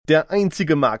der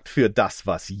einzige Markt für das,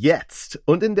 was jetzt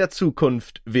und in der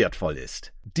Zukunft wertvoll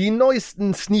ist. Die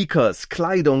neuesten Sneakers,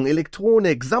 Kleidung,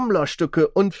 Elektronik, Sammlerstücke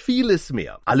und vieles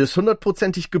mehr. Alles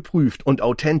 100%ig geprüft und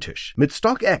authentisch. Mit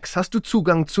StockX hast du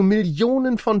Zugang zu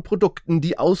Millionen von Produkten,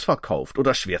 die ausverkauft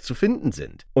oder schwer zu finden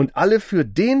sind. Und alle für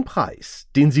den Preis,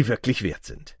 den sie wirklich wert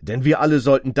sind. Denn wir alle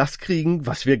sollten das kriegen,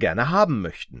 was wir gerne haben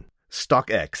möchten.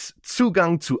 StockX.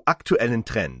 Zugang zu aktuellen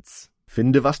Trends.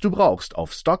 Finde, was du brauchst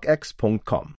auf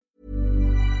stockx.com.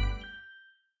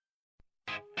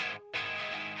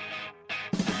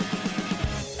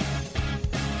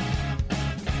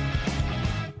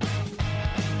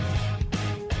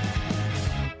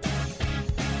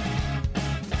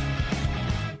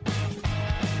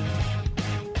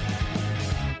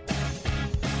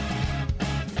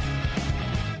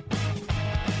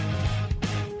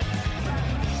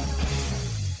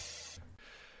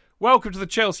 Welcome to the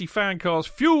Chelsea FanCast,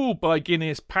 fueled by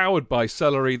Guinness, powered by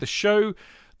Celery, the show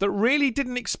that really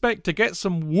didn't expect to get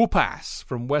some whoop-ass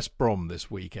from West Brom this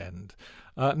weekend.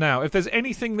 Now, if there's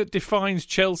anything that defines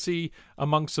Chelsea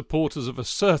among supporters of a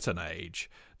certain age,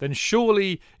 then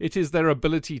surely it is their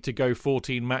ability to go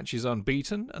 14 matches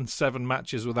unbeaten and 7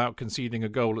 matches without conceding a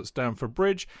goal at Stamford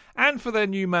Bridge, and for their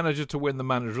new manager to win the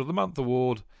Manager of the Month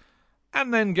award,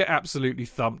 and then get absolutely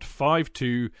thumped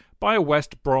 5-2 by a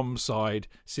West Brom side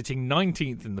sitting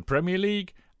 19th in the Premier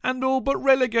League and all but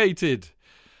relegated.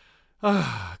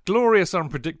 Glorious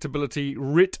unpredictability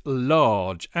writ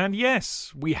large. And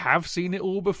yes, we have seen it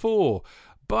all before.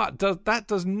 But that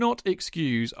does not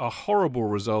excuse a horrible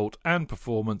result and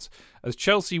performance as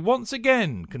Chelsea once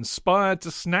again conspired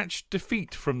to snatch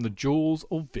defeat from the jaws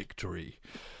of victory.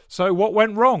 So what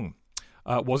went wrong?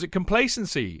 Was it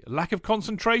complacency, lack of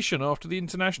concentration after the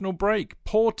international break,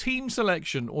 poor team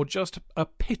selection, or just a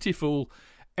pitiful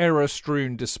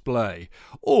error-strewn display?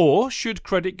 Or should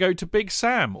credit go to Big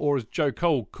Sam, or as Joe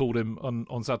Cole called him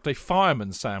on Saturday,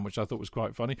 Fireman Sam, which I thought was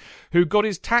quite funny, who got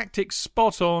his tactics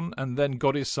spot on and then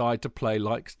got his side to play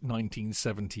like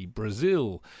 1970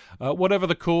 Brazil. Whatever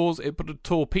the cause, it put a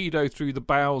torpedo through the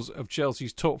bows of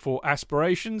Chelsea's top 4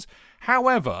 aspirations.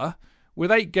 However,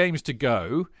 with 8 games to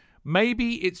go,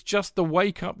 maybe it's just the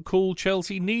wake-up call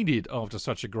Chelsea needed after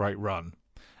such a great run.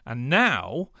 And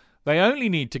now they only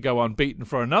need to go unbeaten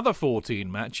for another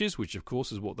 14 matches, which of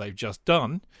course is what they've just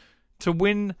done, to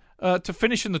win, to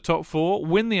finish in the top 4,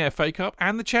 win the FA Cup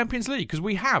and the Champions League. Because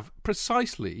we have,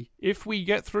 precisely, if we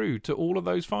get through to all of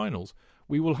those finals,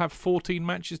 we will have 14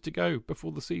 matches to go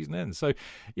before the season ends. So,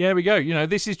 yeah, we go. You know,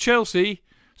 this is Chelsea.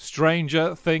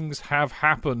 Stranger things have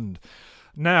happened.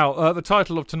 Now, the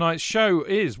title of tonight's show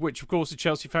is, which of course is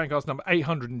Chelsea Fancast number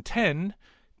 810,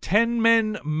 10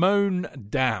 Men Mown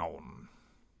Down.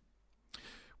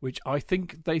 Which I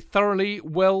think they thoroughly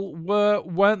well were,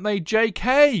 weren't they,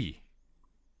 JK?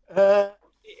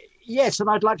 Yes, and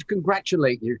I'd like to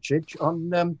congratulate you, Chidge,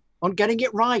 on getting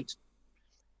it right.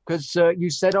 Because you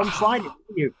said on Friday,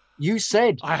 didn't you? You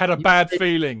said... I had a bad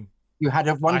feeling. You had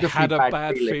a wonderfully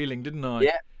bad feeling, didn't I?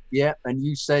 Yeah. Yeah, and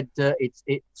you said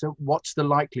what's the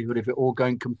likelihood of it all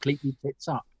going completely tits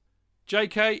up?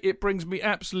 JK, it brings me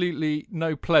absolutely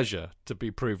no pleasure to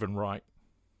be proven right.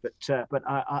 But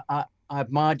I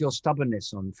admired your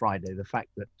stubbornness on Friday, the fact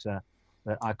that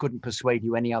I couldn't persuade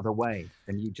you any other way,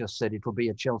 and you just said it'll be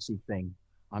a Chelsea thing.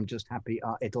 I'm just happy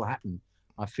it'll happen.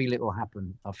 I feel it'll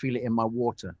happen. I feel it in my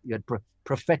water. You had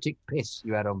prophetic piss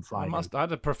you had on Friday. I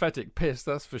had a prophetic piss,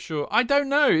 that's for sure. I don't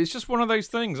know. It's just one of those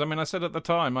things. I mean, I said at the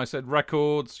time, I said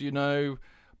records, you know,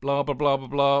 blah, blah, blah, blah,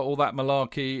 blah, all that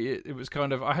malarkey. It was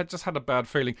kind of, I had just had a bad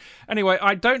feeling. Anyway,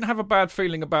 I don't have a bad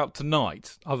feeling about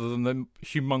tonight, other than the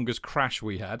humongous crash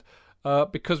we had,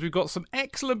 because we've got some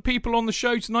excellent people on the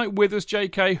show tonight with us,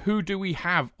 JK. Who do we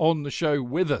have on the show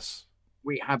with us?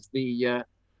 We have the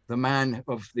man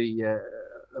of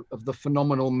the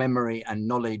phenomenal memory and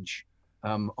knowledge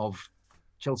of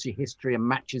Chelsea history and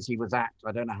matches he was at.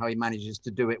 I don't know how he manages to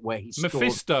do it where he scored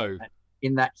Mephisto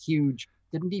in that huge...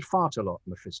 Didn't he fart a lot,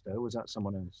 Mephisto? Was that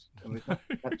someone else?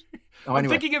 I'm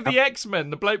thinking of the X-Men,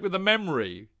 the bloke with the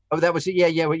memory. Oh, that was it. Yeah.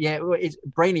 It's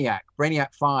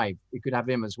Brainiac 5. You could have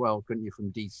him as well, couldn't you,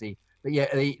 from DC? But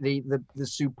yeah, the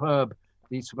superb...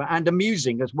 and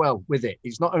amusing as well with it.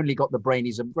 He's not only got the brain,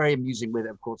 he's very amusing with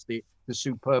it. Of course, the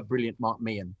superb, brilliant Mark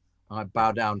Meehan. I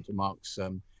bow down to Mark's.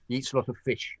 He eats a lot of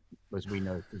fish, as we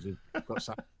know, because he's got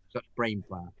such brain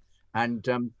power. And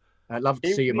I'd love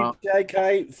to see you, Mark.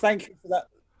 JK, thank you for that.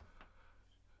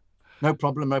 No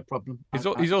problem.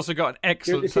 He's also got an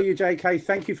excellent... Good to see you, JK.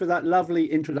 Thank you for that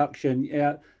lovely introduction.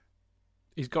 Yeah,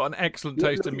 he's got an excellent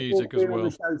taste in music as well. On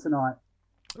the show tonight.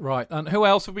 Right, and who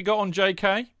else have we got on,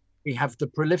 JK? we have the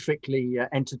prolifically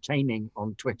entertaining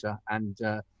on Twitter and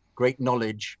great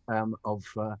knowledge of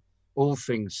all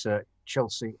things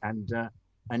Chelsea and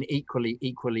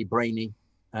equally brainy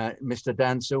Mr.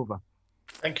 Dan Silver.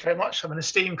 Thank you very much. I'm an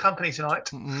esteemed company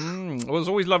tonight. Well, it was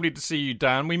always lovely to see you,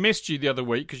 Dan. We missed you the other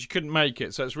week because you couldn't make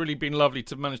it, so it's really been lovely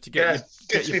to manage to get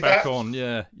you back on.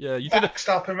 Yeah. You did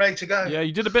up and ready to go. Yeah,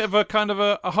 you did a bit of a kind of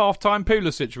a half-time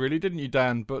Pulisic, really, didn't you,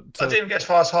 Dan? But I didn't get as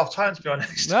far as half-time, to be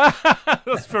honest.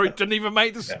 That's didn't even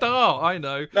make the start. I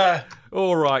know. No.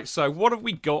 All right, so what have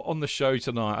we got on the show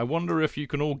tonight? I wonder if you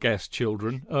can all guess,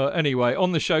 children. Anyway,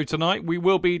 on the show tonight, we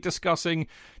will be discussing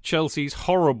Chelsea's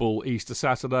horrible Easter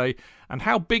Saturday and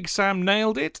how Big Sam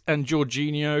nailed it and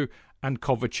Jorginho and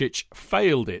Kovacic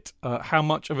failed it. How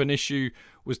much of an issue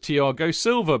was Thiago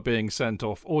Silva being sent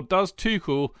off? Or does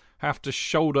Tuchel have to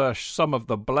shoulder some of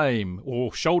the blame?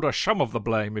 Or shoulder some of the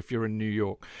blame if you're in New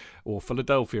York or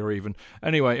Philadelphia even.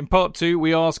 Anyway, in part 2,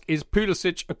 we ask, is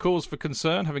Pulisic a cause for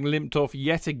concern, having limped off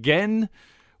yet again?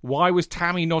 Why was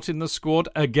Tammy not in the squad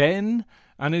again?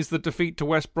 And is the defeat to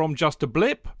West Brom just a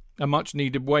blip? A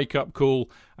much-needed wake-up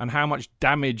call, and how much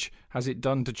damage has it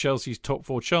done to Chelsea's top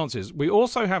 4 chances? We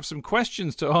also have some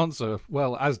questions to answer,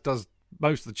 well, as does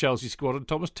most of the Chelsea squad and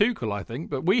Thomas Tuchel, I think,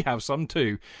 but we have some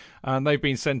too, and they've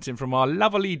been sent in from our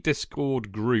lovely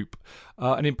Discord group.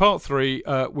 And in part 3,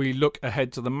 we look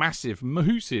ahead to the massive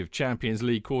Champions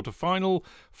League quarter-final,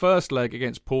 first leg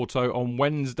against Porto on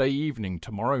Wednesday evening,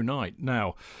 tomorrow night.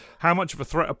 Now, how much of a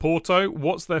threat are Porto?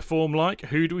 What's their form like?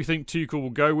 Who do we think Tuchel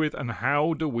will go with? And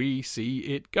how do we see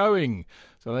it going?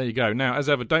 So there you go. Now, as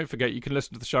ever, don't forget you can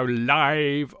listen to the show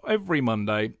live every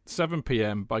Monday, 7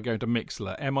 p.m, by going to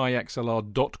Mixlr,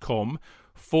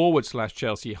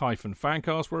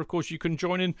 mixlr.com/Chelsea-FanCast, where, of course, you can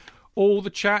join in all the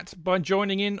chat by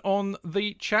joining in on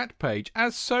the chat page,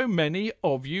 as so many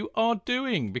of you are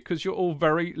doing, because you're all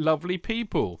very lovely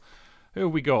people. Who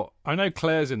have we got? I know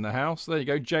Claire's in the house. There you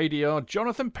go. JDR,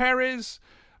 Jonathan Perez,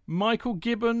 Michael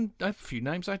Gibbon. A few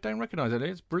names I don't recognise.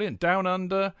 It's brilliant. Down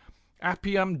Under.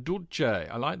 Appiam Dulce,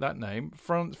 I like that name.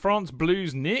 France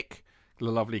Blues Nick,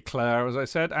 the lovely Claire, as I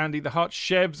said. Andy the Hut,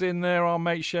 Chev's in there, our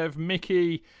mate Chev,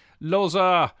 Mickey,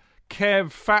 Loza,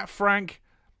 Kev, Fat Frank.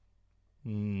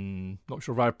 Not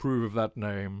sure if I approve of that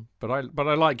name, but I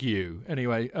like you.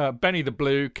 Anyway, Benny the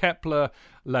Blue, Kepler,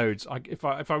 loads. If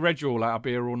I read you all out, I'll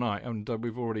be here all night, and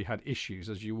we've already had issues,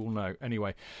 as you all know.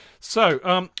 Anyway,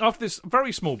 so after this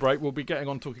very small break, we'll be getting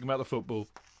on talking about the football.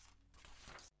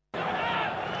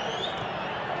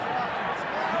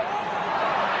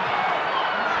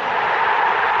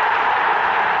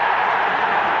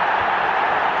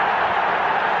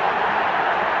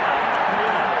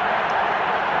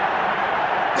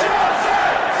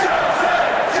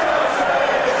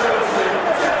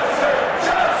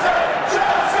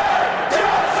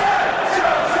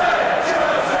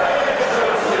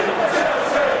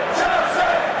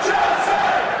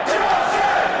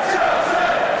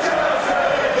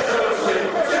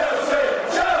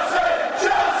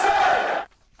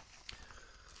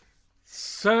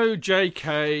 So,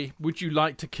 JK, would you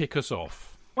like to kick us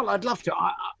off? Well, I'd love to.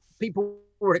 People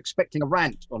were expecting a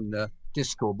rant on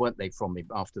Discord, weren't they, from me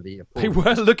after the... They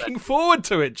were looking forward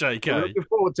to it, JK. They were looking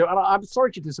forward to it. And I'm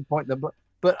sorry to disappoint them,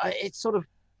 but it's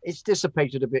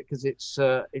dissipated a bit because it's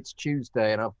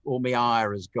Tuesday and all my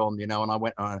ire has gone, and I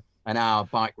went on an hour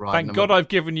bike ride. Thank God I've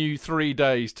given you 3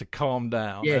 days to calm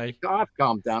down. Yeah, eh? I've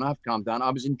calmed down. I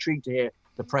was intrigued to hear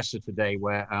the presser today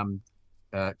where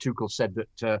Tuchel said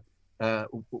that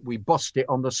we bossed it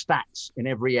on the stats in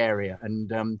every area,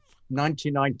 and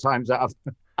 99 times out of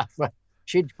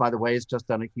Chidge, by the way, has just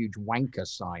done a huge wanker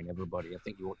sign. Everybody, I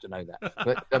think you ought to know that.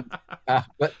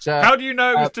 But how do you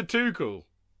know it was to Tuchel?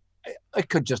 It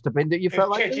could just have been that you felt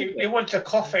like you want a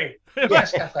coffee.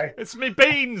 Yes, cafe. It's me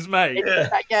beans, mate.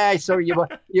 Yeah, sorry,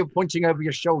 you're pointing over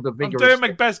your shoulder vigorously. I'm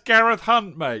doing my best Gareth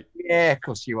Hunt, mate. Yeah, of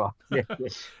course you are. Yeah.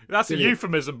 That's a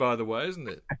euphemism, by the way, isn't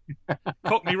it?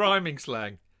 Cockney rhyming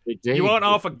slang. Indeed. You aren't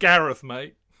half a Gareth,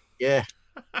 mate. Yeah.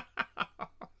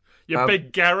 You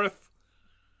big Gareth.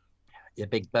 You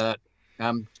big Bert.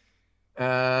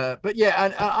 But yeah,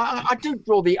 and I do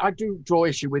draw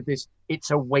issue with this.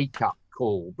 It's a wake up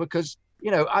call because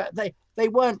they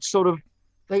weren't sort of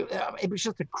it was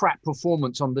just a crap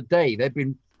performance on the day. They've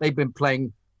been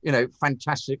playing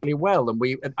fantastically well, and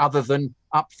other than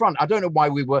up front, I don't know why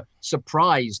we were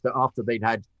surprised that after they'd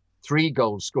had 3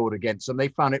 goals scored against them, they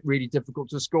found it really difficult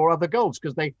to score other goals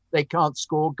because they can't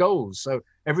score goals. So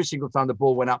every single time the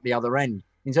ball went up the other end,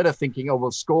 instead of thinking, oh, we'll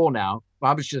score now,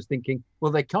 I was just thinking,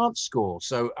 well, they can't score.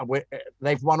 So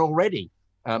they've won already.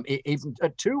 Even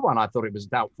at 2-1, I thought it was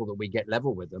doubtful that we get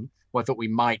level with them. Well, I thought we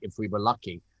might if we were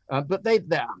lucky. But they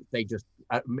just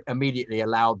immediately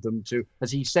allowed them to,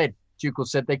 as he said, Tuchel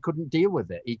said they couldn't deal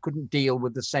with it. He couldn't deal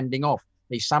with the sending off.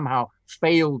 They somehow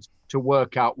failed to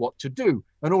work out what to do.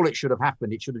 And all it should have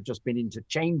happened, it should have just been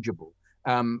interchangeable,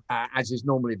 as is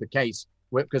normally the case,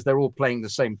 because they're all playing the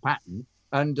same pattern.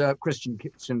 And Christian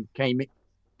Kitson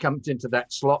comes into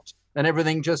that slot, and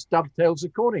everything just dovetails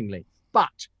accordingly.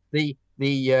 But the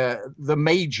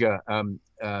major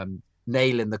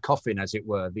nail in the coffin, as it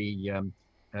were, the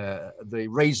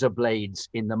razor blades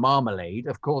in the marmalade,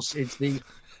 of course, is the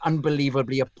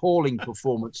unbelievably appalling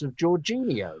performance of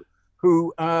Jorginho,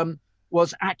 who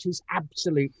was at his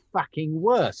absolute fucking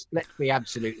worst. Let's be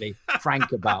absolutely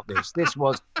frank about this. This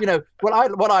was,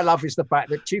 what I love is the fact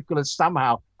that Tuchel has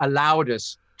somehow allowed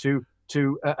us to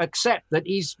accept that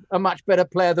he's a much better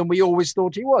player than we always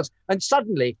thought he was. And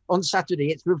suddenly, on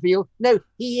Saturday, it's revealed, no,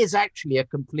 he is actually a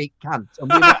complete cunt.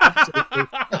 And we were absolutely...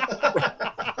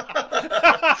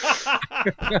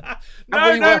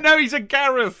 No, he's a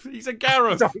Gareth. He's a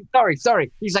Gareth.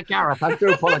 Sorry. He's a Gareth. I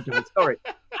do apologise. Sorry.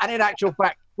 And in actual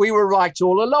fact, we were right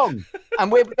all along.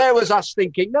 And there was us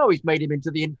thinking, no, he's made him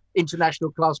into the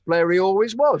international class player he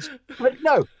always was. But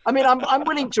no, I mean, I'm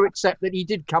willing to accept that he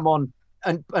did come on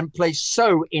and play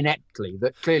so ineptly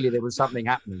that clearly there was something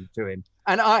happening to him.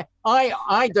 And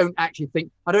I don't actually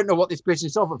think, I don't know what this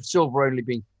business of Silva only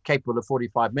being capable of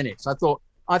 45 minutes. I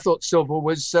thought Silva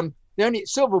was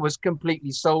Silva was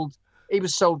completely sold. He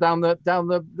was sold down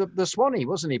the Swanee,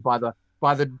 wasn't he, by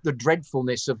the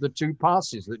dreadfulness of the two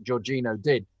passes that Jorginho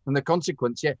did, and the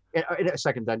consequence. Yeah, in a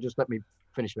second, Dan, just let me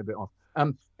finish a bit off.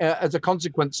 As a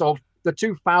consequence of the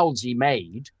two fouls he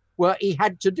made, well, he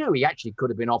had to do. He actually could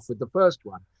have been off with the first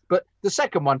one, but the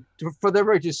second one, for the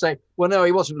road to say, well, no,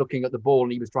 he wasn't looking at the ball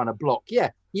and he was trying to block. Yeah,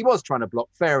 he was trying to block.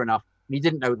 Fair enough, and he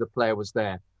didn't know the player was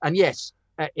there. And yes.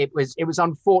 It was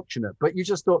unfortunate, but you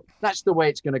just thought that's the way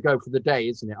it's going to go for the day,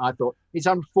 isn't it? I thought it's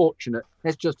unfortunate.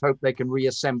 Let's just hope they can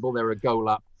reassemble. They're a goal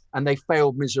up, and they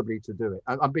failed miserably to do it.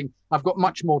 I've got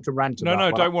much more to rant about.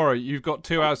 No, don't worry. You've got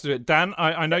 2 hours to do it. Dan,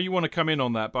 I know you want to come in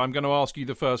on that, but I'm going to ask you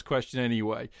the first question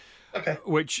anyway. Okay.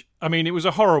 Which, I mean, it was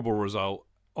a horrible result,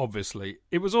 obviously.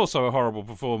 It was also a horrible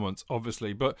performance,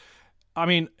 obviously. But, I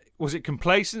mean, was it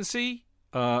complacency?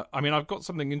 I've got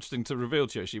something interesting to reveal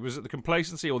to you, actually. Was it the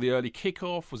complacency or the early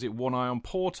kickoff? Was it one eye on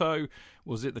Porto?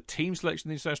 Was it the team selection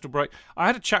in the international break? I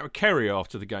had a chat with Kerry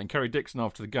Dixon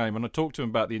after the game, and I talked to him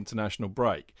about the international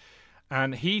break.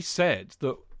 And he said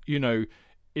that,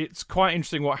 it's quite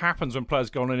interesting what happens when players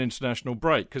go on an international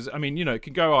break. Because, it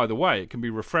can go either way. It can be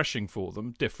refreshing for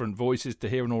them, different voices to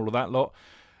hear and all of that lot.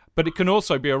 But it can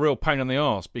also be a real pain in the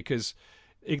arse because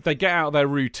they get out of their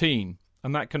routine.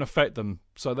 And that can affect them.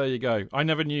 So there you go. I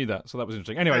never knew that, so that was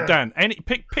interesting. Anyway, Dan,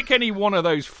 pick any one of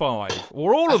those 5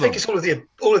 or all of them. I think it's all of the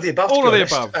above. All of the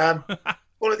above.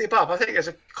 All of the above. I think there's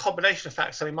a combination of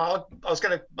facts.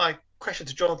 My question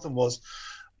to Jonathan was,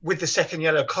 with the second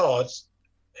yellow cards,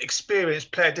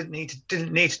 experienced player didn't need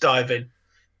to dive in.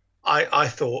 I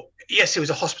thought, yes, it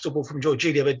was a hospital ball from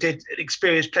Jorginho, but did an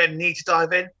experienced player need to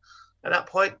dive in at that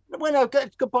point? Well, no, but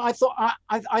I thought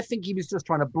I think he was just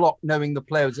trying to block, knowing the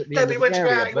players at the end of the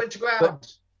area. He went to ground.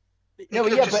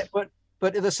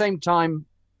 But at the same time,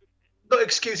 not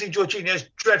excusing Jorginho's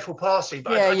dreadful passing,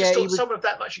 but I just thought someone of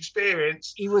that much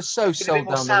experience. He was so sold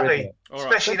down the river,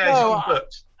 especially now he's been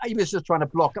booked. He was just trying to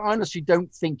block. I honestly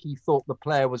don't think he thought the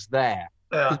player was there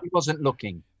because he wasn't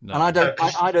looking, and I don't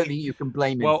think you can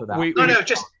blame him for that.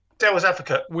 Just devil's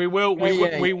advocate. We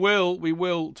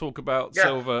will talk about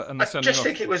Silva and the sending off. I just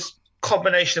think it was a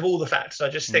combination of all the factors. I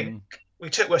just think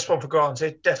we took West Brom for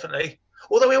granted, definitely.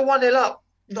 Although we were 1-0 up,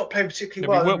 not playing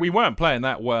particularly well. We weren't playing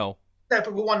that well. No,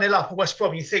 but we're 1-0 up at West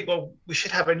Brom. You think, well, we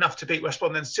should have enough to beat West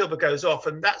Brom. Then Silva goes off,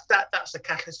 and that's the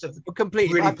catalyst of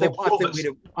completely. Really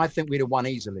I think we'd have won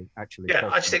easily, actually. Yeah,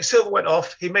 I just think Silva went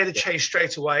off. He made a change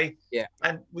straight away. Yeah,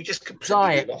 and we just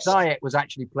completely lost. Ziyech was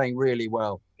actually playing really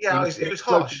well. Yeah, it was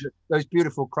harsh. Those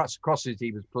beautiful crosses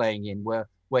he was playing in were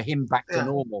him back to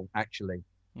normal, actually.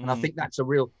 And I think that's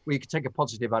we could take a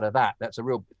positive out of that. That's a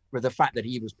real, with the fact that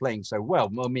he was playing so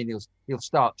well. I mean, he'll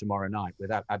start tomorrow night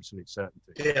without absolute certainty.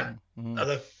 Yeah.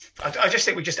 I just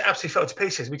think we just absolutely fell to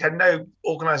pieces. We had no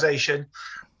organisation.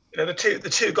 The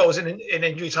two goals in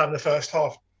injury time in the first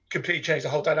half completely changed the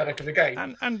whole dynamic of the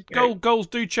game. And goals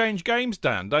do change games,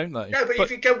 Dan, don't they? No, but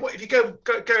if you go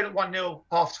in at 1-0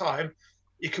 half time,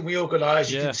 you can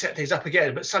reorganise, you can set things up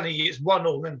again. But suddenly it's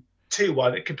 1-0 and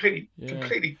 2-1. It completely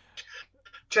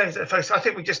changed the face. I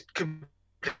think we just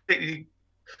completely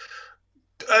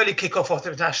early kick-off after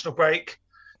the international break.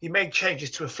 He made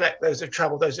changes to reflect those that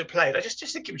travelled, those that played. I just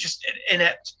think it was just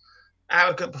inept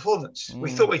arrogant performance.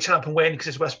 We thought we'd turn up and win because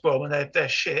it's West Brom and they're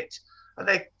shit. And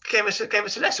they gave us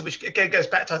a lesson, which again goes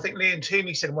back to, I think Liam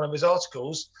Toomey said in one of his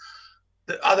articles,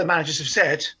 that other managers have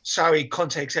said, Sarri,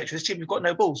 Conte, etc., this team have got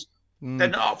no balls. They're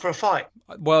not up for a fight.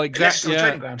 Well, exactly.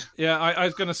 Yeah, I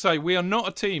was going to say, we are not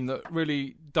a team that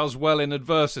really does well in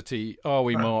adversity, are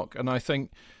we, Mark? And I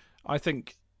think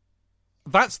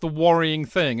that's the worrying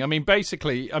thing. I mean,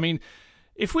 basically,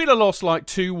 if we'd have lost like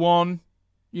 2-1,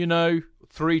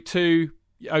 3-2,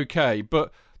 okay.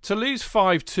 But to lose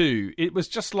 5-2, it was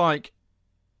just like,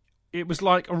 it was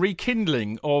like a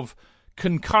rekindling of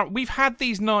concurrent. We've had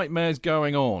these nightmares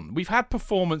going on. We've had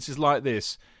performances like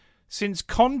this since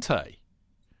Conte.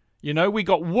 We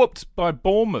got whooped by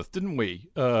Bournemouth, didn't we?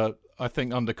 I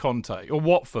think under Conte. Or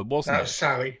Watford, wasn't it? That was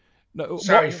Sarri. No,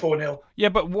 Sarri 4-0. Yeah,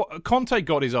 but Conte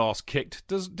got his arse kicked,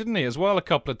 didn't he, as well, a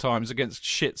couple of times against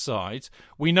shit sides.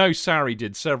 We know Sarri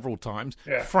did several times.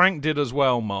 Yeah. Frank did as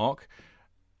well, Mark.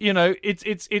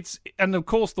 It's and of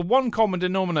course the one common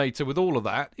denominator with all of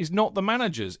that is not the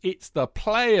managers, it's the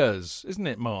players, isn't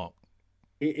it, Mark?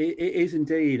 It is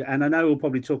indeed, and I know we'll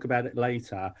probably talk about it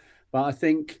later, but I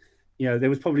think there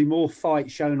was probably more fight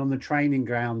shown on the training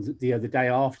ground the day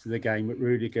after the game with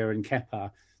Rudiger and Kepa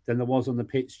than there was on the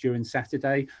pitch during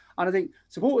Saturday. And I think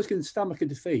supporters can stomach a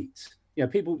defeat.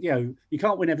 People, you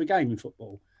can't win every game in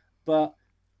football, but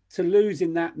to lose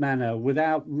in that manner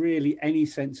without really any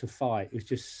sense of fight was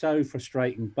just so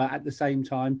frustrating. But at the same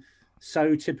time,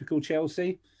 so typical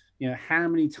Chelsea. How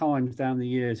many times down the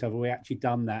years have we actually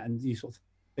done that? And you sort of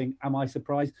think, am I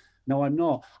surprised? No, I'm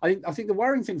not. I think the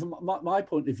worrying thing from my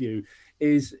point of view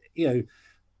is,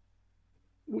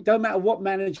 don't matter what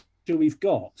manager we've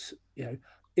got,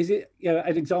 is it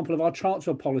an example of our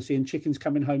transfer policy and chickens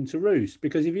coming home to roost?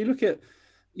 Because if you look at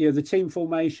the team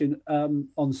formation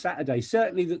on Saturday,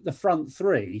 certainly the front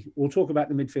three, we'll talk about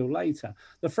the midfield later.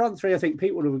 The front three, I think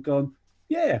people would have gone,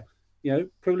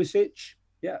 Pulisic,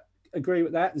 agree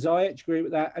with that. Ziyech, agree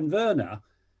with that. And Werner.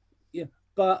 Yeah.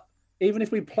 But even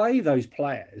if we play those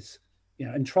players,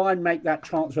 and try and make that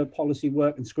transfer policy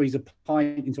work and squeeze a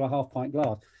pint into a half-pint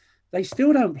glass, they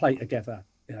still don't play together.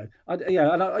 I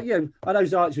know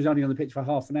Ziyech was only on the pitch for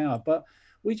half an hour, but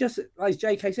we just, as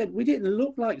JK said, we didn't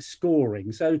look like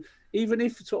scoring. So even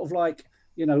if sort of like,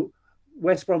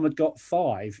 West Brom had got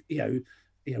 5,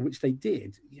 which they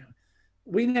did,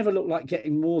 we never looked like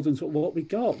getting more than sort of what we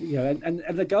got,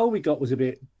 and the goal we got was a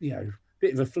bit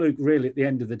of a fluke really at the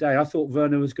end of the day. I thought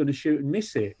Werner was going to shoot and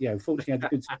miss it. Fortunately he had a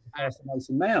good pass to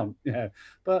Mason Mount,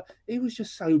 but it was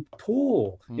just so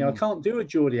poor. I can't do a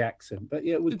Geordie accent, but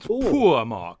it was poor. Poor,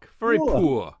 Mark. Very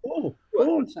poor. Poor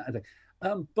on Saturday.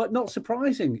 But not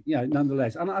surprising,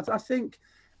 nonetheless. And I think,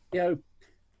 you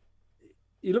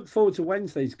look forward to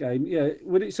Wednesday's game.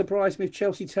 Would it surprise me if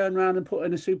Chelsea turn around and put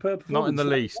in a superb performance? Not in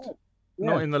the least.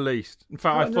 Not in the least. In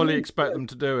fact, I fully expect them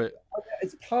to do it.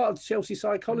 It's part of Chelsea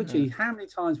psychology. How many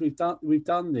times we've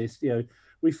done this?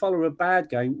 We follow a bad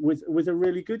game with a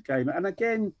really good game. And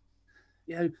again,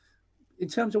 in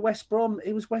terms of West Brom,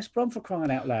 it was West Brom for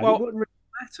crying out loud. Well, it wouldn't really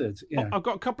mattered. I've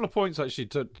got a couple of points actually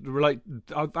to relate.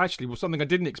 Actually, was something I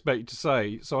didn't expect you to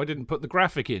say, so I didn't put the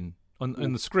graphic in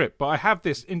the script. But I have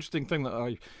this interesting thing that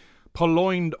I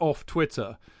purloined off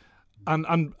Twitter.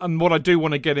 And what I do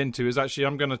want to get into is actually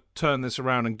I'm going to turn this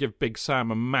around and give Big Sam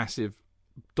a massive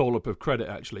dollop of credit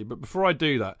actually. But before I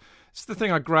do that, it's the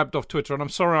thing I grabbed off Twitter, and I'm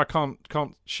sorry I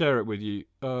can't share it with you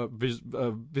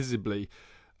visibly.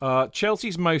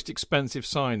 Chelsea's most expensive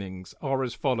signings are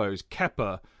as follows: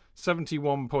 Kepa,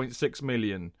 71.6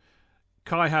 million.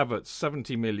 Kai Havertz,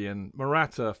 70 million.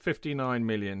 Morata, 59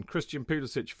 million. Christian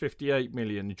Pulisic, 58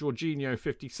 million. Jorginho,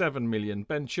 57 million.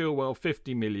 Ben Chilwell,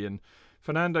 50 million.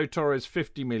 Fernando Torres,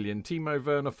 50 million. Timo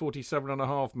Werner,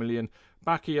 47.5 million.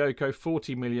 Bakayoko,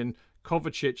 40 million.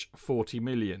 Kovacic, 40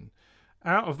 million.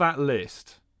 Out of that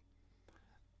list,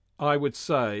 I would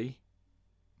say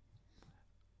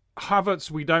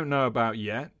Havertz we don't know about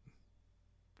yet.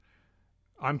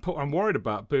 I'm worried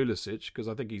about Pulisic because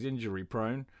I think he's injury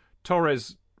prone.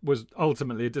 Torres was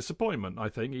ultimately a disappointment, I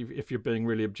think, if you're being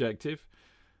really objective.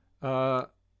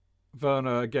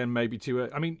 Werner, again, maybe too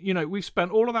early. I mean, we've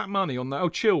spent all of that money on that. Oh,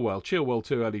 Chilwell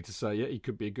too early to say. Yeah, he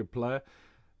could be a good player.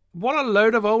 What a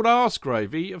load of old arse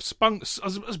gravy of spunk,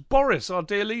 as Boris, our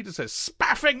dear leader, says,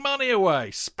 spaffing money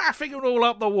away, spaffing it all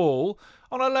up the wall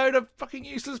on a load of fucking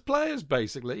useless players,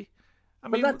 basically. I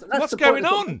mean, what's going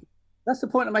on? That's the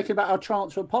point I'm making about our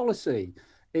transfer policy,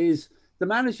 is the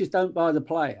managers don't buy the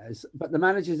players, but the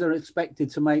managers are expected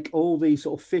to make all these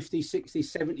sort of 50, 60,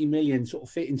 70 million sort of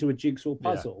fit into a jigsaw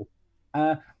puzzle.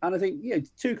 Yeah. And I think,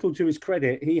 Tuchel, to his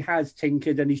credit, he has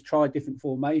tinkered and he's tried different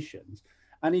formations.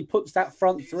 and he puts that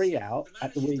front three out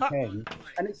at the weekend,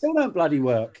 and it still don't bloody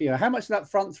work. How much does that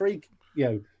front three,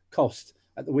 cost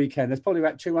at the weekend? There's probably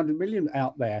about 200 million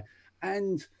out there,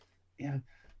 and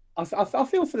I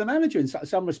feel for the manager in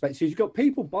some respects. You've got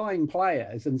people buying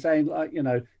players and saying, like,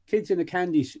 kids in a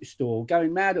candy store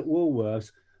going mad at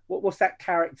Woolworths. What's that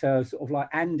character, sort of like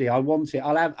Andy? I want it.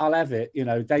 I'll have it.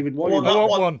 David Walliams. I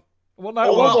want one. I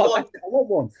want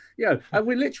one. And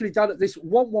we're literally done at this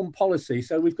want policy.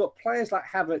 So we've got players like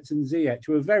Havertz and Ziyech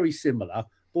who are very similar,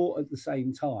 bought at the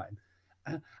same time.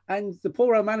 And the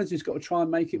poor old manager's got to try and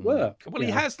make it work. Well,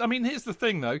 he has. I mean, here's the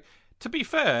thing, though. To be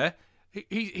fair,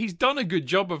 he's done a good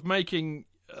job of making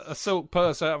a silk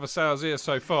purse out of a sow's ear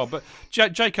so far. But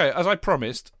JK, as I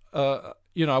promised, I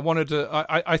wanted to.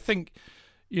 I think,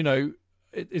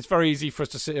 it's very easy for us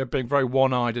to sit here being very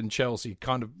one-eyed in Chelsea.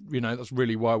 Kind of, that's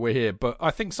really why we're here. But I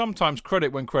think sometimes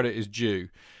credit when credit is due,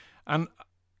 and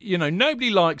nobody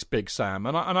likes Big Sam,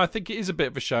 and I think it is a bit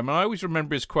of a shame. And I always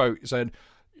remember his quote saying,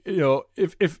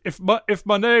 if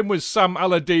my name was Sam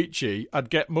Allardyce, I'd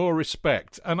get more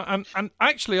respect. And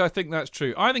actually, I think that's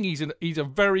true. I think he's a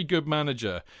very good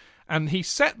manager, and he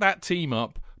set that team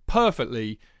up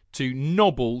perfectly to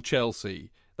nobble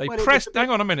Chelsea. They pressed.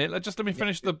 Hang on a minute. Just let me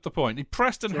finish the point. He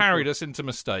pressed and harried us into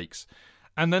mistakes,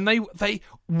 and then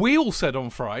we all said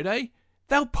on Friday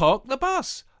they'll park the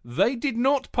bus. They did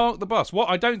not park the bus. What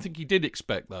I don't think he did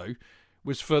expect, though,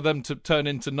 was for them to turn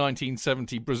into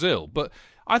 1970 Brazil. But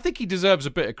I think he deserves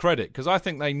a bit of credit because I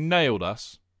think they nailed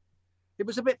us. It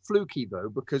was a bit fluky, though,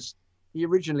 because he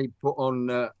originally put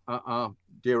on our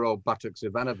dear old buttocks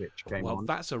Ivanovic came on. Well,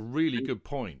 that's a really good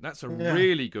point. That's a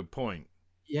really good point.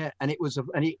 Yeah, and he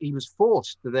was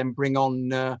forced to then bring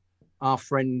on our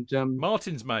friend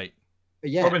Martin's mate.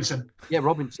 Yeah, Robinson. Yeah,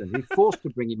 Robinson. He was forced to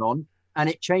bring him on, and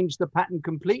it changed the pattern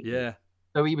completely. Yeah.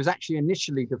 So he was actually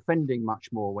initially defending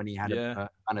much more when he had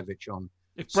Ivanovic on.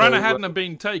 If Branner hadn't have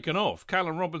been taken off,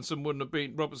 Callum Robinson wouldn't have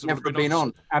been. Never been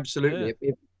on. Absolutely.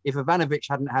 Yeah. If Ivanovic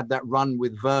hadn't had that run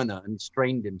with Werner and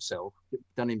strained himself,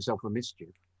 done himself a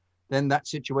mischief, then that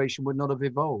situation would not have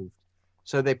evolved.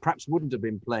 So they perhaps wouldn't have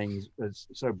been playing as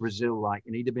so Brazil-like,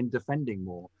 and he'd have been defending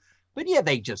more. But yeah,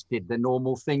 they just did the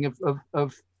normal thing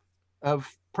of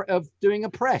doing a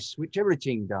press, which every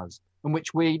team does, and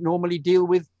which we normally deal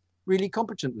with really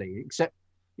competently. Except,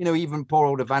 even poor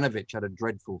old Ivanovic had a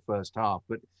dreadful first half,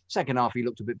 but second half he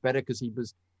looked a bit better because he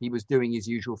was doing his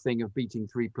usual thing of beating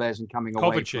three players and coming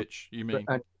away. Kovacic, you mean?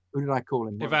 Who did I call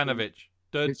him? Ivanovic.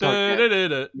 Sorry,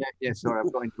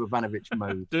 I've got into Ivanovic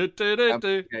mode.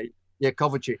 Yeah,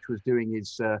 Kovacic was doing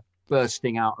his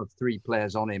bursting out of three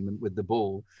players on him with the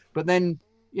ball. But then,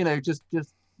 just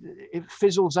it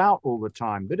fizzles out all the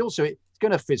time. But also it's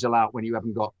going to fizzle out when you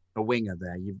haven't got a winger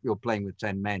there. You're playing with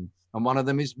 10 men. And one of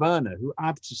them is Werner, who I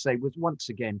have to say was once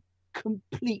again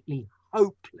completely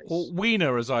hopeless. Or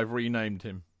Wiener, as I've renamed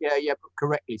him. Yeah, but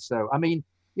correctly so. I mean,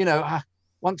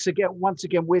 once again,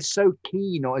 we're so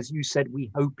keen, or as you said, we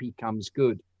hope he comes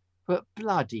good. But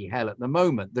bloody hell, at the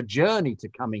moment, the journey to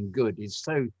coming good is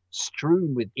so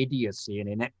strewn with idiocy and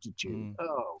ineptitude.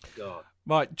 Oh, God.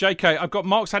 Right, JK, I've got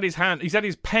Mark's had his hand. He's had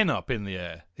his pen up in the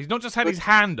air. He's not just had his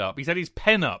hand up. He's had his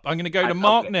pen up. I'm going to go to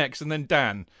Mark next and then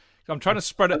Dan. I'm trying to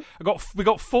spread it. We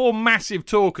got four massive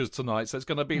talkers tonight, so it's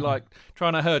going to be like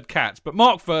trying to herd cats. But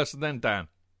Mark first and then Dan.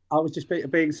 I was just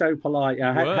being so polite.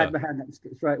 I had my hand up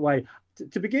straight away.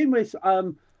 To begin with,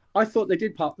 I thought they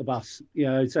did park the bus.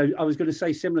 So I was going to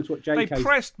say similar to what JK... They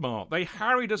pressed, Mark. They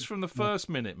harried us from the first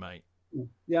minute, mate.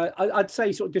 Yeah, I'd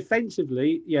say sort of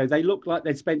defensively, they looked like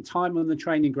they'd spent time on the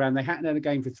training ground. They hadn't had a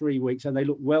game for 3 weeks, and they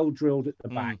looked well drilled at the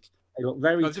back. They looked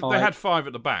very tight. They had five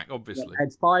at the back, obviously.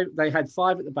 They had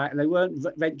five at the back, and they weren't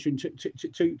venturing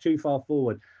too far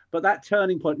forward. But that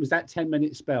turning point was that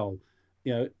 10-minute spell.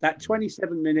 That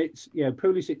 27 minutes,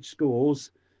 Pulisic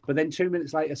scores, but then 2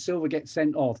 minutes later, Silva gets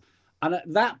sent off. And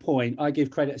at that point, I give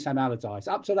credit to Sam Allardyce.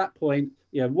 Up to that point,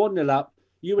 1-0 up,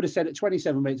 you would have said at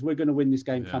 27 minutes, we're going to win this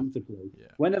game comfortably. Yeah.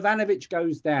 When Ivanovic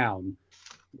goes down,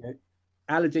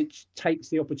 Allardyce takes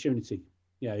the opportunity.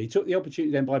 He took the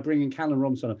opportunity then by bringing Callum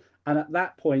Robinson on. And at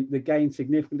that point, the game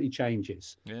significantly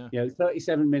changes.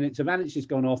 37 minutes, Ivanovic has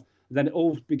gone off, then it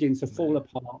all begins to fall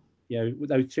apart, with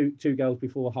those two goals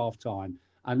before half-time.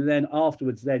 And then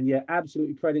afterwards,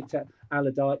 absolutely credit to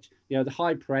Allardyce. The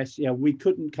high press, we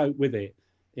couldn't cope with it.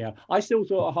 I still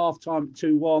thought at half-time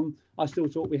 2-1, I still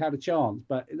thought we had a chance.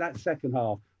 But in that second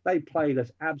half, they played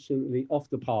us absolutely off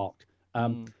the park.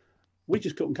 We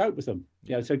just couldn't cope with them.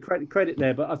 So credit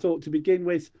there. But I thought to begin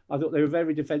with, I thought they were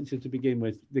very defensive to begin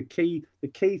with. The key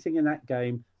thing in that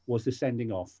game was the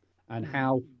sending off and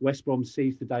how West Brom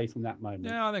seized the day from that moment.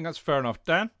 Yeah, I think that's fair enough.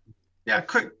 Dan? Yeah,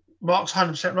 quick Mark's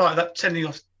 100% right. That sending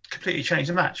off completely changed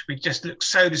the match. We just looked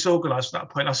so disorganised at that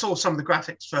point. I saw some of the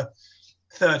graphics for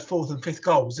third, fourth, and fifth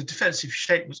goals. The defensive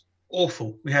shape was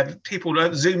awful. We had people.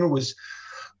 Zuma was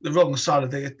the wrong side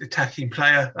of the attacking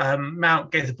player.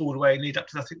 Mount gave the ball away and lead up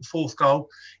to I think the fourth goal.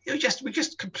 We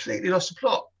just completely lost the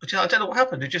plot. Which I don't know what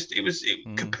happened.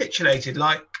 It capitulated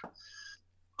like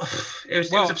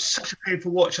it was such a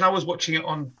painful watch. And I was watching it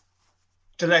on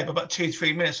delay by about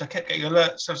 2-3 minutes. I kept getting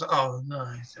alerts. So I was like, oh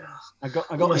no. I got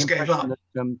the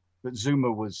impression that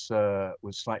Zuma was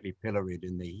slightly pilloried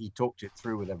he talked it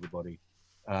through with everybody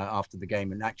after the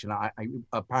game, and actually I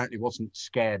apparently wasn't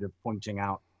scared of pointing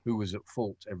out who was at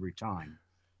fault every time.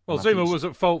 Well, Zuma was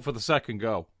at fault for the second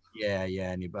goal. Yeah.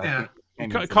 You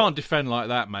can't defend like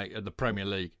that, mate, at the Premier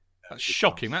League. That's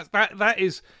shocking. That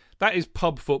is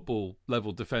pub football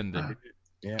level defending.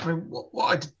 Yeah. I mean,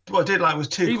 what I did like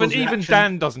was even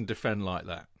Dan doesn't defend like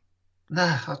that.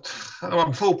 No,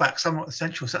 I'm fullback, so I'm not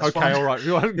essential. So that's fine. All right.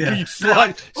 You slid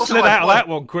out of that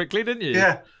one quickly, didn't you?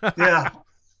 Yeah.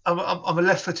 I'm a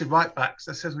left-footed right back, so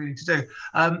that says what we need to do.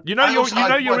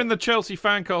 You're in the Chelsea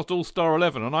FanCast All-Star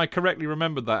 11, and I correctly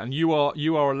remembered that. And you are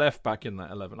a left back in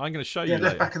that 11. I'm going to show you.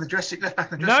 Left back in the dressing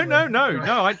room.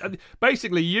 No.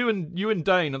 Basically, you and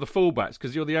Dane are the fullbacks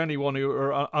because you're the only one who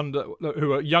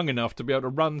are young enough to be able to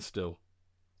run still.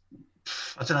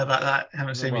 I don't know about that. I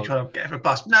haven't seen me trying to get for a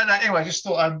bus. No. Anyway, I just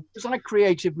thought. Was I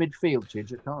creative midfield,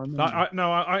 Chidge? I can't remember.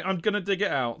 I'm going to dig it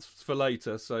out for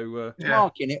later. So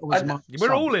Mark in it.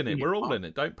 We're all in it. We're all in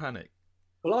it. Don't panic.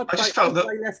 Well, I just felt that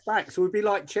play left back, so we'd be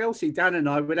like Chelsea. Dan and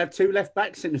I would have 2 left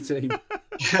backs in the team.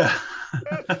 Yeah.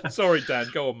 Sorry, Dan.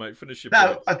 Go on, mate. Finish your.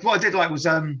 No, what I did like was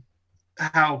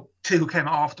how Tuchel came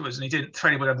out afterwards, and he didn't throw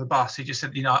anybody under the bus. He just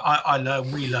said, I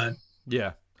learn, we learn.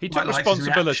 Yeah, he took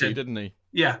responsibility, didn't he?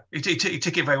 Yeah, he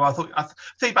took it very well. I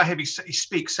think about him, he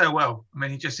speaks so well. I mean,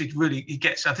 he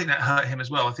gets. I think that hurt him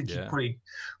as well. I think he probably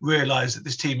realised that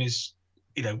this team is,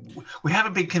 we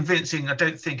haven't been convincing. I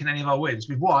don't think in any of our wins.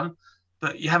 We've won,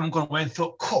 but you haven't gone away and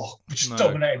thought, we just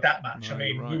dominated that match. No, I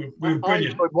mean, right. we were brilliant.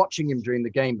 I enjoyed watching him during the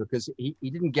game because he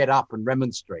didn't get up and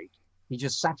remonstrate. He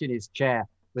just sat in his chair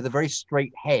with a very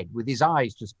straight head, with his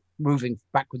eyes just moving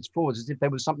backwards, forwards, as if there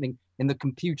was something in the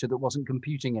computer that wasn't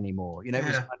computing anymore. It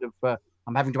was kind of.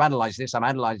 I'm having to analyze this. I'm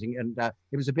analyzing, and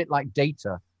it was a bit like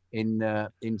Data in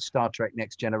Star Trek: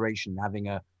 Next Generation, having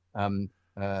some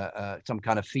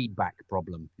kind of feedback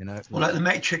problem. Well, like the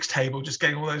Matrix table, just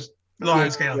getting all those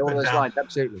lines going up and down. Lines,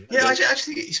 absolutely. Yeah, I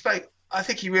actually think he spoke. I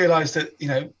think he realised that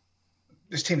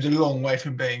this team's a long way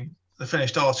from being the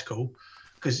finished article,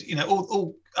 because we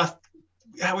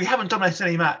haven't dominated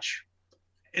any match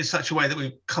in such a way that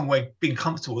we've come away being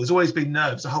comfortable. There's always been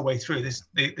nerves the whole way through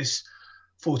this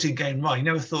 14-game run. You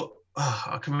never thought,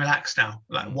 I can relax now,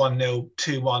 like 1-0,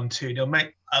 2-1, 2-0.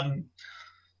 Mate, I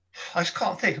just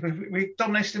can't think. I mean, we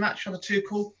dominated the match on the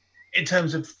Tuchel in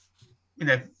terms of,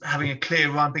 having a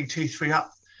clear run, being 2-3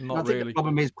 up. Not I think really. The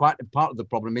problem is part of the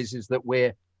problem is that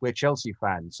we're Chelsea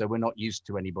fans, so we're not used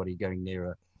to anybody going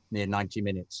near 90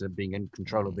 minutes of being in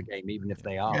control of the game, even if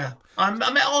they are. Yeah, I mean,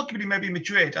 arguably maybe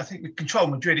Madrid. I think we control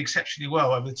Madrid exceptionally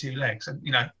well over the 2 legs, and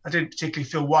I didn't particularly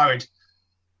feel worried.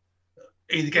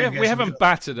 We haven't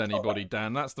battered anybody,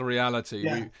 Dan. That's the reality.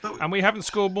 Yeah, and we haven't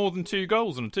scored more than 2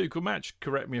 goals in a Tuchel match.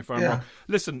 Correct me if I'm wrong.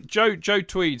 Listen, Joe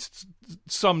Tweeds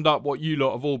summed up what you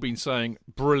lot have all been saying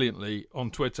brilliantly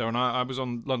on Twitter, and I was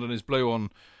on London is Blue on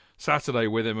Saturday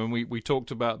with him, and we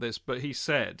talked about this. But he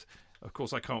said, of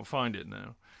course, I can't find it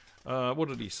now. What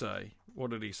did he say?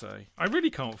 I really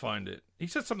can't find it. He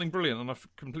said something brilliant, and I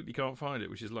completely can't find it,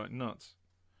 which is like nuts.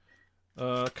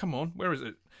 Come on, where is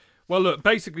it? Well, look,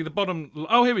 basically the bottom...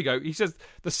 Oh, here we go. He says,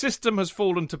 the system has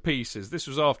fallen to pieces. This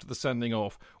was after the sending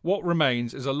off. What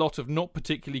remains is a lot of not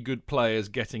particularly good players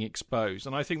getting exposed.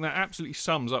 And I think that absolutely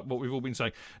sums up what we've all been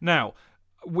saying. Now,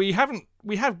 we have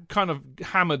kind of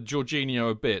hammered Jorginho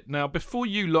a bit. Now, before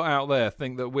you lot out there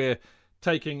think that we're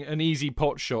taking an easy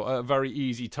pot shot at a very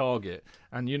easy target,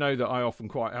 and you know that I often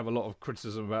quite have a lot of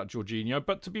criticism about Jorginho,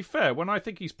 but to be fair, when I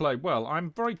think he's played well,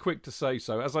 I'm very quick to say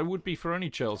so, as I would be for any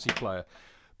Chelsea player.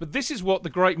 But this is what the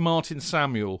great Martin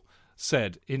Samuel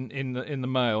said in the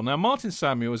Mail. Now, Martin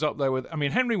Samuel is up there with... I mean,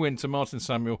 Henry Winter, Martin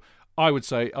Samuel, I would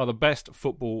say, are the best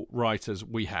football writers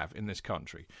we have in this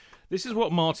country. This is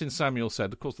what Martin Samuel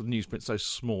said. Of course, the newsprint's so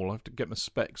small, I have to get my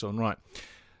specs on. Right.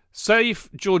 Safe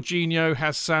Jorginho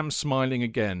has Sam smiling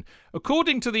again.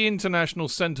 According to the International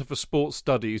Centre for Sports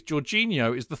Studies,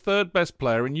 Jorginho is the 3rd best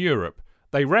player in Europe.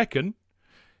 They reckon...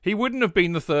 He wouldn't have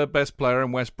been the 3rd best player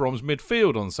in West Brom's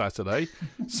midfield on Saturday.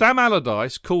 Sam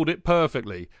Allardyce called it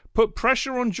perfectly. Put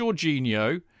pressure on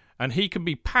Jorginho and he can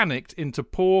be panicked into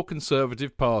poor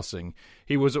conservative passing.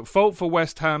 He was at fault for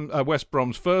West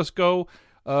Brom's first goal.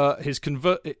 His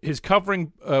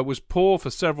covering was poor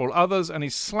for several others, and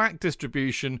his slack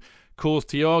distribution caused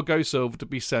Thiago Silva to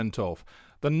be sent off.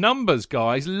 The numbers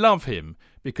guys love him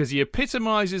because he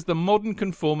epitomises the modern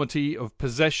conformity of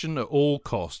possession at all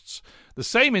costs. The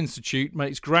same institute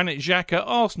makes Granit Xhaka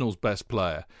Arsenal's best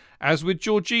player. As with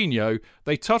Jorginho,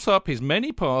 they tot up his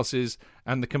many passes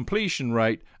and the completion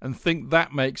rate and think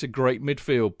that makes a great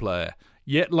midfield player.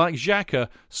 Yet, like Xhaka,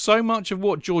 so much of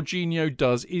what Jorginho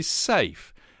does is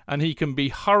safe, and he can be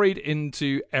hurried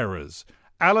into errors.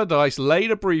 Allardyce laid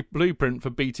a blueprint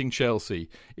for beating Chelsea.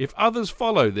 If others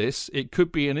follow this, it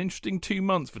could be an interesting 2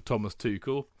 months for Thomas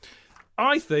Tuchel.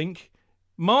 I think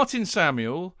Martin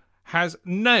Samuel has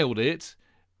nailed it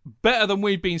better than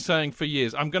we've been saying for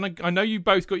years. I know you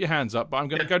both got your hands up, but I'm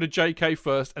going to go to JK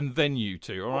first and then you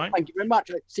two, all right? Thank you very much.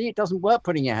 See, it doesn't work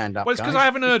putting your hand up. Well, it's because I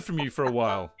haven't heard from you for a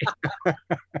while.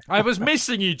 I was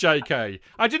missing you, JK.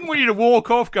 I didn't want you to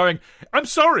walk off going, I'm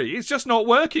sorry, it's just not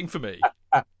working for me.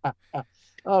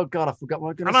 Oh, God, I forgot what I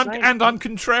was going to say. And I'm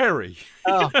contrary.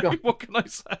 Oh, God. What can I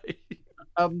say?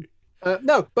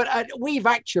 No, but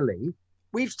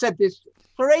we've said this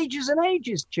for ages and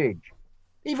ages, Chidge.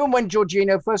 Even when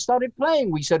Jorginho first started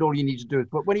playing, we said all you need to do is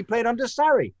when he played under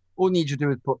Sarri, all you need to do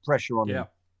is put pressure on him.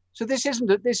 So this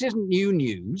isn't new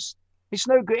news. It's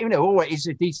no good, he's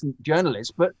a decent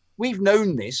journalist, but we've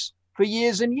known this for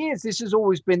years and years. This has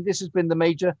been the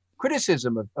major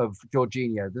criticism of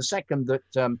Jorginho. The second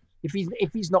that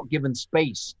if he's not given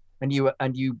space and you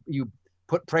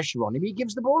put pressure on him, he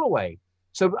gives the ball away.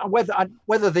 So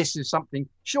whether this is something,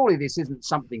 surely this isn't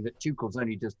something that Tuchel's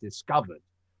only just discovered,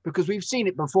 because we've seen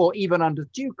it before, even under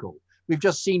Tuchel. We've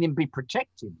just seen him be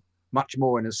protected much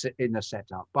more in a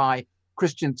setup by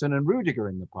Christensen and Rudiger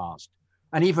in the past,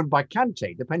 and even by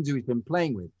Kante, depends who he's been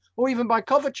playing with, or even by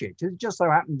Kovacic. It just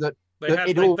so happened that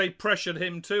they pressured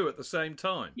him too at the same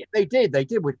time. Yeah, they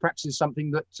did, which perhaps is something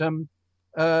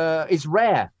that is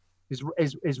rare,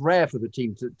 is rare for the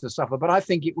team to suffer. But I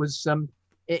think it was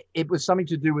something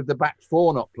to do with the back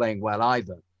four not playing well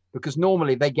either, because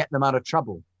normally they get them out of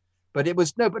trouble. But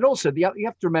but also you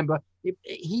have to remember,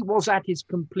 he was at his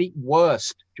complete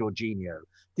worst, Jorginho.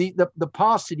 The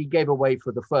pass that he gave away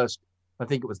for the first, I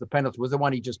think it was the penalty, was the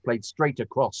one he just played straight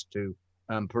across to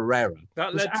Pereira.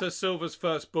 That led to Silva's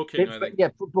first booking, I think. Yeah,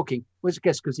 booking. Was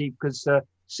because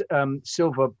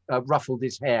Silva ruffled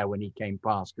his hair when he came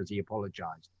past because he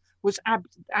apologised. Was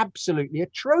absolutely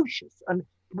atrocious, and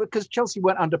because Chelsea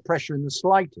weren't under pressure in the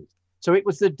slightest. So it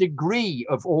was the degree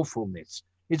of awfulness.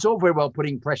 It's all very well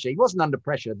putting pressure. He wasn't under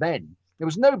pressure then. There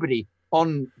was nobody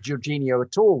on Jorginho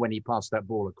at all when he passed that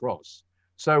ball across.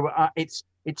 So it's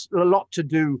a lot to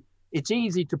do. It's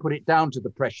easy to put it down to the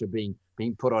pressure being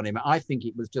put on him. I think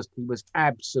he was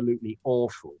absolutely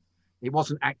awful. It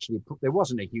wasn't actually, there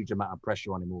wasn't a huge amount of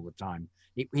pressure on him all the time.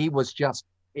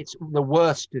 It's the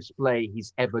worst display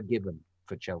he's ever given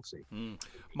for Chelsea.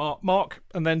 Mark,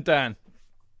 and then Dan.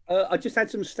 I just had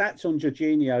some stats on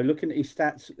Jorginho. Looking at his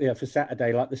stats for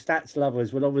Saturday, like the stats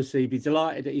lovers will obviously be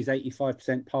delighted at his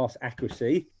 85% pass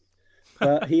accuracy.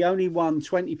 He only won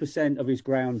 20% of his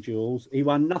ground duels. He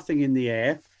won nothing in the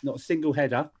air, not a single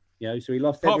header. So he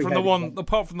lost apart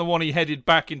from the one he headed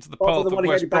back into the path of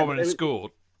West Brom and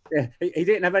scored. Yeah, he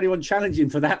didn't have anyone challenging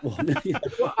for that one.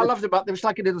 What I loved about it was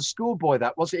like a little schoolboy,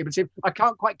 that wasn't it? It was, I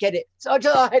can't quite get it, so I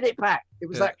just head it back. It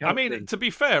was that kind of thing. To be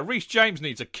fair, Reece James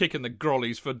needs a kick in the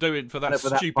grollies for that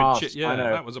stupid shit. Yeah,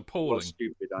 that was appalling.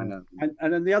 Stupid, I know.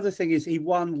 And then the other thing is he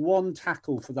won one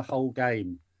tackle for the whole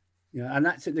game. And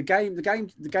that's it. The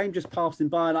game just passed him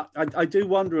by. And I do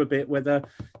wonder a bit whether,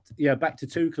 back to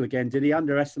Tuchel again, did he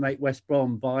underestimate West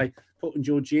Brom by putting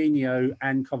Jorginho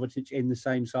and Kovacic in the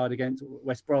same side against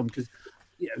West Brom? Because,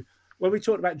 when we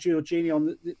talked about Jorginho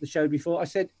on the show before, I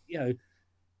said,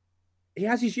 he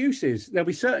has his uses. There'll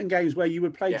be certain games where you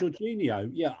would play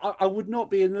Jorginho. Yeah, I would not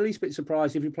be in the least bit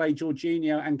surprised if you played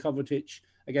Jorginho and Kovacic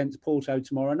against Porto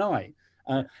tomorrow night.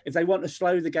 If they want to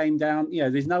slow the game down,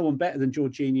 there's no one better than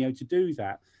Jorginho to do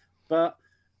that. But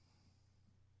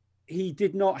he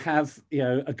did not have,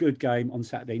 a good game on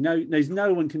Saturday.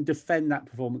 No one can defend that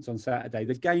performance on Saturday.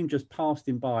 The game just passed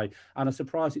him by, and I'm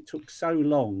surprised it took so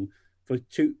long for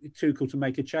Tuchel to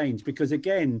make a change. Because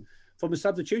again, from a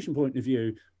substitution point of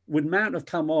view, would Mount have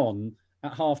come on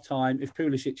at half-time if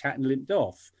Pulisic hadn't limped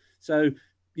off? So,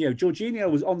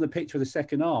 Jorginho was on the pitch for the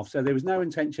second half, so there was no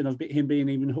intention of him being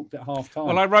even hooked at half-time.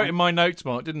 Well, I wrote in my notes,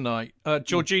 Mark, didn't I?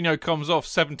 Jorginho comes off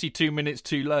 72 minutes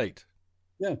too late.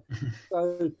 Yeah.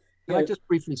 So, Can I just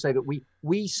briefly say that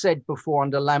we said before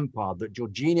under Lampard that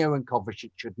Jorginho and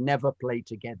Kovacic should never play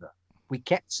together. We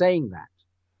kept saying that,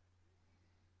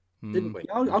 didn't we?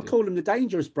 I'll call them the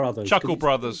Dangerous Brothers. Chuckle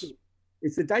Brothers.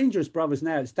 It's the Dangerous Brothers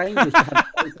now. It's dangerous to have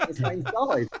both on the same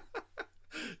side.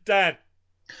 Dan.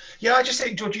 Yeah, I just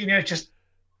think Jorginho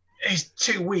he's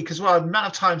too weak as well. The amount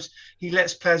of times he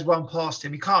lets players run past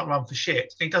him, he can't run for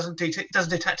shit. He doesn't do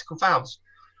tactical fouls.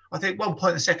 I think at one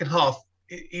point in the second half,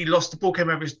 he lost the ball, came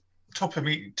over his top of him,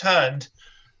 he turned,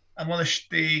 and one of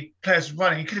the players was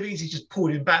running. He could have easily just pulled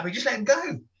him back, but he just let him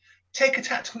go. Take a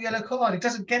tactical yellow card. He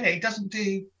doesn't get it. He doesn't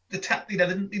do the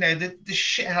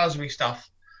shithousery stuff.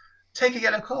 Take a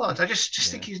yellow card. I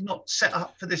just think he's not set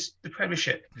up for the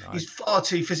Premiership. No, he's far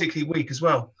too physically weak as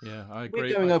well. Yeah, I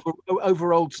agree. We're going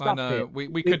over old stuff. I know. Here.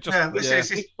 We could just.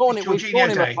 We've torn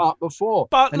him apart before.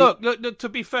 But look, to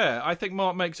be fair, I think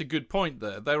Mark makes a good point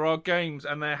there. There are games,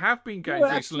 and there have been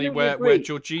games recently where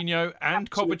Jorginho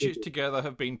and Kovacic together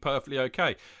have been perfectly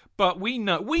okay. But we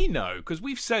know because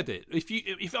we've said it.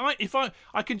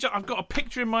 I've got a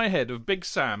picture in my head of Big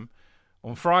Sam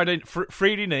on Friday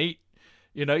night.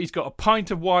 You know, he's got a pint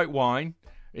of white wine.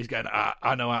 He's going,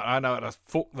 I know how to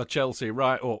fuck the Chelsea,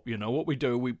 right? Or, you know, what we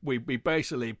do, we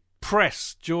basically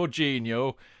press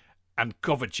Jorginho and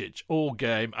Kovacic all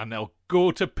game, and they'll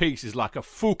go to pieces like a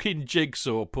fucking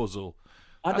jigsaw puzzle.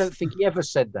 I don't think he ever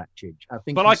said that, Chidge.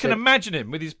 I can imagine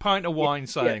him with his pint of wine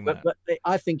saying that. But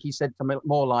I think he said something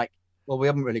more like, well, we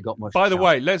haven't really got much. By the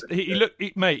way,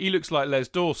 he looks like Les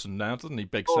Dawson now, doesn't he,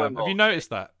 Big Sam? Have you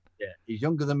noticed that? Yeah, he's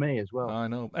younger than me as well. I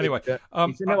know. Anyway, said,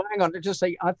 no, hang on. Just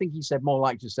say. I think he said more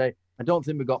like to say, I don't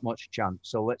think we've got much chance.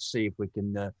 So let's see if we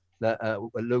can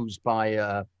lose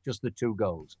by just the 2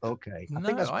 goals. Okay. I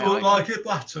think that's. I don't like it,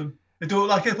 Batten. They don't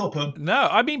like it, Popham. No,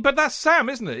 I mean, but that's Sam,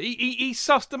 isn't it? He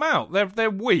sussed them out.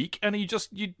 They're weak, and he just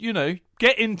you know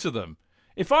get into them.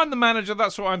 If I'm the manager,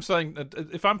 that's what I'm saying.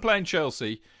 If I'm playing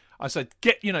Chelsea, I said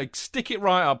stick it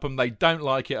right up them. They don't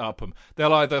like it up them.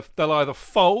 They'll either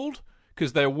fold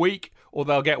because they're weak, or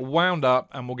they'll get wound up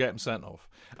and we'll get them sent off.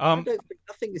 I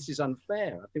think this is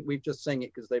unfair. I think we've just saying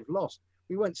it because they've lost.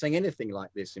 We weren't saying anything like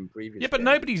this in previous. Yeah, but games.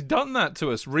 Nobody's done that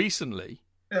to us recently.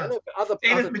 Yeah.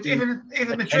 Even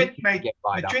Madrid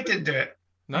didn't do it.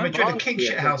 No, Madrid are king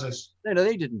shit houses. No,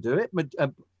 they didn't do it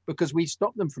because we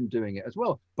stopped them from doing it as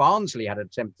well. Barnsley had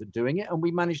attempted doing it, and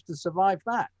we managed to survive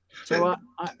that. So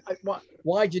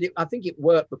why did it? I think it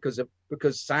worked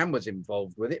because Sam was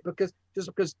involved with it. Because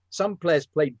some players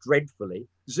played dreadfully.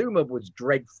 Zuma was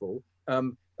dreadful.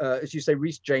 As you say,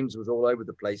 Reece James was all over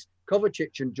the place.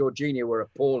 Kovacic and Jorginho were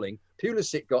appalling.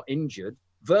 Pulisic got injured.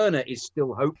 Werner is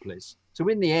still hopeless. So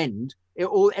in the end,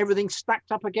 everything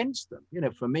stacked up against them. You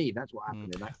know, for me, that's what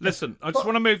happened. In that. Listen, I just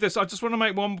want to move this. I just want to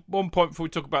make one point before we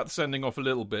talk about the sending off a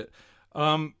little bit.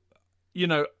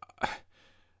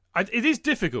 It is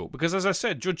difficult because, as I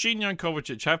said, Jorginho and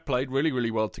Kovacic have played really,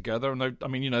 really well together, and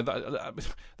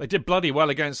they did bloody well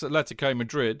against Atletico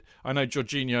Madrid. I know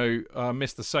Jorginho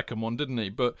missed the second one, didn't he?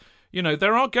 But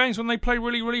there are games when they play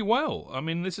really, really well. I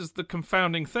mean, this is the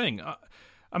confounding thing.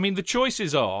 I mean, the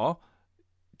choices are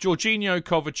Jorginho,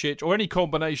 Kovacic, or any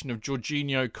combination of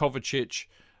Jorginho, Kovacic,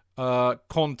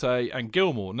 Conte, and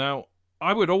Gilmour. Now,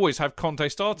 I would always have Conte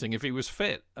starting if he was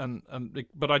fit,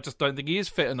 but I just don't think he is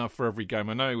fit enough for every game.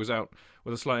 I know he was out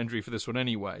with a slight injury for this one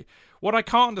anyway. What I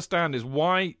can't understand is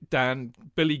why, Dan,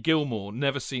 Billy Gilmour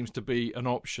never seems to be an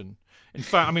option. In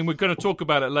fact, I mean, we're going to talk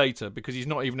about it later because he's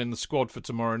not even in the squad for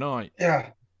tomorrow night.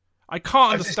 Yeah. I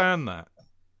can't understand that.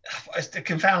 It's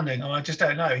confounding. I just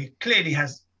don't know. He clearly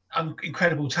has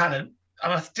incredible talent.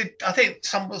 And I think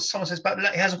someone says, but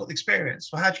he hasn't got the experience.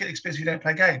 Well, how do you get the experience if you don't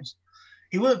play games?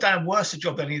 He would have done a worse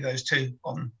job than any of those two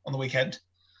on the weekend,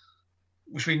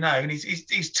 which we know. And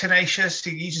he's tenacious.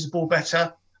 He uses the ball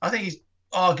better. I think he's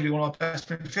arguably one of our best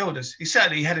midfielders. He's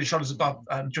certainly head and shoulders above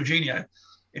Jorginho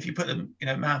if you put them,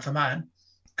 man for man,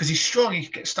 because he's strong. He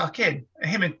can get stuck in. And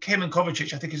him and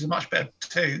Kovacic, I think, is a much better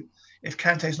two if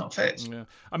Kante's not fit. Yeah.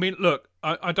 I mean, look,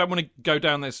 I don't want to go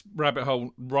down this rabbit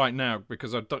hole right now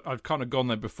because I've kind of gone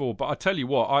there before. But I tell you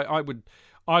what,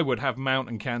 I would have Mount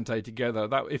and Kante together.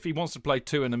 That if he wants to play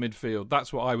two in the midfield,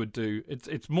 that's what I would do.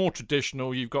 It's more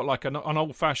traditional. You've got like an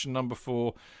old-fashioned number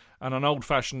 4 and an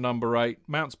old-fashioned number 8.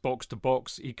 Mount's box to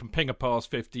box. He can ping a pass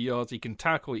 50 yards. He can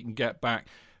tackle. He can get back.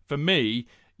 For me,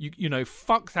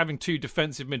 fuck having two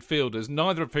defensive midfielders,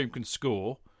 neither of whom can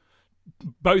score,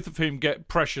 both of whom get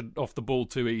pressured off the ball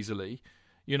too easily.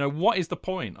 What is the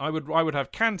point? I would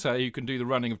have Kante, who can do the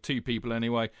running of two people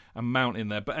anyway, and Mount in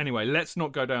there. But anyway, let's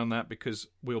not go down that because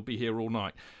we'll be here all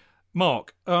night.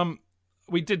 Mark,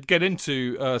 we did get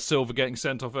into Silva getting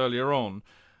sent off earlier on.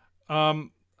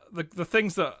 The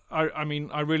things that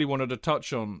I really wanted to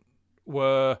touch on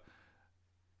were,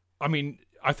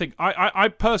 I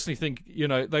personally think,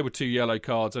 they were 2 yellow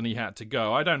cards and he had to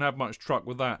go. I don't have much truck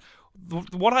with that.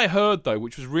 What I heard, though,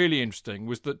 which was really interesting,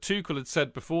 was that Tuchel had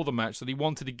said before the match that he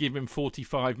wanted to give him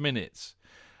 45 minutes.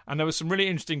 And there was some really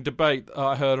interesting debate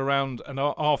I heard around and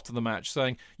after the match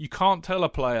saying you can't tell a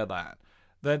player that.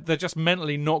 They're just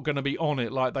mentally not going to be on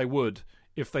it like they would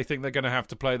if they think they're going to have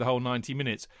to play the whole 90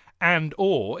 minutes. And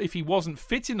or if he wasn't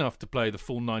fit enough to play the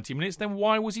full 90 minutes, then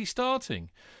why was he starting?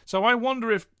 So I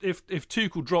wonder if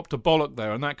Tuchel dropped a bollock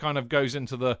there, and that kind of goes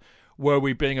into the were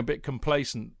we being a bit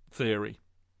complacent theory.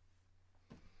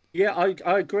 Yeah,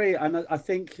 I agree. And I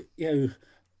think,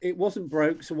 it wasn't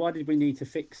broke, so why did we need to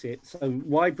fix it? So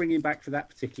why bring him back for that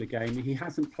particular game? He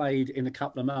hasn't played in a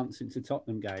couple of months since the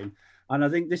Tottenham game. And I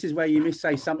think this is where you miss,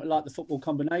 say, something like the football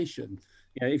combination.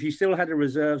 If you still had a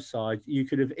reserve side, you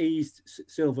could have eased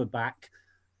Silva back,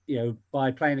 by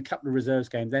playing a couple of reserves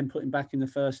games, then put him back in the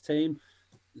first team.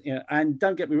 And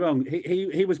don't get me wrong,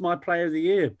 he was my player of the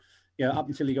year, up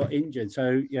until he got injured.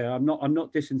 So I'm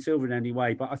not dissing Silva in any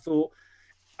way, but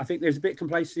I think there's a bit of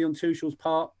complacency on Tuchel's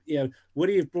part. Would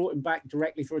he have brought him back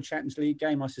directly for a Champions League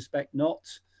game? I suspect not.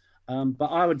 But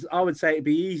I would say it'd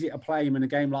be easier to play him in a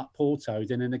game like Porto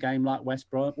than in a game like West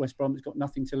Brom. West Brom's got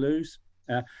nothing to lose.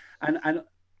 And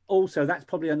also, that's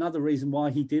probably another reason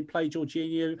why he did play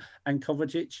Jorginho and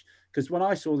Kovacic. Because when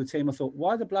I saw the team, I thought,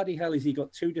 why the bloody hell has he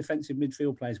got 2 defensive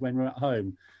midfield players when we're at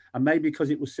home? And maybe because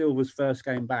it was Silva's first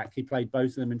game back, he played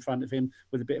both of them in front of him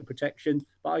with a bit of protection.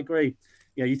 But I agree.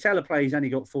 You tell a player he's only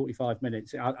got 45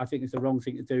 minutes. I think it's the wrong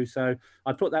thing to do. So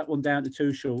I put that one down to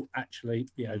Tuchel, actually.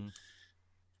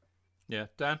 Yeah,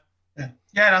 Dan? Yeah,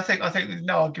 and I think there's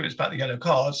no arguments about the yellow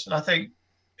cards. And I think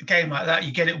a game like that,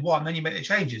 you get it one, then you make the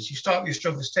changes. You start with your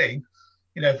strongest team.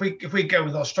 If we go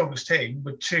with our strongest team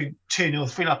with 2-0,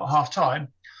 3-0 up at half time,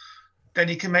 then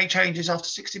you can make changes after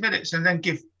 60 minutes and then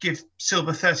give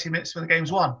Silva 30 minutes when the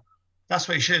game's won. That's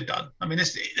what he should have done. I mean,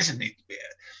 listen,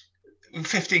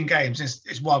 15 games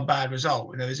is one bad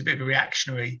result. There's a bit of a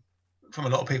reactionary from a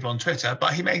lot of people on Twitter,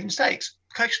 but he made mistakes.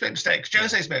 Coach made mistakes.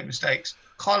 Jose's made mistakes.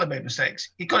 Carlo made mistakes.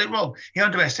 He got it wrong. He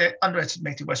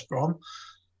underestimated West Brom,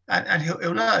 and he'll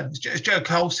learn. As Joe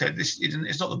Cole said,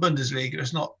 it's not the Bundesliga.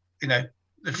 It's not the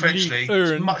French league.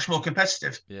 It's much more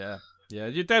competitive. Yeah,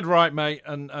 you're dead right, mate.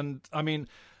 And I mean,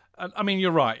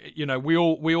 you're right. We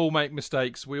all make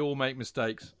mistakes. We all make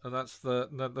mistakes, and that's the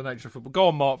nature of football. Go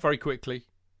on, Mark, very quickly.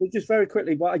 Just very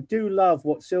quickly, but I do love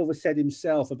what Silva said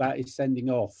himself about his sending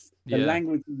off. The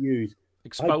language he used.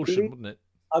 Expulsion, wasn't it?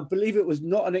 I believe it was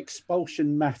not an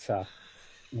expulsion matter.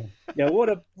 Yeah, what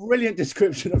a brilliant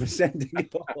description of a sending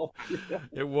off.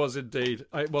 It was indeed.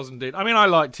 I mean, I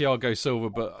like Thiago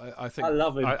Silva, but I think I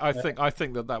love him. I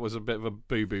think that was a bit of a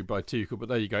boo-boo by Tuchel, but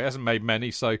there you go. He hasn't made many,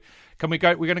 so can we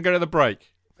go? We're going to go to the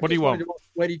break. What do you want?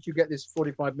 Where did you get this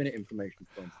 45-minute information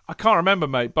from? I can't remember,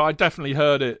 mate, but I definitely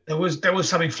heard it. There was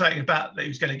something floating about that he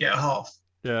was going to get a half.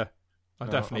 Yeah, I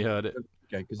definitely heard it.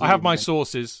 Okay, I have my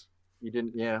sources. You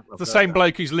didn't, yeah. The same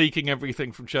bloke who's leaking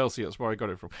everything from Chelsea. That's where I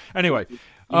got it from. Anyway,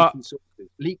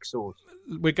 leak source.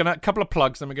 We're going to a couple of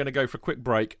plugs, then we're going to go for a quick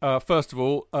break. First of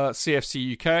all,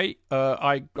 CFC UK.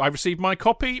 I received my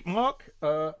copy, Mark.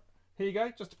 Here you go,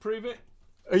 just to prove it.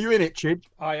 Are you in it, Chid?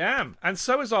 I am, and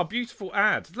so is our beautiful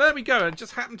ad. There we go. I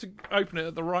just happened to open it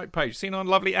at the right page. Seen our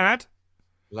lovely ad?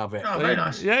 Love it. Oh, very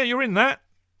nice. Yeah, you're in that.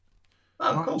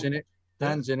 Oh, cool. Mark's in it.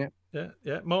 Dan's in it.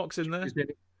 Yeah. Mark's in there.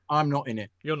 I'm not in it.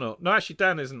 You're not. No, actually,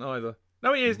 Dan isn't either.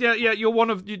 No, he is. Yeah. You're one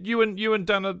of you and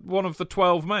Dan are one of the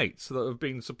 12 mates that have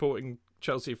been supporting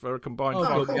Chelsea for a combined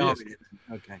 5 years.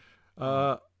 Okay.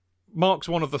 Mark's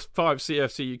one of the 5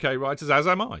 CFC UK writers, as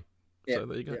am I. Yeah, so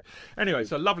there you go. Yeah. Anyway,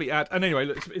 so lovely ad. And anyway,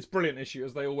 look, it's a brilliant issue,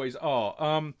 as they always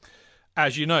are.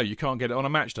 As you know, you can't get it on a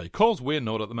match day because we're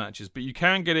not at the matches, but you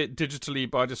can get it digitally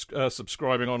by just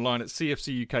subscribing online at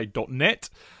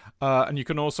cfcuk.net. And you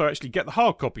can also actually get the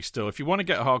hard copy still. If you want to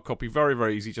get a hard copy, very,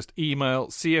 very easy. Just email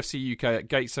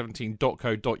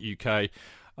cfcuk@gate17.co.uk.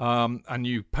 And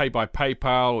you pay by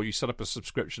PayPal or you set up a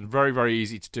subscription. Very, very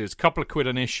easy to do. It's a couple of quid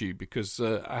an issue because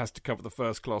it has to cover the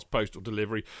first-class postal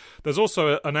delivery. There's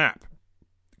also an app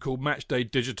called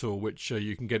Matchday Digital, which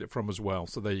you can get it from as well.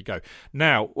 So there you go.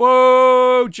 Now,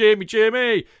 whoa, Jimmy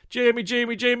Floyd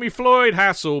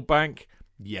Hasselbank.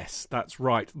 Yes, that's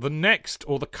right. The next,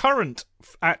 or the current,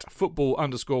 at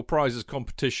football_prizes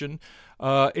competition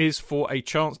is for a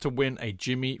chance to win a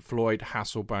Jimmy Floyd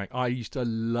Hasselbank. I used to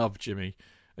love Jimmy.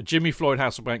 A Jimmy Floyd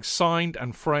Hasselbank signed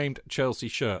and framed Chelsea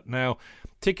shirt. Now,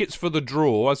 tickets for the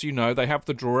draw, as you know, they have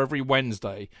the draw every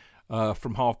Wednesday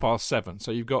from 7:30.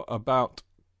 So you've got about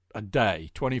a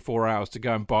day, 24 hours to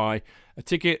go and buy a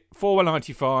ticket,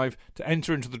 $4.95 to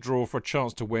enter into the draw for a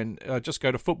chance to win. Just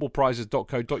go to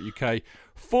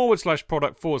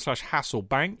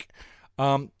footballprizes.co.uk/product/Hasselbank.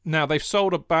 Now they've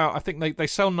sold about, I think they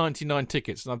sell 99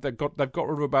 tickets. Now they've got rid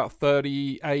of about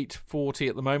 38, 40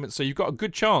 at the moment. So you've got a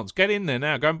good chance. Get in there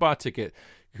now. Go and buy a ticket,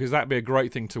 because that'd be a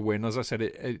great thing to win. As I said,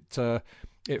 it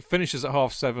finishes at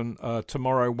 7:30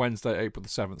 tomorrow, Wednesday, April the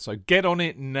 7th. So get on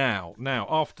it now. Now,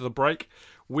 after the break,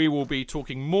 we will be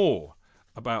talking more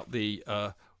about the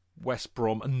West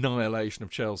Brom annihilation of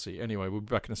Chelsea. Anyway, we'll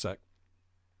be back in a sec.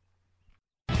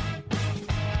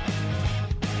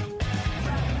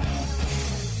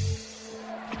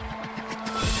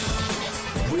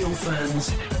 Real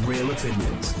fans, real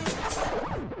opinions.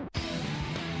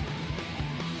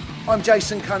 I'm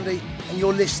Jason Cundy, and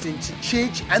you're listening to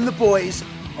Chidge and the boys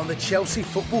on the Chelsea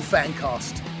Football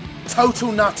Fancast.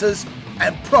 Total nutters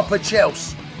and proper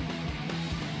Chelsea.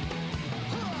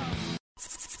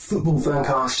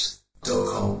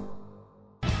 Footballfancast.com.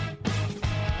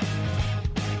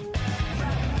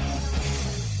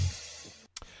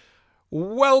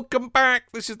 Welcome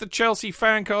back. This is the Chelsea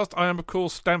Fancast. I am, of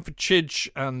course, Stanford Chidge,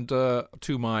 and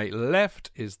to my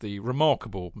left is the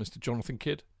remarkable Mr. Jonathan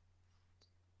Kidd.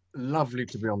 Lovely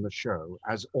to be on the show,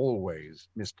 as always,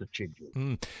 Mr. Chidge.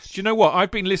 Do you know what?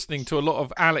 I've been listening to a lot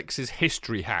of Alex's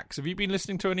history hacks. Have you been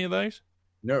listening to any of those?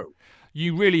 No.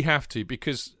 You really have to,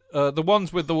 because the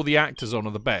ones with all the actors on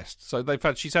are the best. So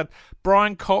she's had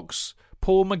Brian Cox,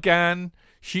 Paul McGann,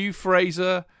 Hugh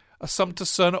Fraser, Assumpta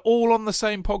Serna, all on the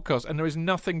same podcast, and there is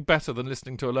nothing better than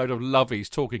listening to a load of lovies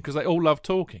talking, because they all love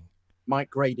talking. Mike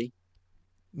Grady.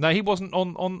 No, he wasn't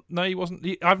on. No, he wasn't.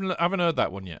 I haven't heard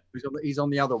that one yet. He's on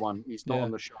the other one. He's not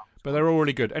on the show. But they're all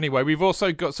really good. Anyway, we've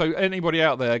also got, so anybody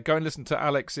out there, go and listen to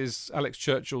Alex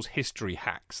Churchill's history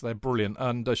hacks. They're brilliant,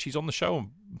 and she's on the show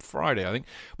on Friday, I think.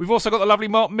 We've also got the lovely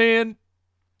Mark Meehan.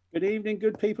 Good evening,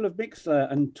 good people of Mixler.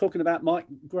 And talking about Mike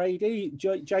Grady,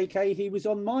 JK, he was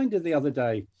on Minder the other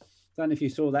day. Don't know if you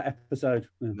saw that episode.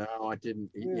 No, I didn't.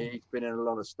 He's been in a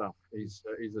lot of stuff. He's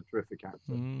a terrific actor.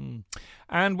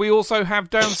 And we also have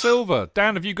Dan Silver.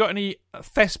 Dan, have you got any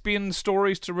thespian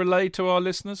stories to relay to our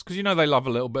listeners? Because you know they love a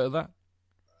little bit of that.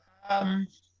 I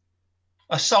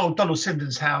sold Donald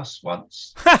Sinden's house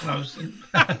once. When I was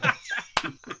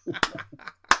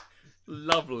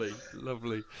Lovely.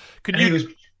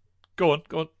 Go on.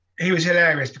 He was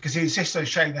hilarious because he insisted on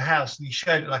showing the house, and he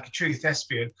showed it like a true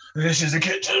thespian. This is the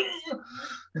kitchen.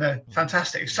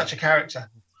 Fantastic. He's such a character.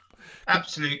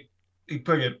 Absolutely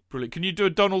brilliant. Brilliant. Can you do a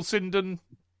Donald Sinden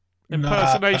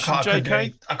impersonation,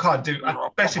 JK? I can't do.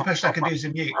 Best impression I can do is a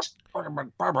mute. It's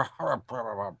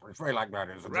very like that,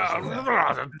 isn't it?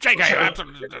 JK,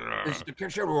 absolutely. It's the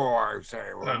kitchen, or I say,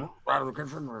 right of the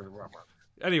kitchen.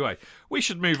 Anyway, we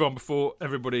should move on before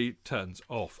everybody turns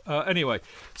off. Anyway,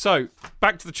 so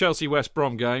back to the Chelsea-West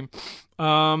Brom game.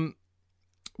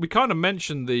 We kind of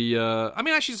mentioned the...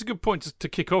 actually, it's a good point to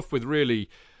kick off with, really,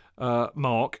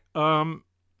 Mark.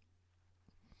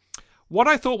 What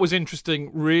I thought was interesting,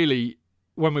 really,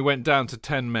 when we went down to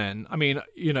 10 men,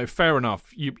 fair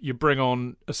enough, you bring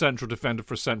on a central defender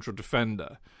for a central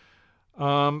defender.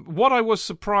 What I was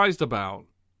surprised about,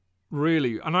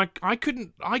 really, and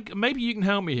maybe you can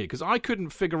help me here, because I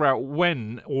couldn't figure out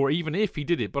when or even if he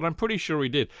did it, but I'm pretty sure he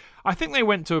did. I think they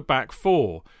went to a back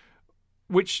four,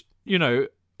 which,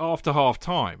 after half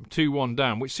time, 2-1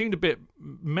 down, which seemed a bit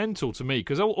mental to me,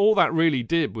 because all that really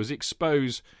did was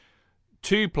expose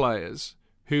two players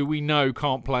who we know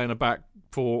can't play in a back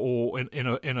four or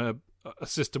in a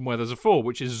system where there's a four,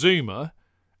 which is Zuma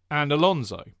and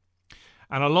Alonso.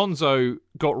 And Alonso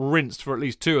got rinsed for at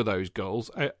least two of those goals.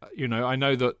 I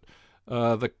know that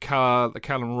the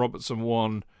Callum Robertson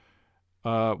one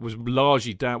was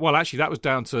largely down. Well, actually, that was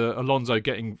down to Alonso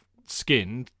getting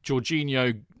skinned,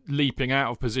 Jorginho leaping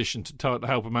out of position to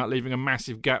help him out, leaving a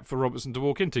massive gap for Robertson to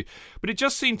walk into. But it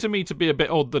just seemed to me to be a bit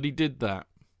odd that he did that.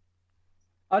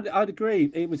 I'd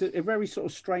agree. It was a very sort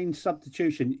of strange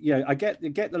substitution. I get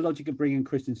the logic of bringing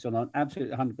Christensen on,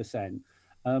 absolutely 100%.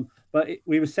 But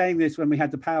we were saying this when we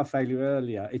had the power failure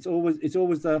earlier. It's always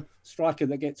the striker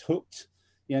that gets hooked,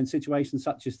 in situations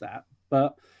such as that.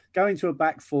 But going to a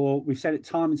back four, we've said it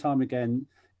time and time again.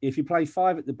 If you play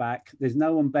five at the back, there's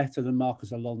no one better than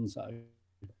Marcus Alonso,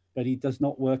 but he does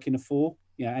not work in a four.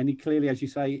 And he clearly, as you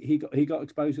say, he got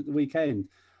exposed at the weekend.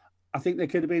 I think there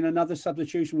could have been another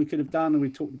substitution we could have done, and we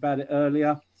talked about it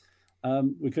earlier.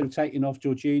 We could have taken off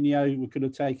Jorginho. We could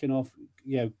have taken off,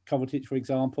 Kovacic, for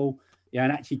example. And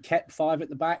actually kept five at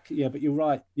the back. But you're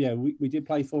right. We did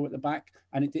play four at the back,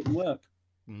 and it didn't work.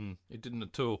 It didn't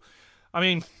at all. I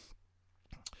mean,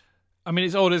 I mean,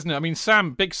 it's odd, isn't it? I mean,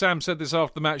 Big Sam said this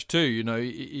after the match too. You know,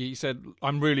 he said,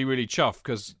 "I'm really, really chuffed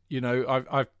because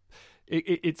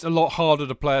it's a lot harder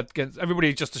to play against."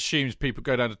 Everybody just assumes people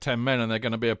go down to 10 men and they're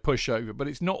going to be a pushover, but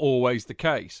it's not always the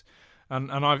case. And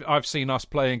I've seen us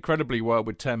play incredibly well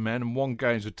with 10 men and won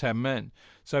games with 10 men.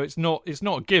 So it's not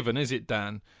a given, is it,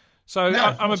 Dan? So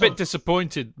no, I'm a bit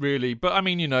disappointed, really. But, I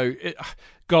mean,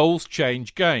 goals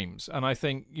change games. And I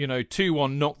think,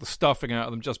 2-1 knocked the stuffing out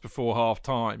of them just before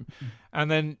half-time. And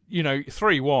then,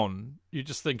 3-1, you're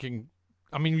just thinking...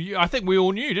 I mean, I think we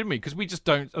all knew, didn't we? Because we just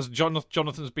don't, as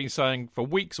Jonathan's been saying for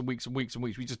weeks and weeks and weeks and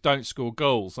weeks, we just don't score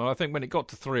goals. And I think when it got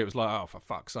to 3, it was like, oh, for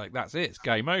fuck's sake, that's it. It's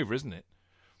game over, isn't it?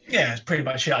 Yeah, it's pretty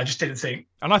much it. I just didn't think.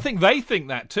 And I think they think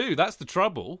that too. That's the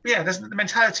trouble. Yeah, the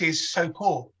mentality is so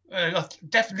poor.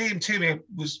 Definitely, to me,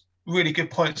 was really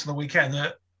good points on the weekend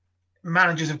that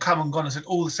managers have come and gone and said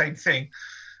all the same thing.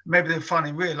 Maybe they've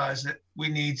finally realised that we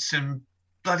need some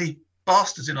bloody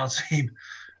bastards in our team,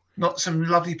 not some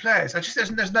lovely players.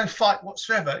 There's no fight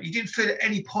whatsoever. You didn't feel at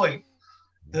any point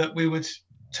that we would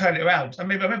turn it around. I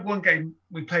remember one game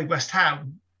we played West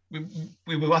Ham.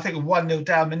 We were, I think, 1-0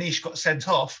 down. Manish got sent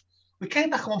off. We came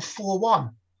back on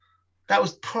 4-1. That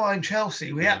was prime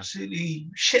Chelsea. We absolutely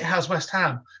shithoused West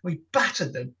Ham. We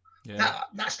battered them. Yeah.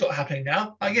 That's not happening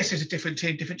now. I guess it's a different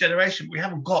team, different generation. We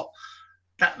haven't got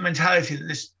that mentality that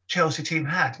this Chelsea team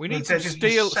had. We need some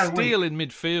steel in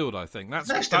midfield, I think. That's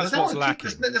what's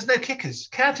lacking. There's no kickers.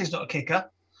 Kante's not a kicker.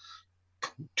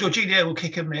 Jorginho will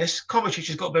kick and miss. Kovacic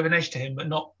has got a bit of an edge to him, but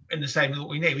not in the same as what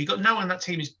we need. We've got no one on that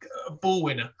team who's a ball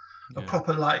winner, a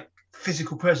proper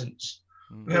physical presence.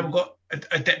 Mm-hmm. We haven't got a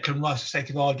Declan Rice, for sake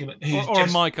of argument, or a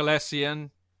Michael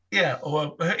Essien. Yeah,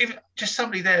 or even just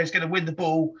somebody there who's going to win the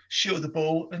ball, shield the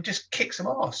ball, and just kick some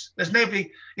arse. There's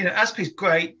nobody. Aspie's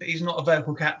great, but he's not a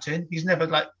vocal captain. He's never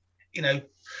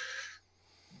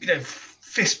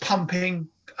fist pumping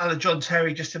a la John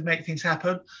Terry just to make things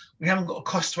happen. We haven't got a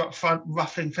Costa up front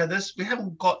ruffling feathers. We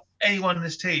haven't got anyone in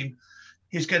this team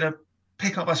who's going to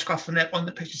pick up my scruff of the neck on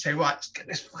the pitch and say, right, let's get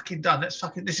this fucking done.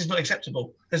 This is not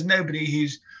acceptable. There's nobody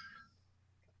who's,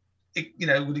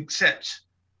 would accept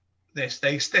this.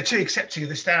 They're too accepting of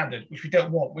the standard, which we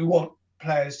don't want. We want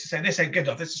players to say, this ain't good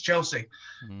enough. This is Chelsea.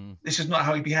 This is not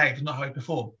how we behave, not how we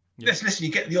perform. Yeah. Listen,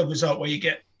 you get the odd result where you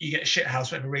get a shithouse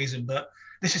for whatever reason, but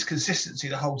this is consistency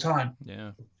the whole time.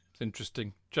 Yeah, it's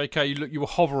interesting. JK, you were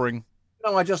hovering.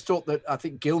 No, I just thought that I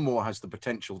think Gilmour has the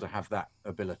potential to have that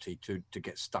ability to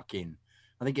get stuck in.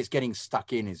 I think it's getting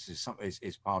stuck in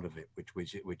is part of it,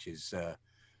 which is a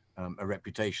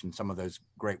reputation some of those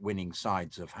great winning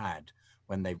sides have had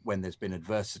when there's been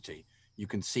adversity. You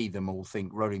can see them all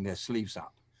rolling their sleeves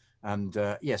up, and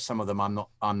yes, some of them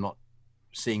I'm not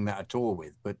seeing that at all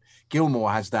with, but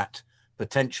Gilmour has that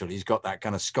potential. He's got that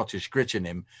kind of Scottish grit in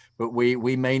him, but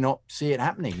we may not see it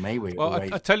happening, may we? Well,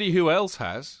 I tell you who else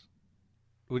has,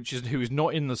 who is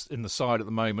not in the side at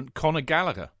the moment, Conor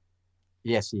Gallagher.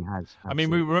 Yes, he has. Absolutely. I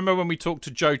mean, we remember when we talked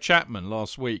to Joe Chapman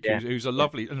last week, who's a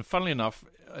lovely, and funnily enough,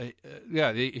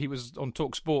 he was on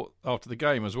Talk Sport after the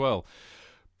game as well.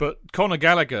 But Conor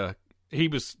Gallagher, he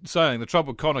was saying the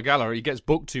trouble with Conor Gallagher, he gets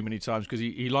booked too many times because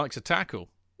he likes a tackle.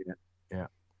 Yeah.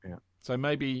 So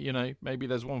maybe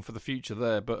there's one for the future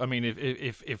there. But I mean,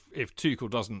 if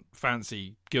Tuchel doesn't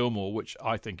fancy Gilmour, which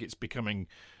I think it's becoming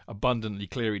abundantly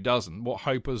clear he doesn't, what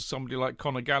hope has somebody like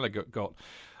Conor Gallagher got?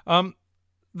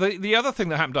 The other thing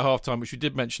that happened at halftime, which we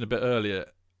did mention a bit earlier,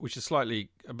 which is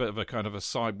slightly a bit of a kind of a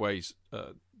sideways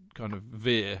kind of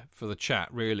veer for the chat,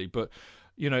 really, but.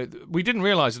 We didn't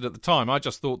realise it at the time. I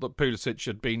just thought that Pulisic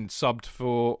had been subbed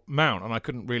for Mown, and I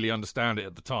couldn't really understand it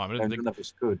at the time. I didn't think that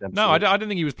was good. Absolutely. No, I didn't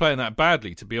think he was playing that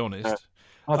badly, to be honest.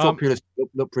 I thought Pulisic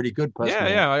looked pretty good,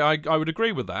 personally. Yeah, I would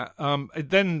agree with that.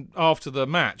 Then after the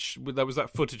match, there was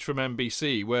that footage from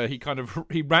NBC where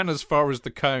he ran as far as the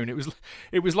cone.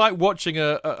 It was like watching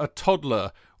a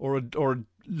toddler or a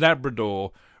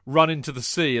Labrador run into the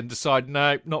sea and decide,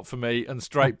 no, not for me, and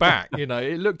straight back.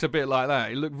 It looked a bit like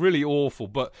that. It looked really awful.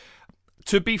 But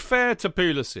to be fair to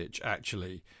Pulisic,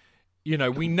 actually,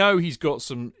 we know he's got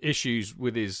some issues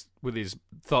with his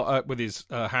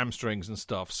hamstrings and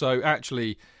stuff. So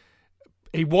actually,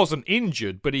 he wasn't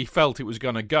injured, but he felt it was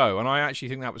going to go. And I actually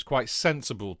think that was quite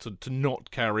sensible to not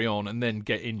carry on and then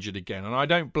get injured again. And I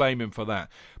don't blame him for that.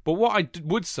 But what I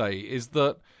would say is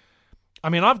that, I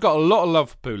mean, I've got a lot of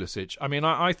love for Pulisic. I mean,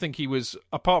 I think he was,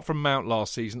 apart from Mount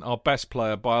last season, our best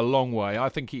player by a long way. I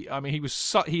think he is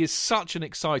such an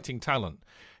exciting talent.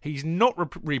 He's not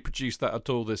reproduced that at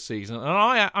all this season.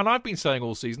 And I've been saying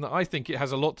all season that I think it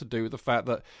has a lot to do with the fact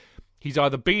that he's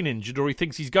either been injured or he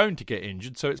thinks he's going to get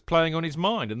injured, so it's playing on his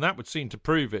mind, and that would seem to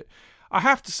prove it. I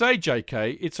have to say,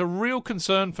 JK, it's a real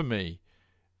concern for me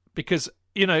because,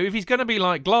 if he's going to be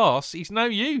like Glass, he's no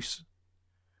use.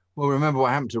 Well, remember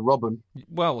what happened to Robin.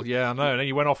 Well, yeah, I know. And then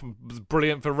he went off and was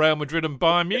brilliant for Real Madrid and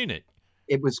Bayern Munich.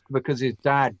 It was because his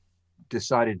dad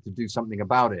decided to do something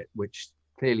about it, which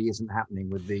clearly isn't happening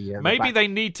with the... Maybe they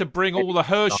need to bring all the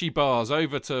Hershey bars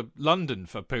over to London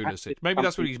for Pulisic. Maybe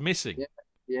that's what he's missing.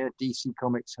 Yeah, DC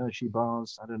Comics Hershey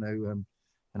bars. I don't know,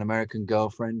 an American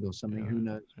girlfriend or something. Who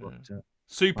knows what...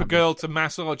 Supergirl to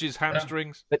massage his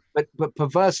hamstrings. But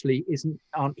perversely,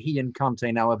 aren't he and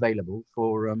Kante now available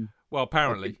for... well,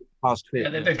 apparently. Past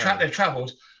fit. Yeah, they've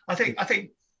travelled. I think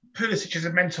Pulisic is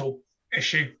a mental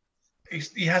issue.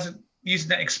 He hasn't using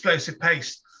that explosive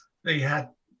pace that he had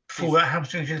for that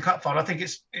hamstring in the cup final. I think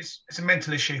it's a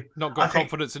mental issue. Not got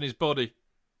confidence in his body.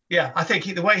 Yeah, I think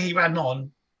the way he ran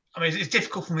on, I mean, it's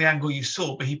difficult from the angle you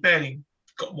saw, but he barely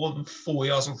got more than 4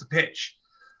 yards off the pitch.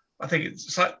 I think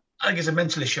it's a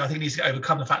mental issue. I think he needs to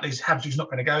overcome the fact that his hamstring's not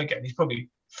going to go again. He's probably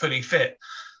fully fit.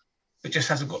 It just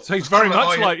hasn't got. So he's very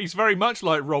much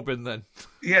like Robin then.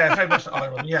 Yeah, very much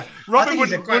like Robin. Yeah, Robin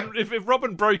wouldn't. If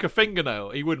Robin broke a fingernail,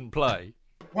 he wouldn't play.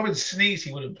 Robin sneezed,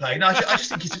 he wouldn't play. No, I just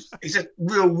think he's a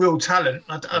real talent.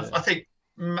 I think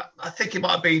it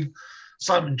might have been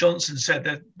Simon Johnson said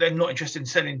that they're not interested in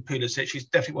selling Pulisic. He's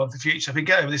definitely one for the future. If we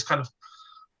get over this kind of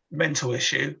mental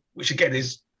issue, which again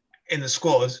is in the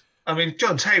squad. I mean,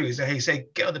 John Terry's there. He said,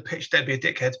 "Get on the pitch, don't be a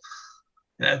dickhead."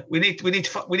 We need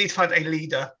to find a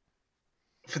leader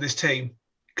for this team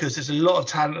because there's a lot of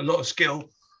talent, a lot of skill,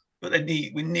 but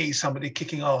we need somebody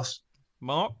kicking ass.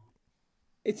 Mark?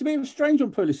 It's a bit of a strange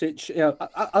on Pulisic,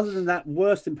 other than that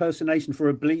worst impersonation for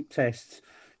a bleep test,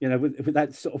 with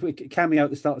that sort of cameo at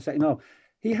the start of the second half.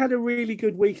 He had a really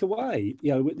good week away,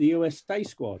 with the USA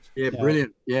squad. Yeah,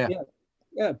 brilliant. Yeah.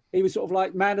 He was sort of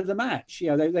like man of the match.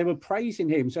 They were praising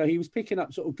him, so he was picking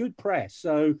up sort of good press.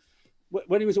 So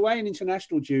when he was away in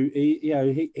international duty,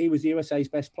 he was the USA's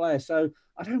best player. So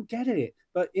I don't get it.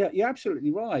 But you're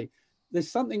absolutely right.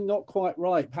 There's something not quite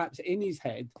right, perhaps in his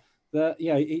head, that,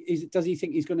 does he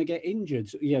think he's going to get injured?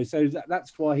 So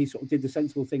that's why he sort of did the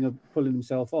sensible thing of pulling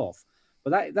himself off.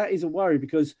 But that is a worry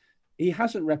because he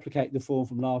hasn't replicated the form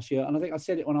from last year. And I think I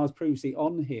said it when I was previously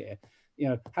on here.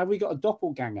 Have we got a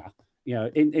doppelganger?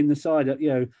 In the side,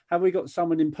 have we got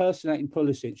someone impersonating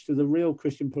Pulisic so the real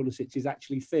Christian Pulisic is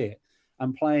actually fit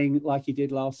and playing like he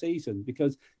did last season?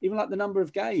 Because even like the number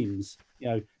of games,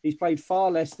 he's played far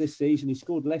less this season. He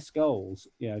scored less goals.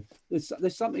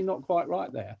 There's something not quite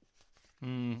right there.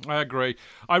 I agree.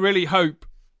 I really hope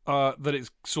that it's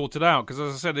sorted out because,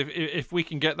 as I said, if we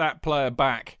can get that player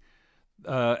back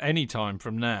any time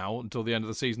from now until the end of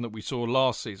the season that we saw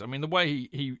last season, I mean, the way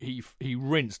he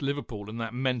rinsed Liverpool in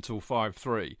that mental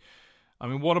 5-3. I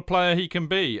mean, what a player he can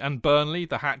be. And Burnley,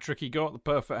 the hat-trick he got, the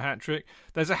perfect hat-trick.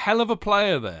 There's a hell of a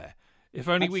player there. If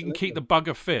only we can keep the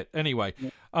bugger fit. Anyway,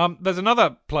 there's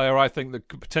another player I think that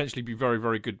could potentially be very,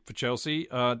 very good for Chelsea.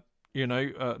 No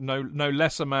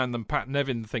less a man than Pat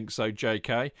Nevin thinks so,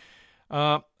 JK.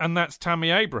 And that's Tammy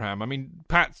Abraham. I mean,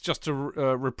 Pat's just to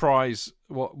reprise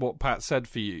what Pat said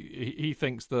for you. He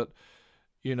thinks that,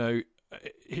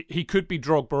 he could be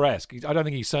Drogba-esque. I don't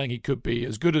think he's saying he could be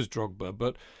as good as Drogba,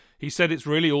 but he said it's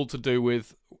really all to do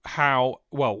with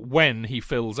when he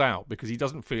fills out, because he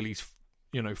doesn't feel he's,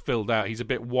 filled out. He's a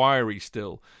bit wiry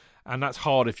still. And that's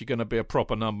hard if you're going to be a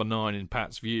proper number 9 in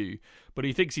Pat's view. But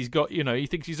he thinks he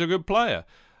thinks he's a good player.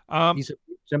 He's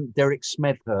some Derek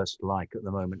Smethurst-like at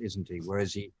the moment, isn't he?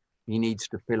 Whereas he needs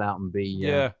to fill out and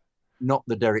be not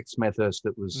the Derek Smethurst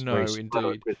that was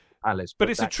indeed with Palace. But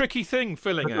it's a tricky thing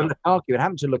filling out. Lukaku, it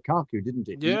happened to Lukaku, didn't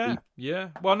it? Yeah.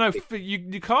 Well, no,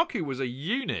 Lukaku was a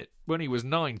unit when he was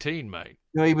 19, mate.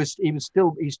 No, he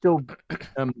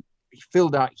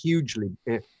filled out hugely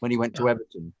when he went to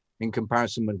Everton in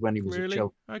comparison with when he was at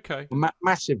Chelsea. Okay.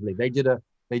 Massively. They did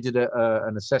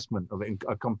an assessment of it,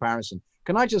 a comparison.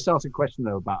 Can I just ask a question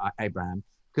though about Abraham?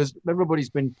 Because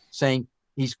everybody's been saying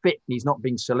he's fit and he's not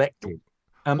being selected.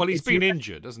 Well, he's been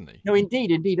injured, hasn't he? No,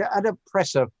 indeed. At a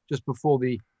presser just before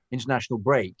the international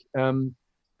break,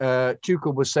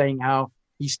 Tuchel was saying how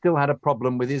he still had a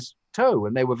problem with his toe,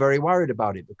 and they were very worried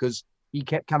about it because he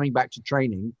kept coming back to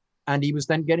training and he was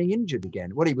then getting injured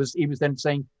again. He was then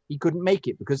saying he couldn't make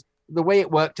it because the way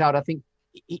it worked out, I think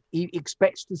he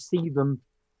expects to see them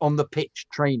on the pitch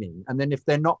training, and then if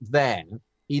they're not there,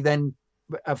 he then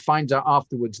finds out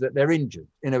afterwards that they're injured.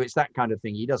 It's that kind of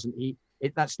thing.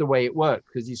 That's the way it worked,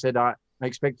 because he said I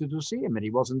expected to see him and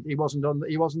he wasn't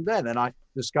there. Then I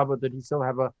discovered that he still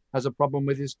has a problem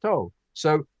with his toe.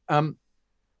 So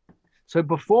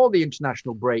before the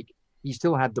international break, he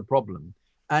still had the problem,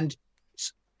 and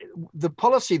the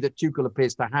policy that Tuchel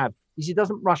appears to have is he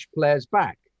doesn't rush players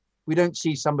back. We don't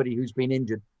see somebody who's been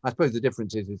injured. I suppose the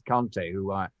difference is Kante,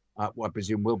 who I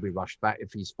presume will be rushed back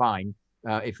if he's fine,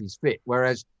 if he's fit.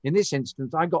 Whereas in this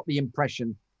instance, I got the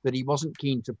impression that he wasn't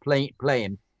keen to play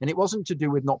him. And it wasn't to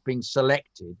do with not being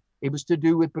selected. It was to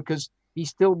do with because he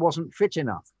still wasn't fit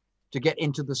enough to get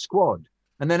into the squad.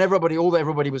 And then everybody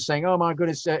was saying, oh my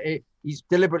goodness, he's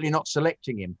deliberately not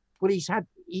selecting him. Well,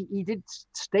 he did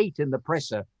state in the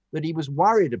presser that he was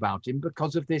worried about him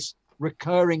because of this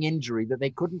recurring injury that they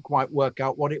couldn't quite work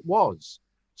out what it was.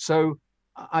 So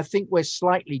I think we're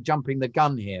slightly jumping the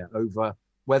gun here over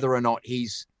whether or not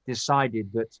he's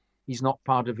decided that he's not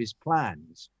part of his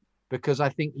plans, because I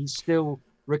think he's still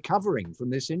recovering from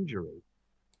this injury.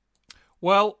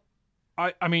 Well,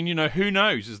 I mean, who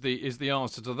knows is the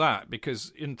answer to that,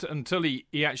 because until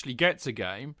he actually gets a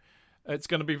game, it's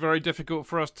going to be very difficult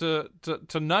for us to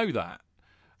know that.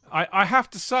 I have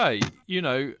to say,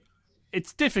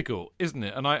 it's difficult, isn't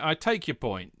it? And I take your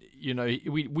point.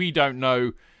 We don't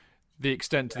know the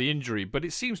extent to the injury, but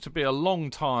it seems to be a long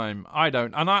time. I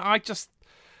don't, and I just.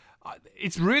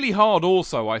 It's really hard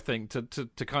also, I think,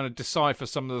 to kind of decipher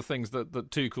some of the things that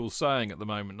Tuchel's saying at the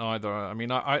moment either. I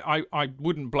mean, I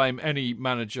wouldn't blame any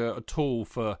manager at all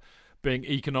for being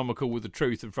economical with the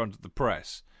truth in front of the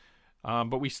press.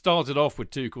 But we started off with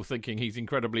Tuchel thinking he's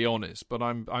incredibly honest, but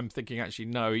I'm thinking actually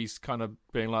no, he's kind of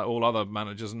being like all other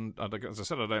managers, and as I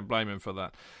said, I don't blame him for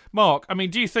that. Mark, I mean,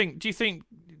 do you think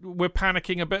we're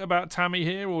panicking a bit about Tammy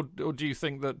here, or do you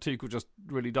think that Tuchel just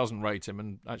really doesn't rate him,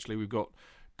 and actually we've got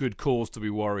good cause to be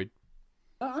worried?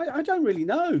 I don't really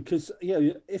know, because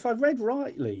if I read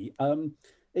rightly,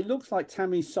 it looks like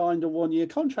Tammy signed a 1-year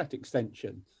contract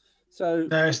extension. So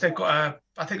they've got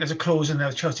I think there's a clause in there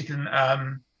that Chelsea can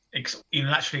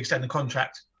unilaterally extend the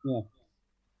contract. Yeah.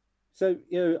 So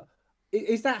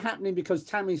is that happening because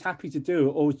Tammy's happy to do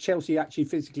it, or is Chelsea actually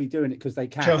physically doing it because they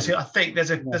can? Chelsea, I think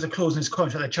there's a clause in his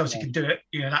contract that Chelsea can do it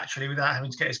unilaterally without having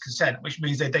to get his consent, which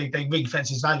means they ring fence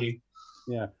his value.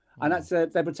 Yeah. And that's they're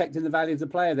protecting the value of the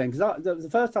player then. Because the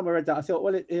first time I read that, I thought,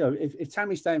 well, if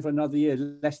Tammy's staying for another year,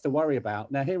 less to worry about.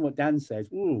 Now, hearing what Dan says,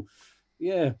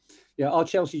 are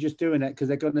Chelsea just doing it because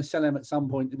they're going to sell him at some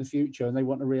point in the future and they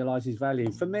want to realise his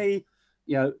value? For me,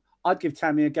 I'd give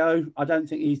Tammy a go. I don't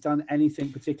think he's done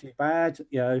anything particularly bad.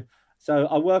 So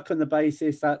I work on the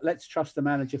basis that let's trust the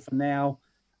manager for now.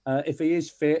 If he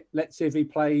is fit, let's see if he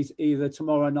plays either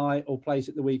tomorrow night or plays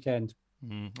at the weekend.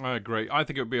 I agree. I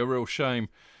think it would be a real shame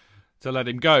to let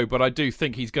him go, but I do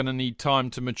think he's going to need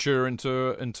time to mature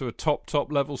into a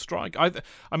top level strike.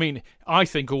 I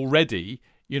think already,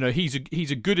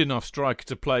 he's a good enough striker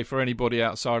to play for anybody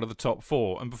outside of the top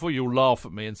four. And before you'll laugh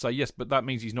at me and say yes, but that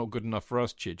means he's not good enough for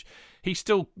us, Chidge. He's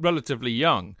still relatively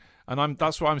young, and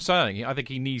that's what I'm saying. I think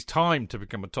he needs time to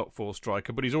become a top four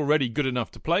striker, but he's already good enough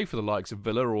to play for the likes of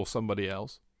Villa or somebody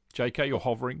else. JK, you're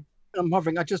hovering. I'm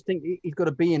hovering. I just think he's got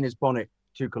a bee in his bonnet,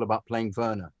 Tuchel, about playing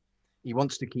Werner. He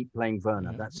wants to keep playing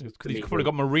Werner. Yeah, he's probably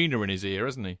got Marina in his ear,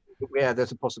 hasn't he? Yeah,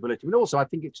 there's a possibility. But also, I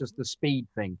think it's just the speed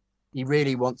thing. He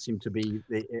really wants him to be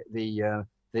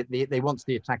they wants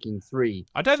the attacking three.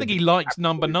 I don't think he likes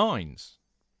number 9s.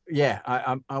 Yeah,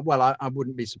 I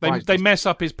wouldn't be surprised. They mess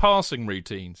up his passing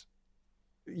routines.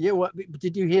 Yeah, well,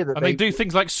 did you hear that? And they do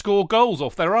things like score goals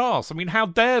off their arse. I mean, how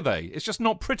dare they? It's just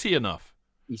not pretty enough.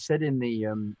 He said in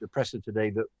the presser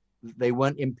today that they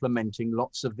weren't implementing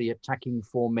lots of the attacking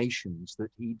formations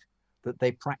that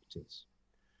they practice,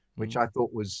 which I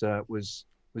thought was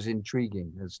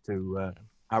intriguing as to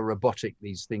how robotic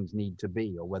these things need to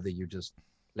be, or whether you just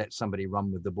let somebody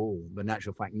run with the ball. But in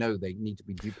actual fact, no, they need to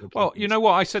be duplicated. Well, you know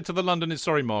what I said to the Londoners.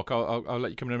 Sorry, Mark, I'll let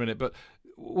you come in a minute. But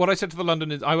what I said to the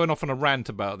Londoners, I went off on a rant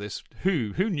about this.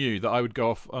 Who knew that I would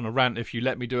go off on a rant if you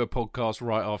let me do a podcast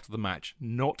right after the match?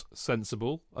 Not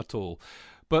sensible at all.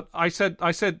 But I said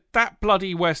that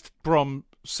bloody West Brom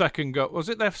second goal, was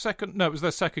it their second? No, it was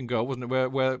their second goal, wasn't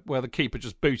it? Where the keeper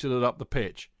just booted it up the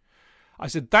pitch. I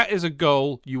said that is a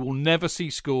goal you will never see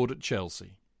scored at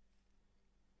Chelsea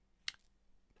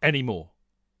anymore.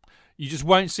 You just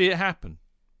won't see it happen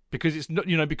because it's not,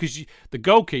 the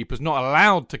goalkeeper's not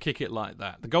allowed to kick it like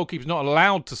that. The goalkeeper's not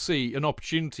allowed to see an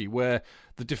opportunity where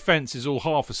the defence is all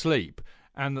half asleep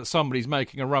and that somebody's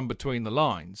making a run between the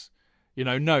lines.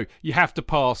 No, you have to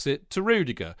pass it to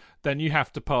Rudiger. Then you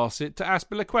have to pass it to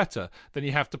Azpilicueta. Then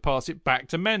you have to pass it back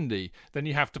to Mendy. Then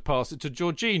you have to pass it to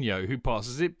Jorginho, who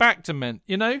passes it back to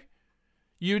Mendy.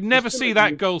 You'd never see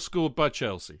that goal scored by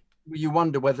Chelsea. You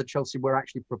wonder whether Chelsea were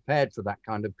actually prepared for that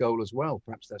kind of goal as well.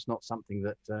 Perhaps that's not something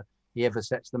that he ever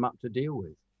sets them up to deal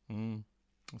with.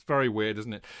 It's very weird,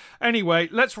 isn't it? Anyway,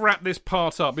 let's wrap this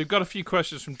part up. We've got a few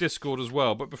questions from Discord as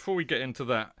well, but before we get into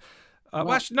that,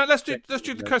 actually, no, let's do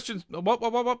the questions. What?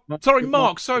 Sorry,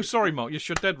 Mark. So sorry, Mark.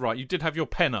 You're dead right. You did have your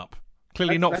pen up.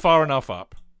 Clearly not far enough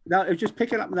up. No, it was just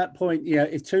picking up on that point. Yeah,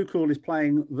 if Tuchel is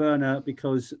playing Werner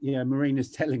because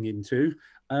Marina's telling him to,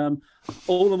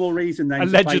 all the more reason then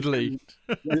allegedly,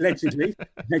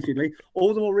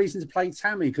 all the more reason to play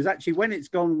Tammy, because actually when it's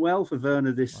gone well for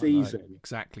Werner this season,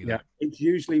 exactly that. It's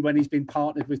usually when he's been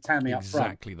partnered with Tammy up front.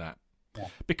 Exactly that. Yeah.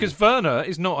 Because Werner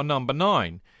is not a number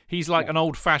 9. He's like an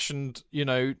old-fashioned,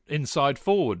 inside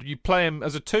forward. You play him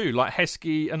as a 2, like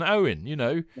Heskey and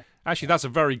Owen. Actually, that's a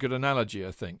very good analogy,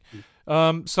 I think.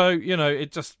 So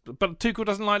it just. But Tuchel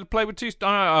doesn't like to play with 2.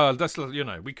 That's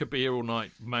we could be here all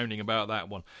night moaning about that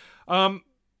one.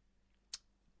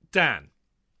 Dan,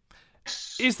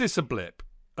 is this a blip?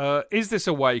 Is this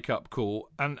a wake-up call?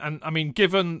 And I mean,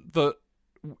 given that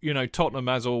Tottenham,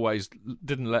 as always,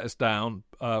 didn't let us down.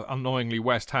 Annoyingly,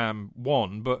 West Ham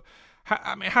won, but.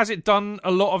 Has it done a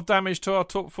lot of damage to our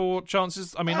top 4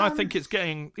 chances? I mean, I think it's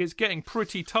getting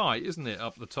pretty tight, isn't it,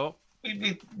 up the top?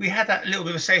 We had that little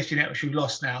bit of a safety net which we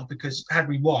lost now, because had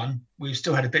we won, we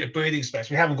still had a bit of breathing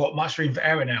space. We haven't got much room for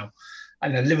error now.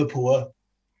 And Liverpool,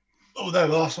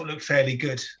 although Arsenal looked fairly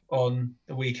good on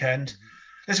the weekend.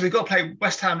 Listen, we've got to play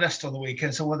West Ham, Leicester on the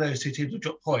weekend, so one of those 2 teams will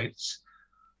drop points.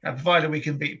 Now, provided we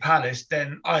can beat Palace,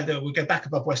 then either we'll go back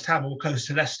above West Ham or we're close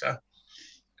to Leicester.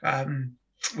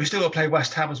 We still got to play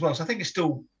West Ham as well. So I think it's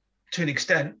still, to an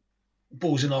extent,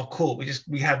 balls in our court.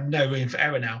 We have no room for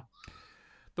error now.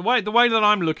 The way that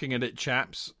I'm looking at it,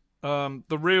 chaps,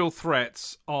 the real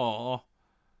threats are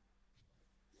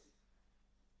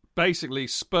basically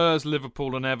Spurs,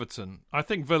 Liverpool and Everton. I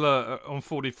think Villa on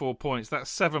 44 points. That's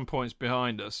 7 points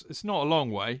behind us. It's not a long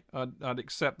way. I'd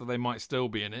accept that they might still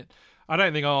be in it. I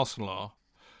don't think Arsenal are.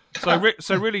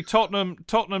 So really,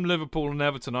 Tottenham, Liverpool, and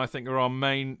Everton, I think, are our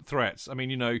main threats. I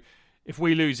mean, if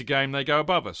we lose a game, they go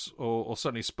above us, or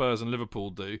certainly Spurs and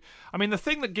Liverpool do. I mean, the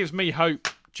thing that gives me hope,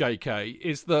 JK,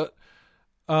 is that,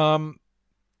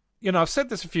 I've said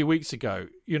this a few weeks ago.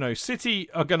 City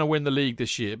are going to win the league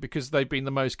this year because they've been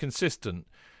the most consistent.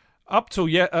 Up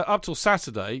till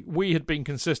Saturday, we had been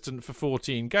consistent for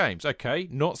 14 games. Okay,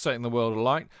 not setting the world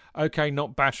alight. Okay,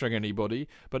 not battering anybody,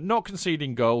 but not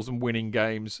conceding goals and winning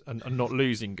games and not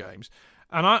losing games.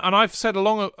 And I've said a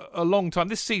long time,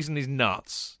 this season is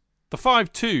nuts. The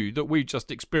 5-2 that we've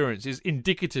just experienced is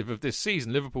indicative of this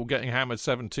season. Liverpool getting hammered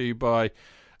 7-2 by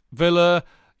Villa.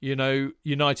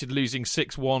 United losing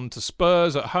 6-1 to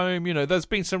Spurs at home. There's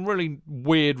been some really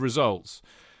weird results.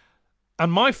 And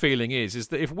my feeling is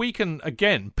that if we can,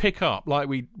 again, pick up like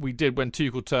we did when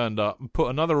Tuchel turned up and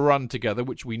put another run together,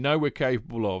 which we know we're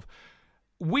capable of,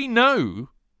 we know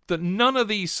that none of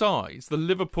these sides, the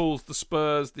Liverpools, the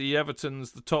Spurs, the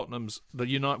Evertons, the Tottenhams,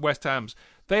 the West Hams,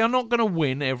 they are not going to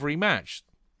win every match.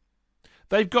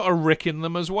 They've got a rick in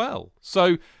them as well.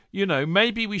 So,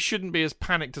 maybe we shouldn't be as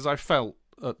panicked as I felt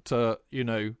at,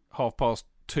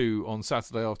 2:30 on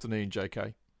Saturday afternoon,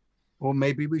 JK. Or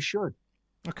maybe we should.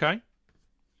 Okay.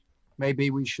 Maybe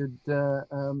we should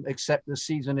accept the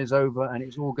season is over and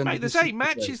it's all going to. There's 8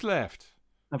 matches left.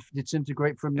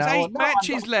 Disintegrate from now. There's 8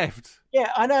 matches left.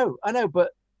 Yeah, I know,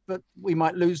 but we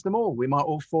might lose them all. We might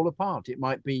all fall apart. It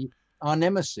might be our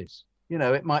nemesis.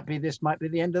 It might be this, might be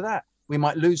the end of that. We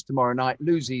might lose tomorrow night,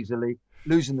 lose easily,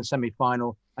 lose in the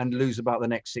semi-final, and lose about the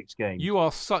next 6 games. You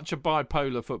are such a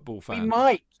bipolar football fan. We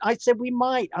might. I said we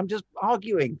might. I'm just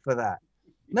arguing for that.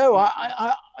 No,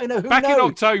 I know. Who Back knows? in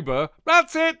October,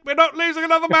 that's it. We're not losing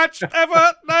another match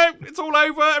ever. No, it's all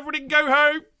over. Everybody can go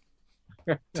home.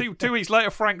 2 weeks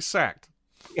later, Frank's sacked.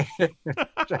 Well,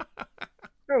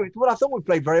 I thought we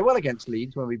played very well against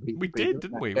Leeds when we beat. We did,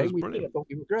 didn't we? It was brilliant. I thought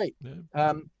we were great.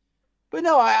 Yeah. But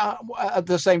no, at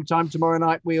the same time, tomorrow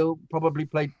night we'll probably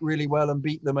play really well and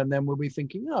beat them, and then we'll be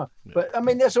thinking, oh. Yeah. But I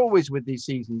mean, that's always with these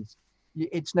seasons.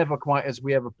 It's never quite as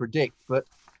we ever predict. But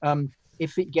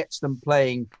if it gets them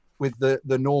playing with the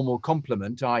normal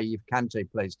complement, i.e. if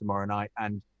Kante plays tomorrow night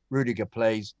and Rudiger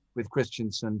plays with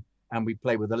Christensen and we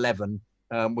play with 11,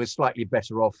 we're slightly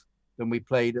better off than we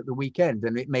played at the weekend.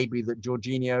 And it may be that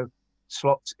Jorginho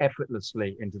slots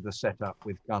effortlessly into the setup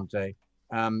with Kante,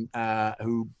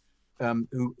 who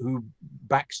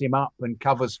backs him up and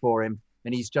covers for him.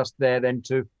 And he's just there then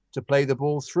to play the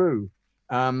ball through.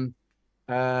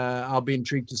 I'll be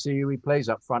intrigued to see who he plays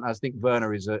up front. I think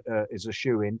Werner is a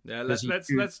shoe-in. Yeah, let's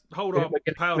hold on.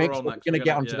 Powder on that. We're going to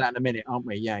get onto that in a minute, aren't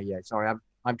we? Yeah. Sorry,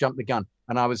 I've jumped the gun.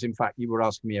 And I was, in fact, you were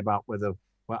asking me about what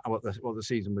the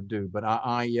season would do. But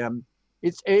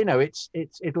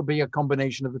it'll be a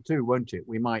combination of the two, won't it?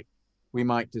 We might we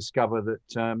might discover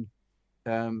that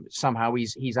somehow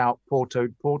he's out Porto.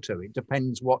 It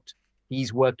depends what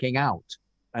he's working out.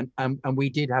 And we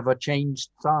did have a changed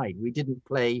side. We didn't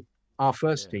play our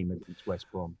first team against West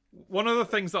Brom. One of the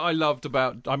things that I loved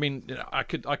about, I mean, I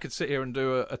could sit here and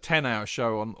do a 10-hour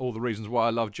show on all the reasons why I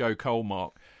love Joe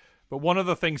Colemark. But one of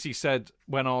the things he said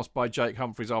when asked by Jake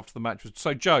Humphries after the match was,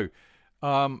 so Joe,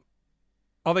 are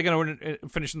they going to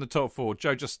finish in the top 4?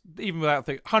 Joe, just even without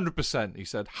thinking, 100%, he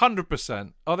said,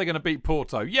 100%. Are they going to beat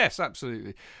Porto? Yes,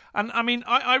 absolutely. And I mean,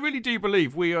 I really do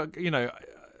believe we are,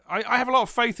 I have a lot of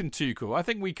faith in Tuchel. I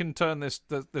think we can turn this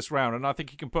round, and I think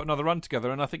he can put another run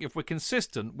together. And I think if we're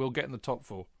consistent, we'll get in the top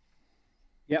 4.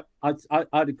 Yep,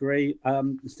 I'd agree.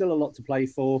 There's still a lot to play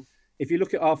for. If you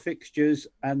look at our fixtures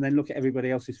and then look at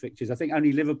everybody else's fixtures, I think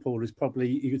only Liverpool is probably,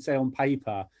 you could say on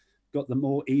paper, got the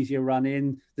more easier run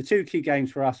in. The 2 key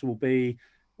games for us will be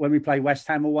when we play West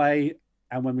Ham away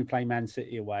and when we play Man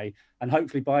City away. And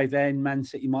hopefully by then, Man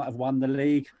City might have won the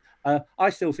league. I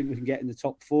still think we can get in the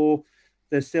top 4.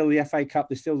 There's still the FA Cup.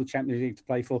 There's still the Champions League to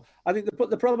play for. I think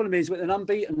the problem is with an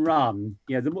unbeaten run.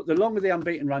 The longer the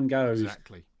unbeaten run goes,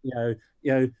 exactly.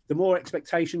 The more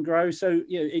expectation grows. So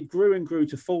it grew and grew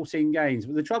to 14 games.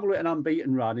 But the trouble with an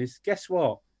unbeaten run is, guess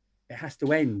what? It has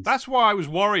to end. That's why I was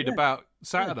worried about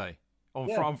Saturday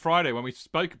on Friday when we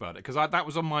spoke about it, because that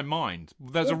was on my mind.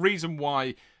 There's a reason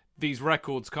why these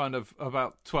records kind of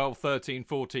about 12, 13,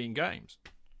 14 games.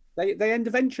 They end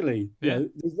eventually. There's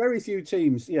very few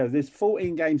teams. There's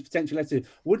 14 games potentially left.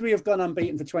 Would we have gone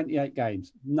unbeaten for 28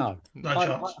 games? No.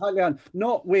 Highly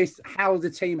not with how the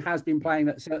team has been playing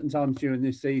at certain times during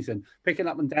this season. Picking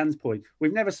up on Dan's point,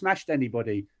 we've never smashed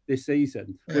anybody this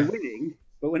season. We're winning,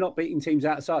 but we're not beating teams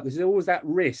outside. There's always that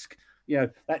risk.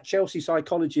 That Chelsea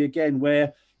psychology again,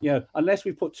 where unless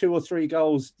we put 2 or 3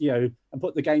 goals, and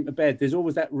put the game to bed, there's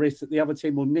always that risk that the other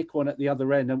team will nick one at the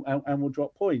other end and will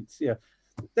drop points.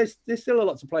 There's still a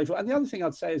lot to play for. And the other thing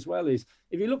I'd say as well is,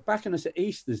 if you look back on us at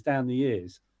Easters down the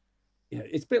years,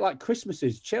 it's a bit like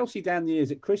Christmases. Chelsea down the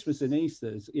years at Christmas and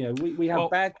Easters, we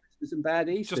have bad Christmas and bad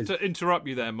Easters. Just to interrupt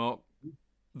you there, Mark,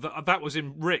 that was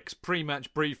in Rick's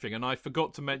pre-match briefing, and I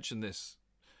forgot to mention this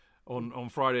on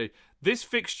Friday. This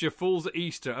fixture falls at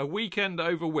Easter, a weekend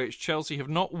over which Chelsea have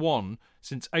not won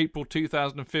since April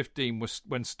 2015,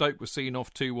 when Stoke was seen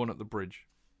off 2-1 at the Bridge.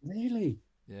 Really?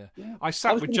 Yeah. I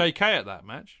sat with JK at that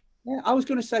match. Yeah, I was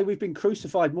going to say we've been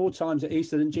crucified more times at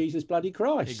Easter than Jesus bloody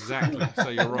Christ. Exactly. So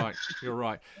you're right. You're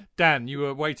right. Dan, you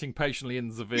were waiting patiently in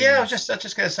the Zavine. Yeah, I was just going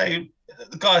to say,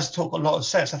 the guys talk a lot of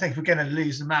sense. I think if we're going to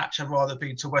lose the match, I'd rather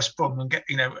be to West Brom and get,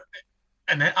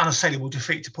 an unassailable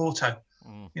defeat to Porto.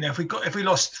 If we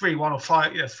lost 3-1 or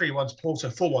 3-1 to Porto,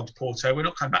 4-1 to Porto, we're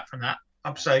not coming back from that.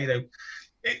 I'd say,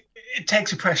 it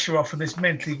takes the pressure off from this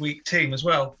mentally weak team as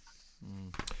well.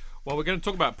 Well, we're going to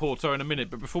talk about Porto in a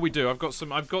minute, but before we do,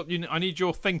 I need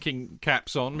your thinking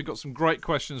caps on. We've got some great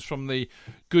questions from the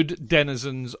good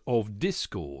denizens of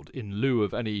Discord in lieu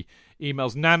of any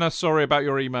emails. Nana, sorry about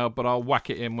your email, but I'll whack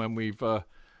it in when we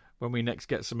next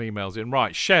get some emails in.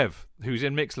 Right, Chev, who's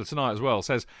in Mixler tonight as well,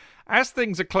 says, as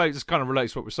things are closing, this kind of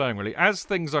relates to what we're saying really, as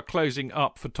things are closing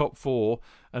up for top 4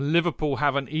 and Liverpool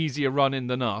have an easier run in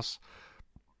than us,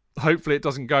 hopefully it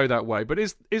doesn't go that way. But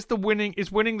is winning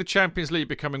the Champions League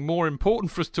becoming more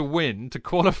important for us to win, to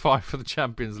qualify for the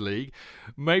Champions League?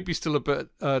 Maybe still a bit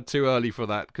too early for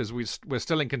that, because we're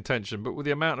still in contention. But with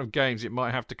the amount of games, it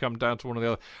might have to come down to one or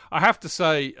the other. I have to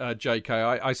say, JK,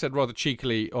 I said rather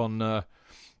cheekily on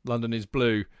London is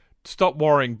Blue, stop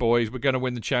worrying, boys. We're going to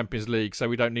win the Champions League, so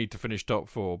we don't need to finish top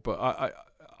 4. But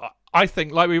I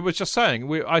think, like we were just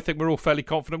saying, I think we're all fairly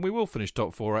confident we will finish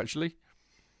top 4, actually.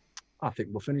 I think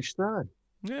we'll finish 3rd.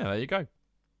 Yeah, there you go.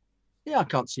 Yeah, I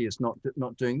can't see us not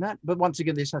doing that. But once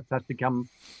again, this has to come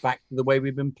back to the way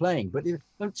we've been playing. But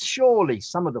surely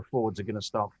some of the forwards are going to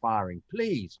start firing.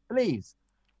 Please.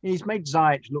 He's made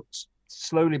Ziyech look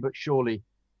slowly but surely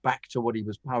back to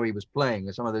how he was playing,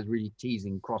 with some of those really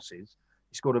teasing crosses.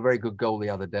 He scored a very good goal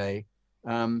the other day.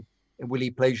 Will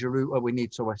he play Giroud? Oh, we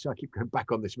need to. I keep going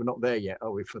back on this. We're not there yet, are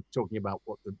we, for talking about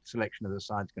what the selection of the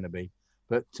side's going to be.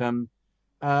 But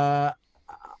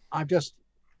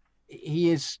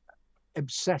he is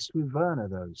obsessed with Werner,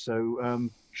 though. So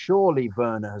surely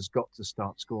Werner has got to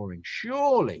start scoring.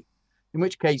 Surely. In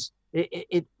which case,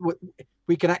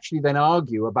 we can actually then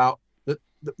argue about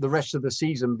the rest of the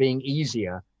season being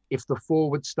easier if the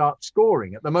forwards start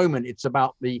scoring. At the moment, it's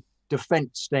about the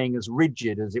defence staying as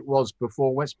rigid as it was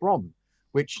before West Brom,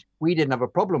 which we didn't have a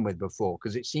problem with before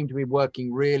because it seemed to be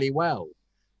working really well.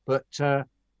 But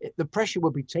the pressure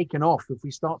will be taken off if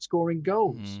we start scoring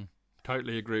goals.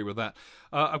 Totally agree with that.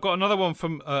 I've got another one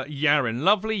from Yarin.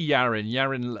 Lovely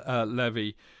Yarin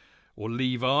Levy, or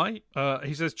Levi.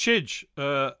 He says, Chidge,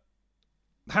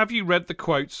 have you read the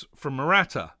quotes from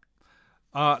Morata?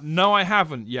 No, I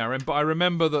haven't, Yarin, but I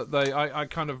remember that I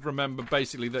kind of remember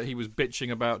basically that he was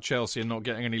bitching about Chelsea and not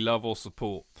getting any love or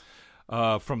support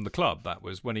from the club. That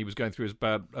was when he was going through his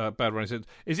bad run. He said,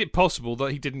 is it possible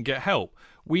that he didn't get help?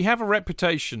 We have a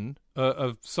reputation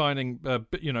of signing,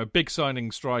 big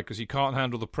signing strikers. You can't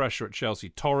handle the pressure at Chelsea.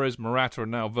 Torres, Morata,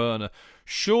 and now Werner.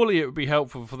 Surely it would be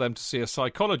helpful for them to see a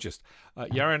psychologist.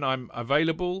 Yarin, I'm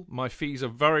available. My fees are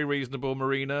very reasonable,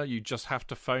 Marina. You just have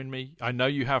to phone me. I know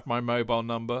you have my mobile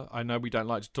number. I know we don't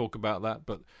like to talk about that,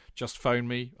 but just phone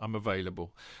me. I'm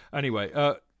available. Anyway,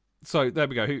 so there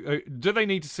we go. Do they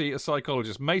need to see a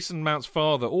psychologist? Mason Mount's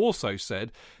father also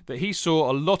said that he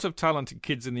saw a lot of talented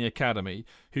kids in the academy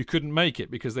who couldn't make it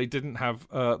because they didn't have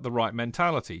the right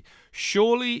mentality.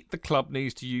 Surely the club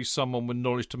needs to use someone with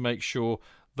knowledge to make sure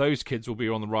those kids will be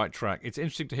on the right track. It's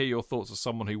interesting to hear your thoughts as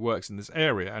someone who works in this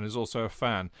area and is also a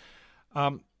fan.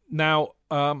 Now,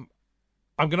 I'm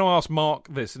going to ask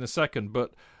Mark this in a second,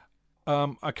 but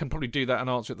I can probably do that and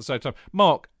answer at the same time.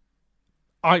 Mark,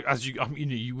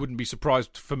 you wouldn't be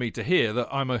surprised for me to hear that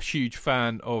I'm a huge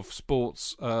fan of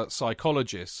sports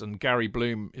psychologists, and Gary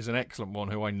Bloom is an excellent one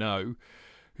who I know,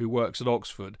 who works at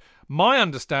Oxford. My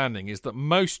understanding is that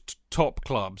most top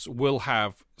clubs will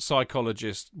have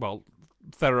psychologists,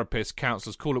 therapists,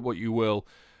 counsellors, call it what you will,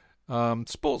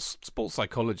 sports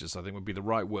psychologists, I think would be the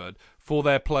right word, for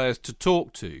their players to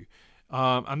talk to.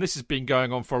 And this has been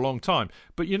going on for a long time.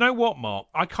 But you know what, Mark?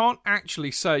 I can't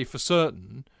actually say for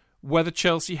certain whether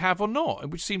Chelsea have or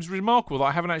not, which seems remarkable that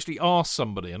I haven't actually asked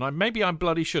somebody, and maybe I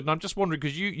bloody should. And I'm just wondering,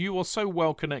 because you are so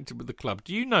well connected with the club,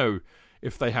 do you know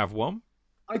if they have one?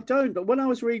 I don't, but when I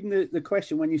was reading the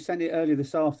question when you sent it earlier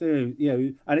this afternoon,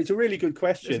 and it's a really good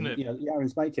question,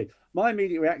 Yaron's making, my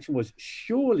immediate reaction was,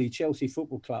 surely Chelsea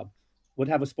Football Club would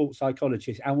have a sports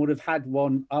psychologist and would have had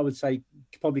one, I would say,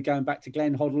 probably going back to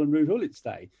Glenn Hoddle and Ruud Hullit's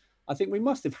day. I think we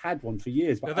must have had one for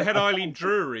years. But they had Eileen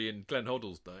Drury in Glenn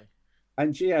Hoddle's day.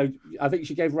 And, I think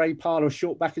she gave Ray Parlour a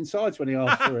short back and sides when he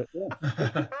asked for it.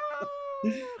 Yeah.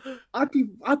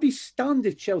 I'd be stunned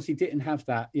if Chelsea didn't have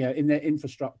that, in their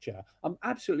infrastructure. I'm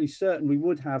absolutely certain we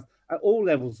would have at all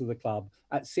levels of the club,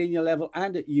 at senior level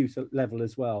and at youth level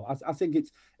as well. I think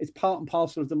it's part and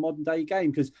parcel of the modern day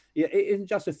game, because it isn't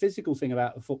just a physical thing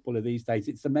about the footballer these days.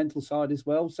 It's the mental side as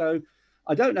well. So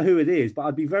I don't know who it is, but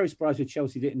I'd be very surprised if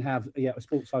Chelsea didn't have a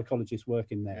sports psychologist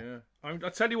working there. Yeah,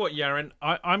 I'll tell you what, Yaron,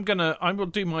 I'm gonna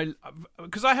do my,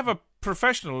 because I have a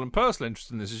professional and personal interest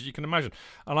in this, as you can imagine,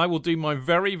 and I will do my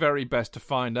very, very best to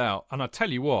find out. And I tell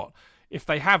you what, if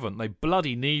they haven't, they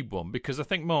bloody need one, because I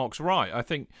think Mark's right. I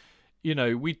think,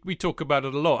 we talk about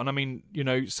it a lot, and I mean,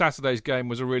 Saturday's game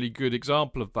was a really good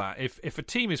example of that. If a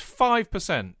team is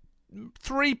 5%,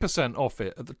 3% off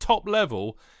it at the top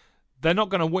level, they're not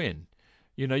going to win.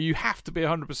 You have to be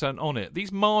 100% on it.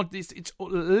 It's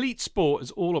elite sport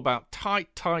is all about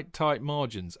tight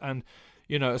margins, and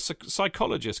a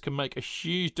psychologist can make a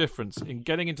huge difference in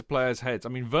getting into players' heads. I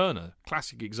mean, Werner,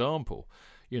 classic example.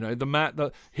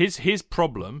 His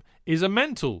problem is a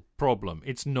mental problem.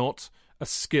 It's not a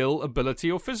skill, ability,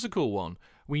 or physical one.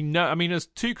 We know. I mean, as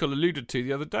Tuchel alluded to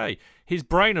the other day, his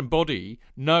brain and body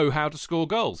know how to score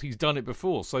goals. He's done it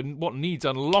before. So what needs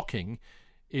unlocking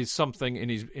is something in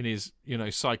his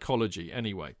psychology.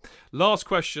 Anyway, last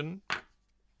question.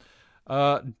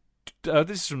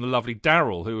 This is from the lovely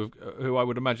Daryl, who I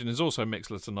would imagine is also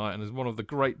Mixler tonight and is one of the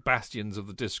great bastions of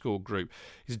the Discord group.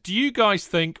 Do you guys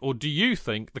think, or do you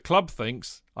think the club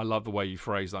thinks? I love the way you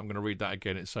phrase that. I'm going to read that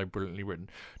again. It's so brilliantly written.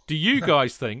 Do you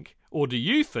guys think, or do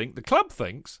you think the club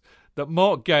thinks that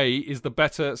Mark Gay is the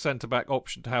better centre back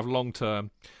option to have long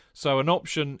term? So an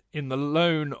option in the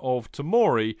loan of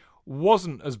Tomori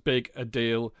wasn't as big a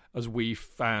deal as we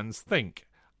fans think.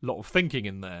 A lot of thinking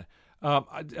in there.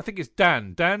 I think it's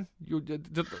Dan. Dan,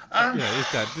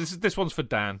 it's Dan. This one's for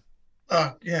Dan.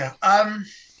 Yeah.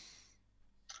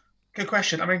 Good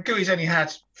question. I mean, Gooey's only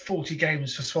had 40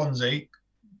 games for Swansea.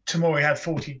 Tomori had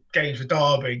 40 games for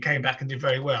Derby and came back and did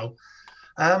very well.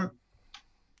 I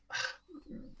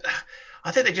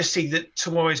think they just see that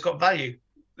Tomori's got value.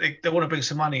 They want to bring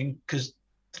some money in because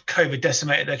COVID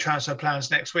decimated their transfer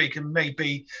plans next week, and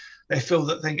maybe they feel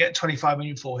that they can get 25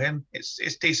 million for him. It's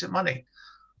decent money.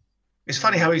 It's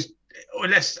funny how I'd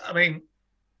like to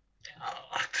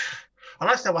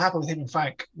know what happened with him and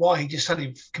Frank, why he just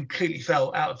suddenly completely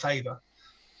fell out of favour.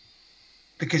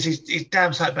 Because he's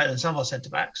damn sight better than some of our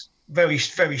centre-backs. Very,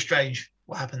 very strange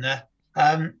what happened there.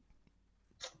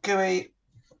 Gooey,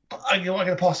 I'm going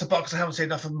to pass the buck because I haven't seen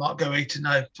enough of Mark Goey to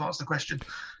know to answer the question.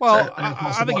 Well, So I'm gonna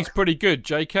pass I the think buck. he's pretty good,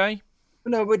 JK.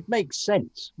 No, it would make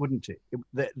sense, wouldn't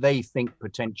it? They think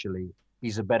potentially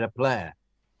he's a better player,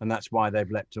 and that's why they've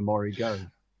let Tomori go.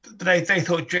 They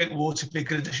thought Drinkwater would be a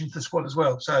good addition to the squad as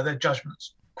well. So their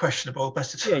judgment's questionable.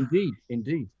 Best of Yeah,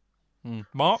 indeed.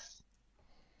 Mark?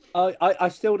 I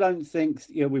still don't think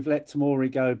we've let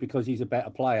Tomori go because he's a better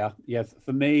player. Yeah,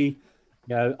 for me,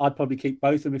 I'd probably keep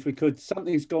both of them if we could.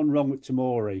 Something's gone wrong with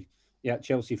Tomori, at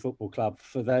Chelsea Football Club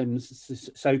for them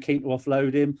so keen to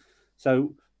offload him.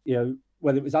 So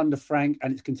whether it was under Frank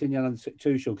and it's continuing under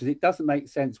Tuchel, because it doesn't make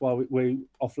sense while we're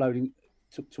offloading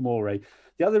Tomori.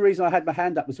 The other reason I had my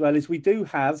hand up as well is we do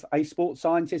have a sports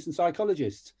scientist and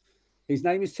psychologist. His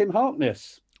name is Tim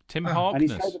Harkness. Tim And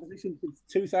Harkness. he's held the position since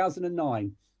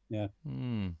 2009. Yeah.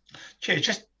 Cheers.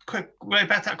 Just quick, way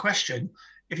back to that question.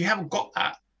 If you haven't got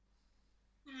that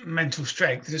mental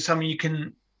strength, is it something you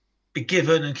can be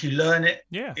given and can you learn it?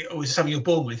 Yeah. Or is it something you're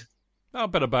born with? A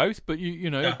bit of both, but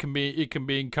Yeah. it can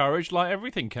be encouraged like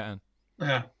everything can.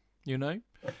 Yeah.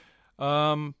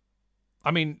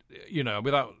 I mean,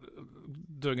 without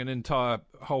doing an entire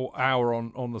whole hour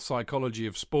on the psychology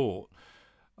of sport,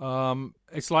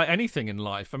 it's like anything in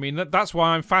life. I mean, that's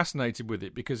why I'm fascinated with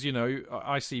it, because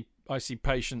I see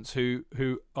patients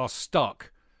who are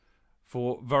stuck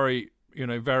for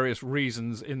various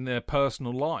reasons in their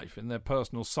personal life, in their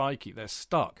personal psyche. They're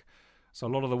stuck. So a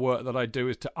lot of the work that I do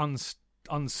is to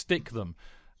unstick them,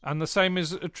 and the same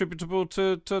is attributable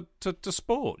to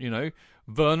sport.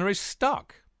 Werner is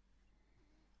stuck.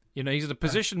 He's in a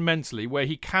position mentally where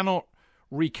he cannot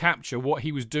recapture what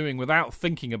he was doing without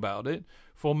thinking about it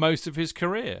for most of his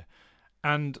career.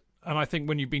 And I think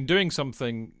when you've been doing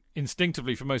something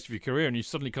instinctively for most of your career and you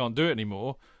suddenly can't do it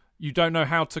anymore, you don't know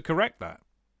how to correct that,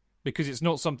 because it's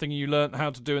not something you learned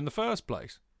how to do in the first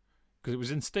place, because it was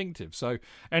instinctive. So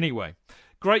anyway,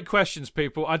 great questions,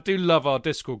 people. I do love our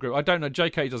Discord group. I don't know,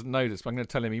 JK doesn't know this, but I'm going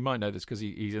to tell him he might know this because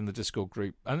he's in the Discord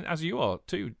group, and as you are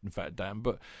too, in fact, Dan.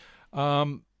 But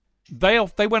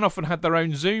they went off and had their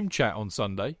own Zoom chat on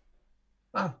Sunday.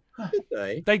 Oh. Did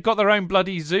they? They got their own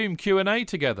bloody Zoom Q&A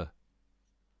together.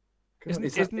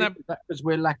 Isn't that because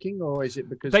we're lacking, or is it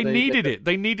because they needed it?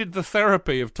 They needed the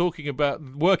therapy of talking of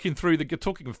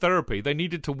therapy. They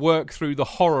needed to work through the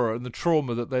horror and the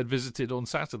trauma that they'd visited on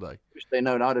Saturday. Wish they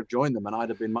known, I'd have joined them, and I'd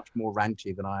have been much more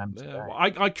ranty than I am today. Yeah, well,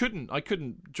 I couldn't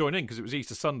join in because it was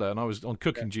Easter Sunday and I was on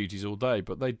cooking duties all day.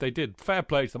 But they did. Fair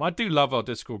play to them. I do love our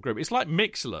Discord group. It's like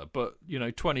Mixler, but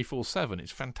 24/7.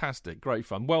 It's fantastic, great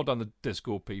fun. Well done, the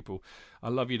Discord people. I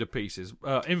love you to pieces.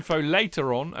 Info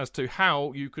later on as to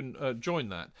how you can join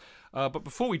that. But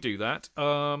before we do that,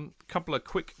 a couple of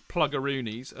quick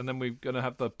pluggeroonies, and then we're going to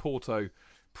have the Porto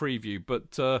preview.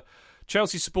 But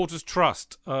Chelsea Supporters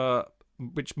Trust,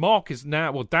 which Mark is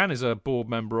now, well, Dan is a board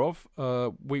member of.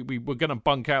 We were going to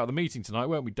bunk out of the meeting tonight,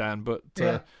 weren't we, Dan? But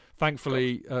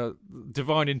thankfully,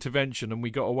 divine intervention, and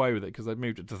we got away with it because they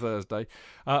moved it to Thursday.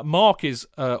 Mark is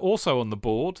also on the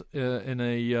board in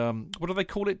a, what do they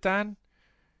call it, Dan?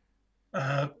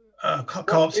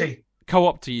 Co-op tea.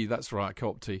 Co-op tea, that's right,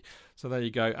 co-op tea. So there you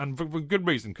go. And for good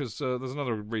reason, because there's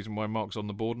another reason why Mark's on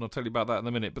the board, and I'll tell you about that in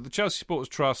a minute. But the Chelsea Supporters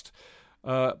Trust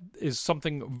is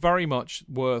something very much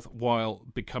worthwhile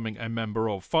becoming a member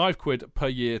of. £5 per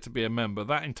year to be a member.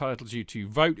 That entitles you to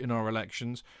vote in our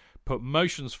elections, put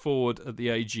motions forward at the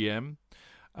AGM,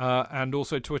 and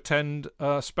also to attend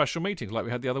special meetings like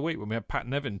we had the other week when we had Pat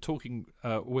Nevin talking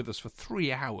with us for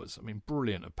 3 hours. I mean,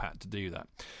 brilliant of Pat to do that.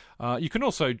 You can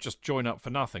also just join up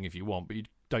for nothing if you want, but you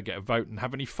don't get a vote and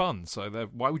have any fun. So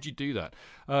why would you do that?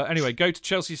 Anyway, go to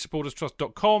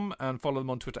chelseasupporterstrust.com and follow them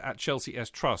on Twitter at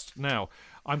ChelseaSTrust. Now,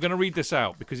 I'm going to read this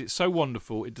out because it's so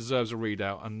wonderful. It deserves a read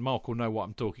out, and Mark will know what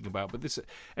I'm talking about. But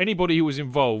anybody who was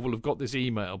involved will have got this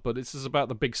email. But this is about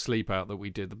the big sleep out that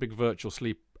we did, the big virtual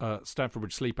Stamford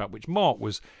Bridge sleep out, which Mark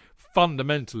was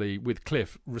fundamentally, with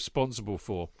Cliff, responsible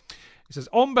for. It says,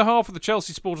 on behalf of the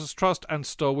Chelsea Supporters Trust and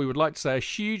Stoll, we would like to say a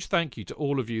huge thank you to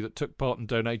all of you that took part and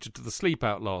donated to the sleep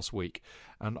out last week.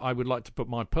 And I would like to put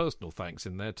my personal thanks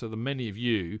in there to the many of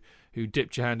you who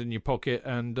dipped your hand in your pocket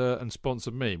and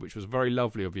sponsored me, which was very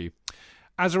lovely of you.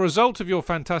 As a result of your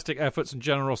fantastic efforts and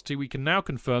generosity, we can now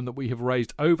confirm that we have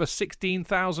raised over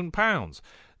 £16,000.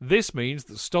 This means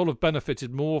that Stoll have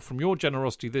benefited more from your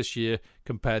generosity this year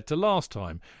compared to last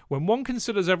time. When one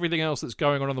considers everything else that's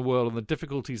going on in the world and the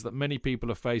difficulties that many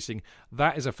people are facing,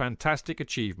 that is a fantastic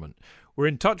achievement. We're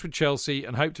in touch with Chelsea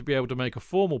and hope to be able to make a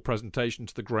formal presentation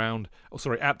at the ground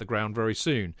very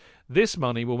soon. This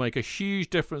money will make a huge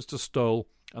difference to Stoll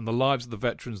and the lives of the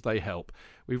veterans they help.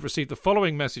 We've received the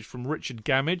following message from Richard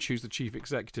Gamage, who's the Chief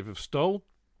Executive of Stoll.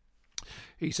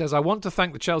 He says, I want to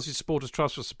thank the Chelsea Supporters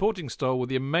Trust for supporting Stoll with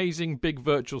the amazing big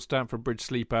virtual Stamford Bridge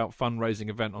Sleep Out fundraising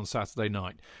event on Saturday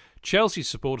night. Chelsea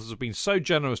supporters have been so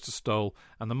generous to Stoll,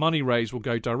 and the money raised will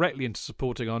go directly into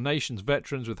supporting our nation's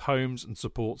veterans with homes and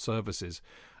support services.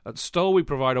 At Stoll, we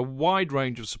provide a wide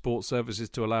range of support services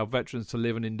to allow veterans to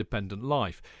live an independent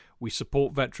life. We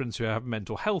support veterans who have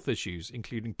mental health issues,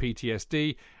 including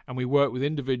PTSD, and we work with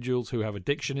individuals who have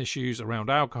addiction issues around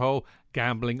alcohol,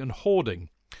 gambling and hoarding.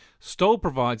 Stoll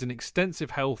provides an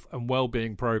extensive health and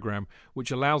well-being program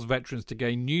which allows veterans to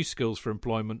gain new skills for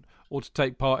employment or to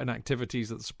take part in activities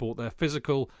that support their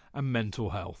physical and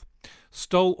mental health.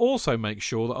 Stoll also makes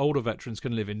sure that older veterans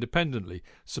can live independently,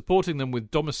 supporting them with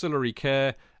domiciliary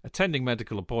care, attending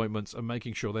medical appointments and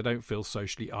making sure they don't feel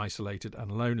socially isolated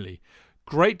and lonely.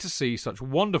 Great to see such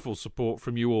wonderful support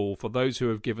from you all for those who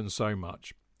have given so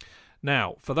much.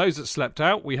 Now, for those that slept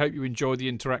out, we hope you enjoyed the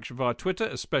interaction via Twitter,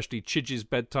 especially Chidge's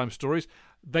bedtime stories.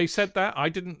 They said that. I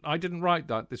didn't write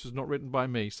that. This was not written by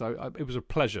me, so it was a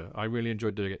pleasure. I really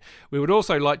enjoyed doing it. We would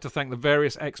also like to thank the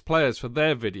various ex-players for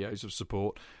their videos of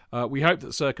support. We hope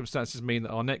that circumstances mean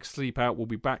that our next sleep out will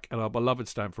be back at our beloved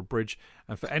Stamford Bridge.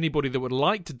 And for anybody that would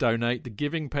like to donate, the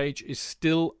giving page is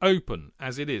still open,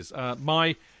 as it is.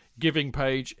 My giving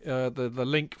page, the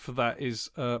link for that is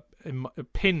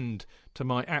pinned to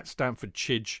my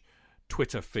 @StamfordChidge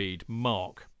Twitter feed.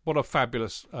 Mark, what a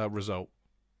fabulous result.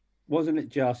 Wasn't it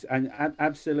just? And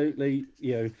absolutely,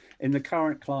 in the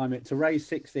current climate, to raise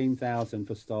 16,000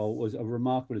 for Stoll was a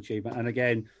remarkable achievement. And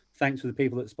again, thanks to the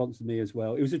people that sponsored me as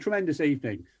well. It was a tremendous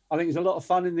evening. I think it was a lot of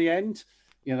fun in the end.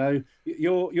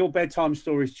 Your bedtime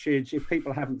stories, Chidge, if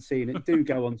people haven't seen it, do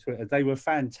go on Twitter. They were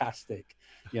fantastic.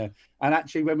 Yeah, and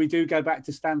actually, when we do go back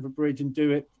to Stamford Bridge and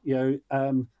do it,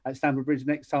 at Stamford Bridge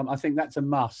next time, I think that's a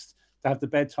must to have the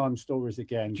bedtime stories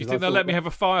again. Do you think they'll let me have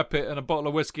a fire pit and a bottle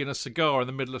of whiskey and a cigar in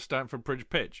the middle of Stamford Bridge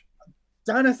pitch?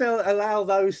 Don't know if they'll allow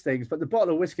those things, but the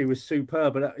bottle of whiskey was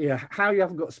superb. But how you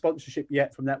haven't got sponsorship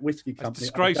yet from that whiskey company?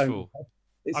 It's disgraceful.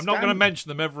 I'm not going to mention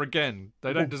them ever again.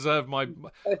 They don't deserve my.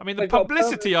 I mean, the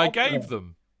publicity I gave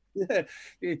them. Yeah,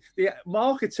 the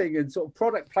marketing and sort of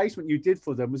product placement you did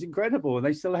for them was incredible, and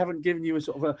they still haven't given you a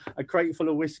sort of a crate full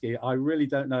of whiskey. I really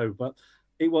don't know, but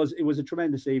it was a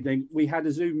tremendous evening. We had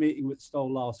a Zoom meeting with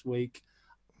Stoll last week.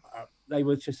 They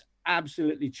were just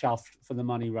absolutely chuffed for the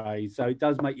money raised. So it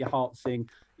does make your heart sing.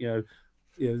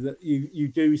 That you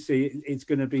do see it's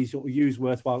going to be sort of used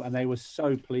worthwhile, and they were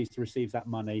so pleased to receive that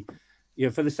money.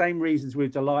 For the same reasons we're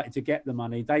delighted to get the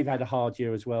money. They've had a hard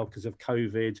year as well because of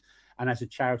COVID. And as a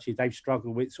charity, they've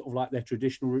struggled with sort of like their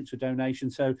traditional routes of donation.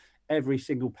 So every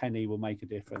single penny will make a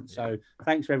difference. So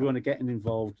thanks for everyone for getting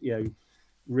involved.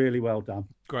 Really well done.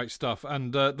 Great stuff.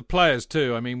 And the players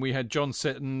too. I mean, we had John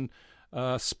Sitton,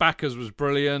 Spackers was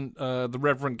brilliant. The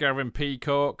Reverend Gavin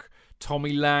Peacock,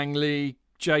 Tommy Langley,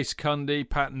 Jace Cundy,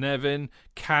 Pat Nevin,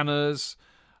 Canners,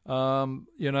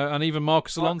 and even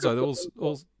Marcus Alonso.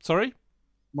 Sorry?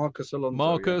 Marcus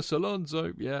Alonso.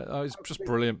 Alonso. Yeah, it's just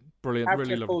brilliant. Really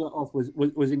lovely. How to pull it off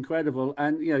was incredible.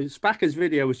 And, Spacker's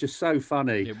video was just so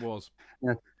funny. It was.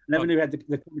 Never knew he had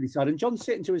the comedy side. And John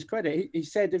Sitton, to his credit, he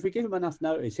said if we give him enough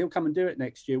notice, he'll come and do it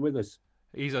next year with us.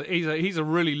 He's a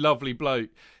really lovely bloke.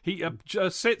 He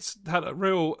Sitz had a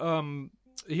real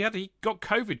he got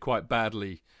COVID quite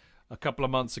badly a couple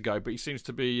of months ago, but he seems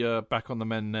to be back on the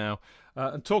mend now.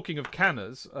 And talking of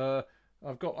Canners, I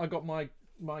got my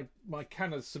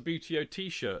Canners Sabutio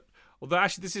T-shirt. Although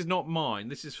actually this is not mine.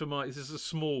 This is a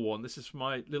small one. This is for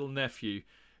my little nephew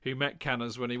who met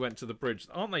Canners when he went to the bridge.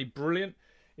 Aren't they brilliant?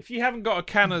 If you haven't got a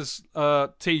Canners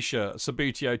T-shirt,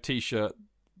 Sabutio T-shirt,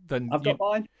 then I've got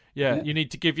mine. Yeah, you need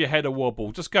to give your head a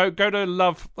wobble. Just go to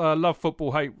Love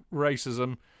Football Hate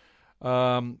Racism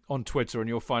on Twitter, and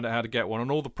you'll find out how to get one.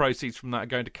 And all the proceeds from that are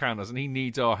going to Canners, and he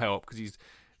needs our help because he's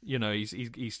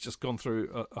just gone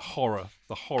through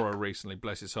the horror recently,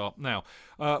 bless his heart. Now,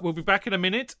 we'll be back in a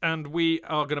minute, and we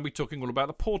are going to be talking all about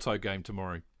the Porto game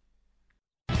tomorrow.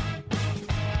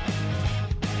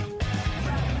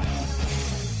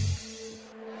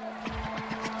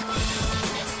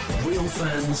 Real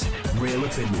fans, real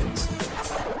opinions.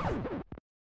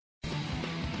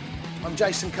 I'm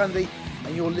Jason Cundy,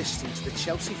 and you're listening to the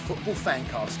Chelsea Football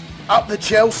Fancast. Up the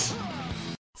Chelsea!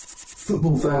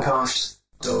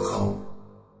 FootballFancast.com.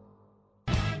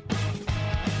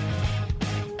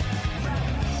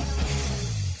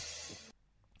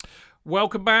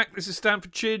 Welcome back. This is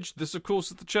Stamford Chidge. This, of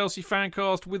course, is the Chelsea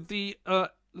Fancast with the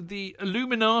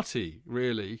Illuminati,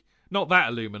 really. Not that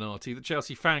Illuminati, the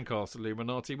Chelsea Fancast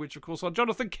Illuminati, which, of course, are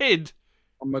Jonathan Kidd.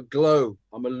 I'm aglow.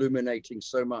 I'm illuminating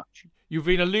so much. You've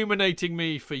been illuminating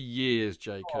me for years,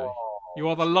 JK. Oh, You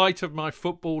are the light of my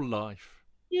football life.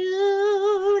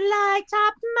 You light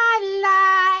up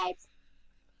my life.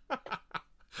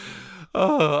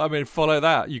 Oh, I mean, follow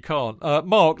that. You can't.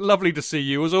 Mark, lovely to see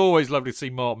you. It was always lovely to see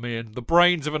Mark Meehan, the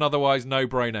brains of an otherwise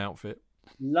no-brain outfit.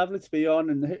 Lovely to be on.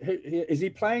 And is he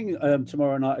playing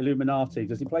tomorrow night, Illuminati?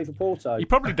 Does he play for Porto? He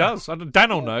probably does. Dan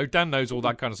will know. Dan knows all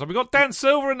that kind of stuff. We've got Dan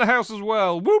Silver in the house as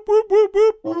well. Whoop, whoop, whoop,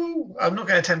 whoop. Ooh, I'm not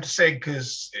going to attempt to sing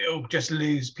because it'll just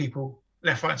lose people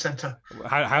left, right, and centre.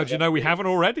 How do you know we haven't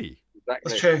already?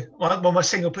 That's true. Well, my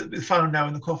single put the final nail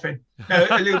in the coffin. No,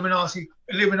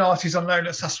 Illuminati's on loan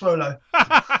at Sassuolo.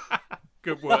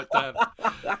 Good work, Dan.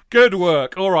 Good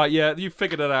work. All right, yeah, you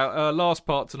figured it out. Last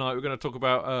part tonight, we're going to talk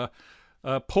about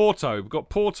Porto. We've got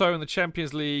Porto in the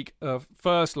Champions League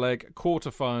first leg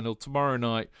quarter-final tomorrow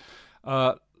night.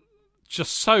 I'm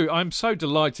so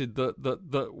delighted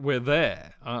that we're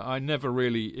there. I never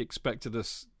really expected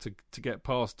us to get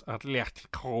past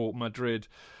Atletico Madrid.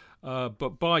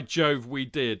 But by Jove, we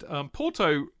did.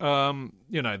 Porto,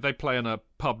 they play in a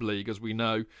pub league, as we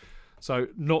know. So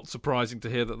not surprising to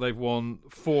hear that they've won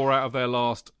 4 out of their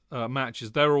last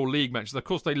matches. They're all league matches. Of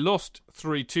course, they lost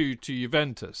 3-2 to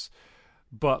Juventus.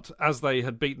 But as they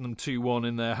had beaten them 2-1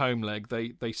 in their home leg,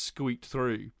 they squeaked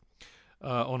through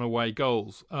on away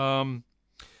goals. So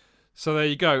there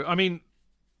you go. I mean,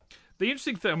 the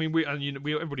interesting thing,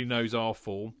 everybody knows our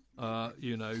form,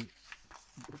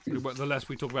 the less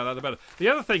we talk about that, the better. The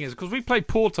other thing is, because we played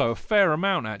Porto a fair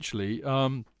amount, actually.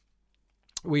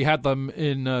 We had them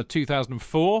in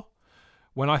 2004,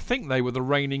 when I think they were the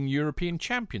reigning European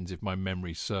champions, if my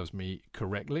memory serves me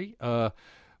correctly,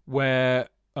 where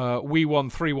we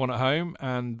won 3-1 at home,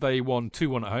 and they won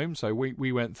 2-1 at home, so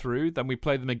we went through. Then we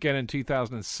played them again in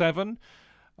 2007.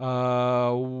 We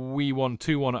won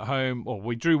 2-1 at home, or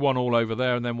we drew 1 all over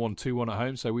there and then won 2-1 at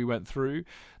home, so we went through.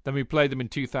 Then we played them in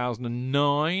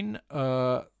 2009.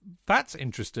 That's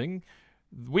interesting.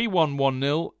 We won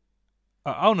 1-0.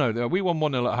 We won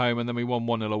 1-0 at home and then we won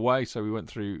 1-0 away, so we went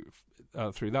through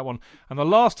that one. And the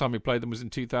last time we played them was in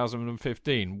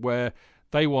 2015, where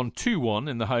they won 2-1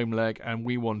 in the home leg and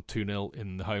we won 2-0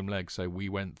 in the home leg, so we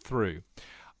went through.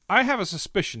 I have a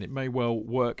suspicion it may well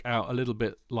work out a little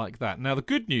bit like that. Now, the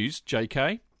good news,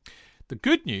 JK,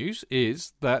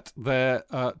 is that their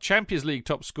Champions League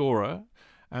top scorer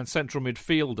and central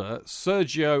midfielder,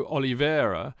 Sergio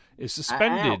Oliveira, is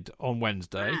suspended on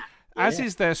Wednesday, as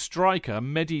is their striker,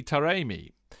 Mehdi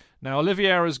Taremi. Now,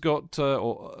 Oliveira's got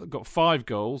 5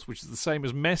 goals, which is the same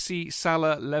as Messi,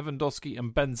 Salah, Lewandowski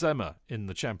and Benzema in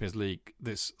the Champions League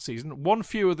this season. 1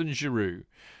 fewer than Giroud,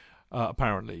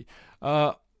 apparently.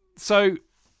 So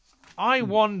I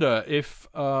wonder if...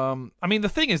 the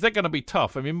thing is, they're going to be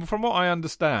tough. I mean, from what I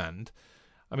understand...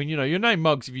 your name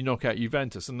mugs if you knock out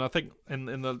Juventus, and I think in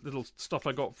the little stuff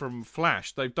I got from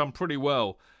Flash, they've done pretty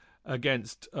well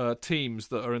against teams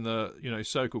that are in the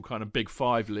so-called kind of Big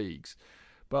 5 leagues.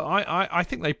 But I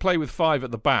think they play with 5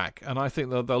 at the back, and I think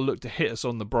they'll look to hit us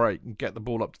on the break and get the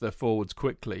ball up to their forwards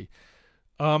quickly.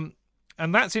 And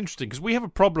that's interesting because we have a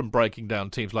problem breaking down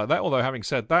teams like that. Although having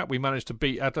said that, we managed to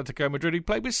beat Atletico Madrid, who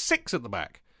played with 6 at the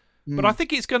back. But I think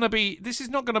this is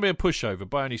not going to be a pushover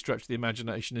by any stretch of the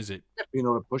imagination, is it? Definitely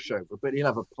not a pushover, but he'll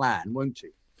have a plan, won't he?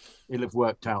 He'll have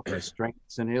worked out their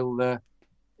strengths and he'll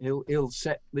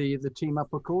set the team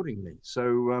up accordingly.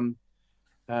 So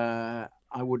I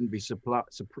wouldn't be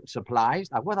surprised.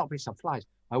 I will not be surprised.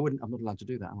 I'm not allowed to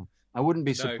do that. I wouldn't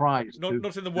be surprised.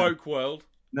 Not in the woke world.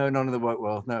 No, none of the woke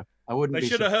world. No, I wouldn't. They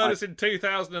should have heard us in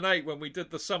 2008 when we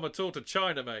did the summer tour to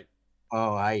China, mate.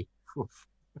 Oh, aye.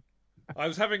 I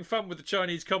was having fun with the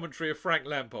Chinese commentary of Frank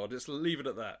Lampard. Let's leave it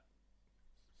at that.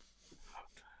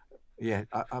 Yeah,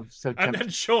 I'm so tempted. And then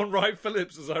Sean Wright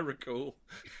Phillips, as I recall.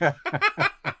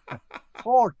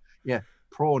 Prawn. Yeah,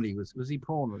 Prawny was he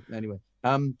Prawn? Anyway,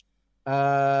 I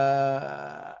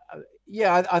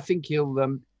think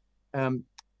he'll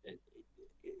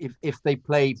if they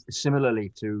play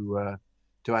similarly to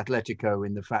Atletico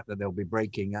in the fact that they'll be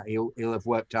breaking, he'll have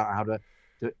worked out how to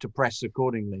press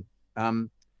accordingly.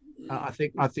 I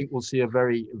think we'll see a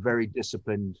very, very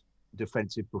disciplined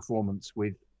defensive performance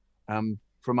with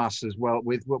from us as well.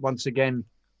 With once again,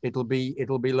 it'll be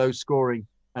low scoring,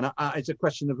 and it's a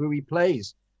question of who he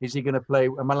plays. Is he going to play?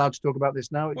 Am I allowed to talk about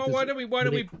this now? Well, why don't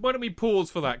we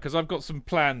pause for that, because I've got some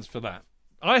plans for that.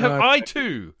 I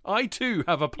too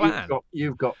have a plan.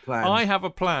 You've got plans. I have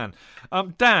a plan.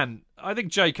 Dan, I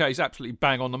think JK is absolutely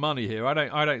bang on the money here.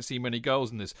 I don't see many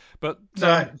goals in this, but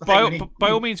by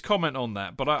all means comment on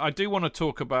that. But I do want to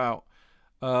talk about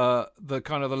the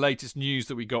kind of the latest news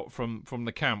that we got from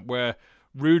the camp, where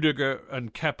Rudiger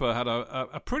and Kepa had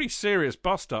a pretty serious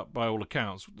bust-up by all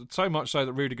accounts, so much so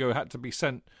that Rudiger had to be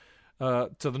sent to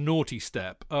the naughty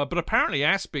step. But apparently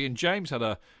Aspie and James had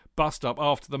a bust-up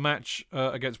after the match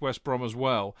against West Brom as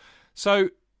well. So,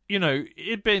 you know,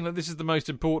 it being that this is the most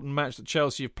important match that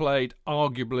Chelsea have played,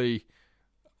 arguably,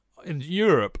 in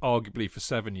Europe, arguably for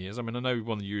 7 years. I mean, I know we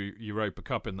won the Europa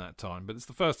Cup in that time, but it's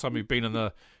the first time we've been in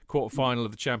the quarter-final of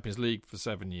the Champions League for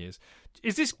 7 years.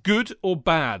 Is this good or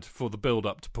bad for the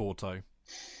build-up to Porto?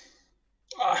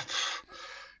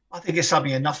 I think it's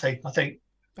something and nothing. I think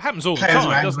it happens all the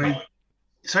time, doesn't it?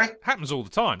 Sorry? Happens all the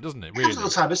time, doesn't it? Really? Happens all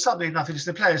the time. It's something and nothing. Just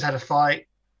the players had a fight.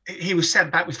 He was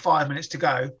sent back with 5 minutes to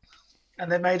go,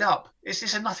 and they made up.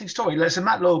 It's a nothing story. So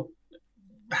Matt Law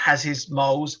has his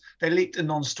moles. They leaked a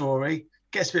non-story,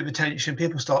 gets a bit of attention,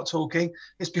 people start talking.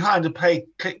 It's behind a paid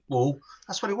click wall.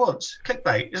 That's what he wants.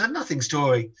 Clickbait. It's a nothing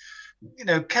story. You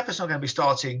know, Kepa's not going to be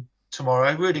starting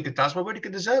tomorrow. Rudiger does. Well, Rudiger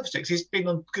deserves it because he's been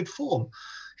on good form.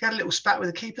 He had a little spat with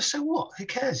the keeper. So what? Who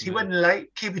cares? He went in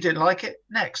late. Keeper didn't like it.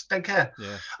 Next. Don't care.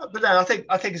 Yeah. But no, I think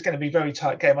it's going to be a very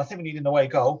tight game. I think we need an away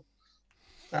goal.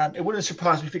 It wouldn't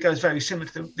surprise me if it goes very similar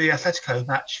to the Atletico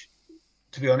match.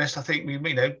 To be honest, I think we,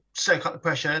 soak up the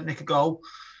pressure, nick a goal,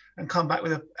 and come back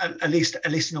with at least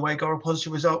an away goal, a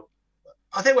positive result.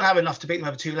 I think we'll have enough to beat them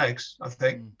over 2 legs. I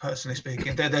think, personally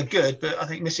speaking, they're good, but I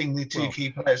think missing the two key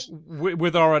players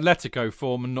with our Atletico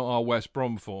form and not our West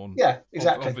Brom form. Yeah,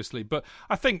 exactly. Obviously, but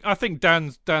I think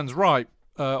Dan's right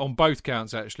on both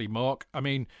counts. Actually, Mark. I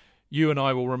mean, you and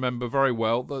I will remember very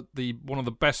well that one of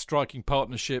the best striking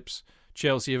partnerships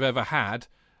Chelsea have ever had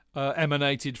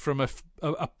emanated from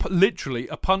literally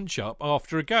a punch-up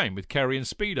after a game with Kerry and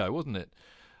Speedo, wasn't it?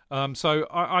 So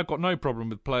I've got no problem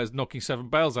with players knocking 7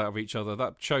 bales out of each other.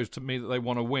 That shows to me that they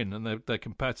want to win and they're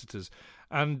competitors.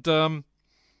 And,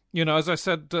 as I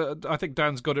said, I think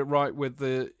Dan's got it right with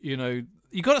you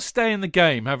got to stay in the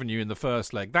game, haven't you, in the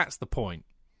first leg? That's the point.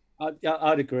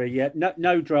 I'd agree, yeah.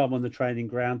 No drama on the training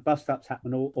ground. Bust-ups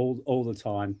happen all the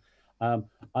time.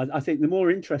 I think the more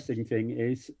interesting thing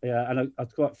is, and I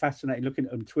was quite fascinated looking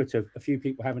on Twitter, a few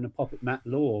people having a pop at Matt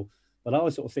Law, but I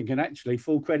was sort of thinking, actually,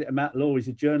 full credit to Matt Law. He's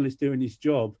a journalist doing his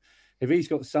job. If he's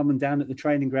got someone down at the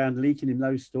training ground leaking him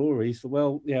those stories,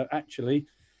 well, actually,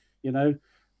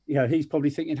 he's probably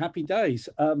thinking happy days.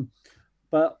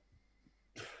 But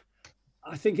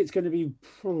I think it's going to be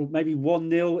maybe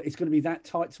 1-0. It's going to be that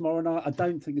tight tomorrow night. I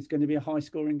don't think it's going to be a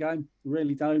high-scoring game.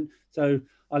 Really don't. So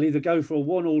I'll either go for a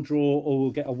 1-1 draw or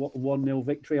we'll get a 1-0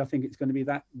 victory. I think it's going to be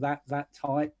that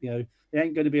tight. It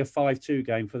ain't going to be a 5-2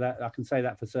 game for that. I can say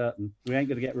that for certain. We ain't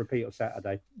going to get a repeat of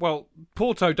Saturday. Well,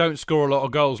 Porto don't score a lot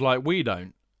of goals like we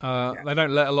don't. They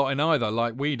don't let a lot in either,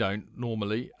 like we don't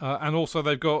normally. And also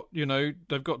they've got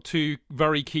 2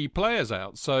 very key players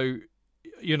out. So,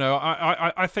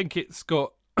 I think it's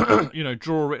got,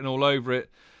 draw written all over it.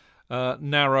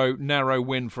 Narrow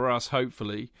win for us,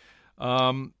 hopefully.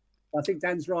 I think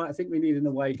Dan's right. I think we need an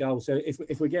away goal. So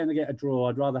if we're going to get a draw,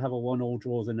 I'd rather have a 1-1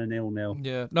 draw than a 0-0.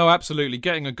 Yeah, no, absolutely.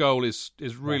 Getting a goal is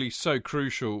really so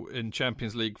crucial in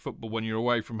Champions League football when you're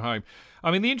away from home.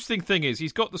 I mean, the interesting thing is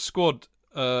he's got the squad.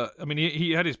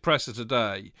 He had his presser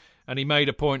today, and he made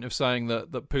a point of saying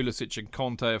that Pulisic and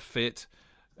Conte are fit.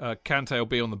 Kante will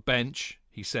be on the bench,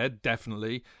 he said,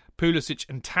 definitely. Pulisic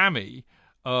and Tammy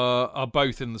are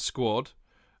both in the squad,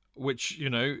 which,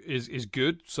 is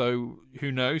good. So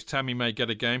who knows? Tammy may get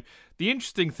a game. The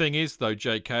interesting thing is, though,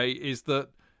 JK, is that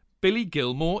Billy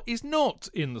Gilmour is not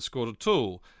in the squad at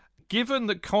all. Given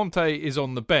that Conte is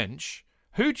on the bench,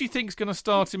 who do you think is going to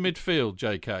start in midfield,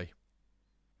 JK?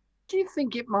 Do you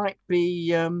think it might be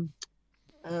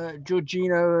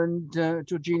Jorginho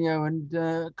and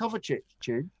Kovacic,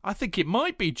 Chid? I think it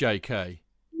might be JK.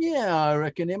 Yeah, I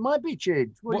reckon it might be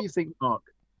Chid. What do you think, Mark?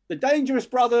 The Dangerous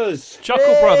Brothers.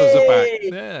 Chuckle Brothers are back.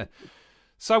 Yeah.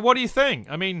 So what do you think?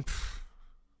 I mean,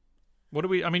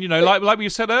 like we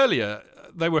said earlier,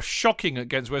 they were shocking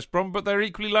against West Brom, but they're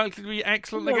equally likely to be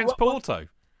excellent against Porto.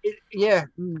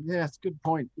 That's a good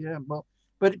point. Yeah, well,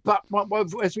 but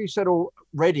as we said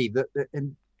already, that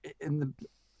in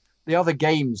the other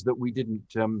games that we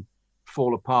didn't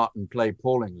fall apart and play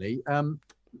appallingly,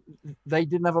 they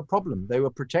didn't have a problem. They were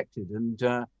protected, and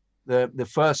the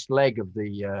first leg of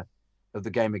the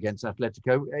game against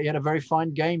Atletico, he had a very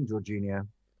fine game, Jorginho.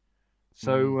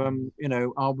 So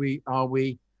are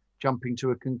we jumping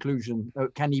to a conclusion?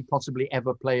 Can he possibly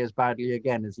ever play as badly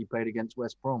again as he played against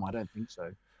West Brom? I don't think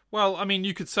so. Well, I mean,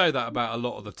 you could say that about a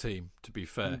lot of the team, to be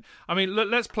fair. I mean,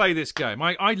 let's play this game.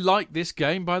 I like this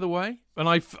game, by the way. And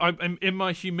I'm in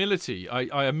my humility,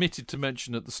 I omitted to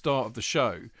mention at the start of the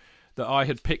show that I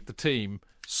had picked the team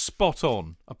spot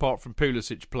on, apart from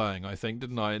Pulisic playing, I think,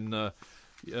 didn't I,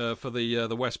 for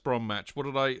the West Brom match. What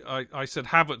did I said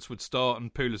Havertz would start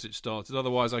and Pulisic started.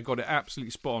 Otherwise, I got it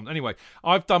absolutely spot on. Anyway,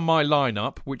 I've done my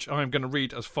lineup, which I'm going to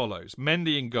read as follows.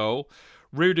 Mendy in goal,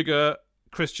 Rudiger,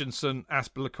 Christensen,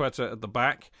 Azpilicueta at the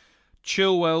back,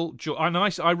 Chilwell, and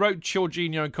I wrote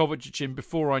Jorginho and Kovacic in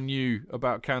before I knew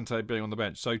about Kante being on the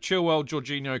bench. So Chilwell,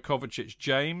 Jorginho, Kovacic,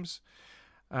 James,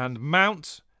 and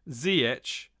Mount,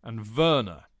 Ziyech, and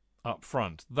Werner up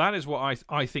front. That is what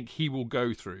I think he will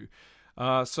go through.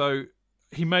 So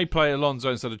he may play Alonso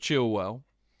instead of Chilwell,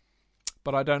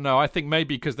 but I don't know. I think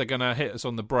maybe because they're going to hit us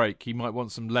on the break, he might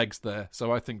want some legs there.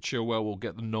 So I think Chilwell will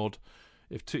get the nod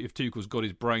if Tuchel's got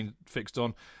his brain fixed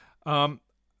on.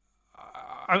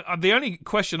 The only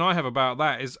question I have about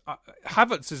that is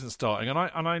Havertz isn't starting, and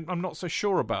I'm not so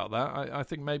sure about that. I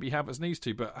think maybe Havertz needs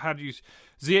to, but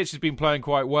Ziyech has been playing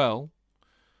quite well,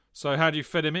 so how do you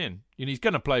fit him in? He's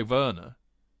going to play Werner.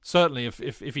 Certainly,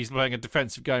 if he's playing a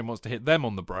defensive game, wants to hit them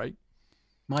on the break.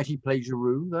 Might he play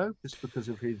Giroud though, just because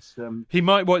of his? He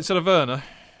might. What, instead of Werner?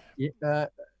 Yeah,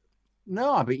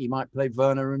 no, I think he might play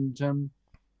Werner and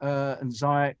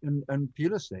Ziyech and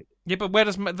Pulisic. Yeah, but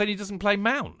then he doesn't play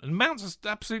Mount, and Mount's just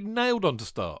absolutely nailed on to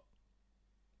start.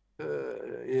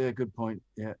 Yeah, good point.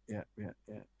 Yeah.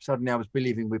 Suddenly, I was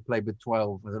believing we played with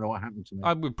 12. I don't know what happened to me.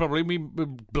 I would probably be a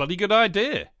bloody good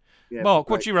idea. Yeah, Mark,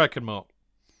 what do you reckon, Mark?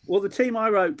 Well, the team I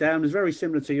wrote down is very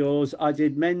similar to yours. I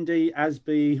did Mendy,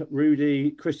 Asby,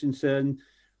 Rudy, Christensen,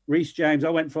 Reece James.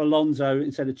 I went for Alonso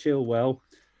instead of Chilwell.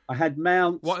 I had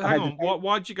Mount. Hang on.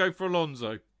 Why'd you go for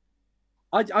Alonso?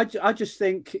 I just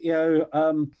think,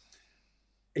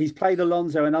 he's played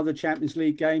Alonso in other Champions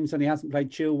League games and he hasn't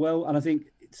played Chilwell. And I think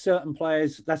certain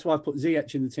players, that's why I put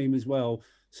Ziyech in the team as well.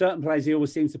 Certain players he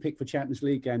always seems to pick for Champions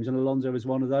League games, and Alonso is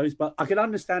one of those. But I could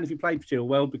understand if he played for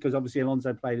Chilwell because obviously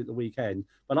Alonso played at the weekend.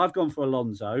 But I've gone for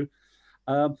Alonso.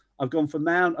 I've gone for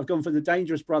Mount. I've gone for the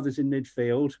dangerous brothers in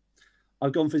midfield.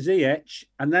 I've gone for Ziyech.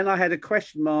 And then I had a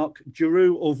question mark,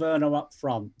 Giroud or Werner up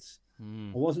front.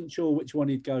 I wasn't sure which one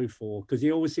he'd go for because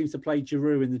he always seems to play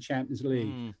Giroud in the Champions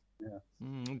League.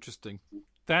 Interesting.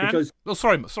 Dan?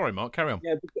 Sorry, Mark. Carry on.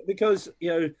 Yeah, because,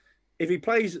 if he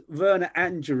plays Werner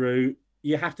and Giroud,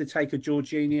 you have to take a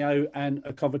Jorginho and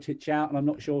a Kovacic out, and I'm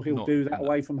not sure he'll do that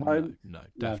away from home. No,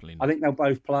 definitely not. I think they'll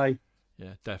both play.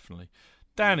 Yeah, definitely.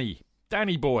 Danny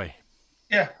boy.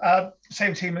 Yeah,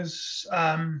 same team as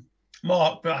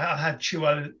Mark, but I had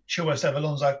Chilwell instead of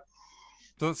Alonso.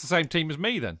 So that's the same team as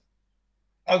me then?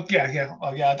 Oh, yeah.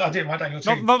 I didn't write down your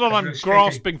team. Not that I'm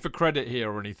grasping for credit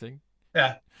here or anything.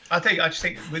 Yeah. I just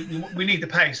think we need the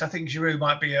pace. I think Giroud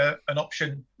might be an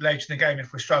option later in the game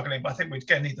if we're struggling, but I think we're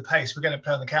going to need the pace. We're going to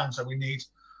play on the counter. We need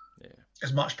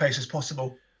as much pace as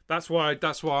possible. That's why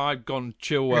I've gone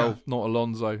Chilwell, not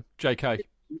Alonso. JK.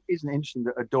 Isn't it interesting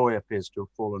that Odoi appears to have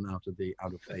fallen out of phase?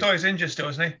 Odoi's injured still,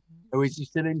 isn't he? Oh, is he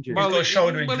still injured? He's got a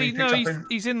shoulder injury.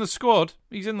 He's in the squad.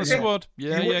 He's in the squad.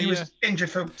 Yeah, he was injured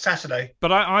for Saturday.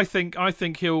 But I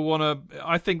think he'll want to.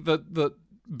 I think that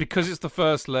because it's the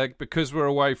first leg, because we're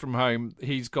away from home,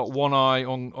 he's got one eye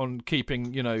on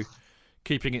keeping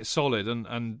it solid,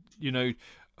 and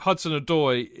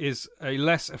Hudson-Odoi is a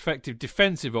less effective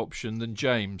defensive option than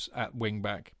James at wing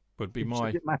back. Would be my.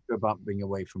 Does it matter about being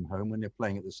away from home when they're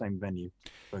playing at the same venue,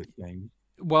 both games?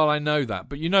 Well, I know that,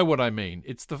 but you know what I mean.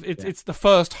 It's the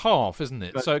first half, isn't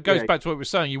it? But, so it goes back to what we were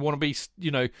saying. You want to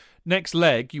be, next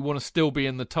leg, you want to still be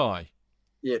in the tie.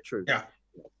 Yeah, true.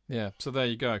 Yeah. So there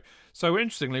you go. So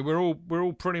interestingly, we're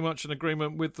all pretty much in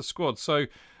agreement with the squad. So,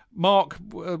 Mark,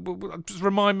 just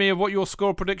remind me of what your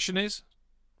score prediction is.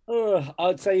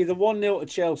 I'd say either 1-0 to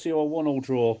Chelsea or 1-1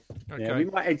 draw. Okay. Yeah, we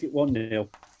might exit 1-0.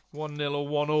 1-0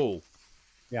 or 1-1.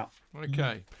 Yeah.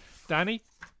 Okay. Danny?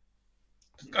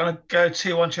 I'm going to go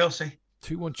 2-1 Chelsea.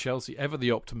 2-1 Chelsea. Ever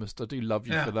the optimist. I do love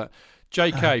you for that.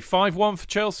 JK, 5-1 for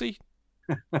Chelsea?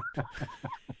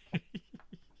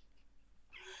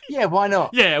 Yeah, why not?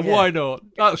 Yeah, why not?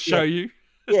 That'll show you.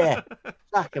 Yeah.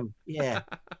 Sack 'em. Yeah.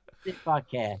 If I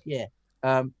care. Yeah.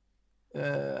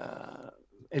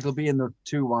 It'll be in the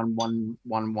 2-1, 1-1,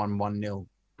 1-0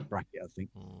 bracket, I think.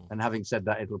 And having said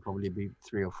that, it'll probably be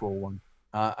 3 or 4-1.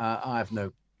 I have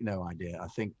no idea. I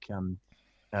think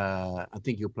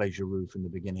he'll play Giroud from the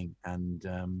beginning, and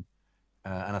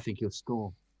I think he'll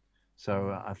score.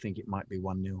 So I think it might be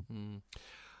 1-0.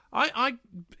 I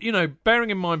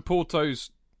bearing in mind Porto's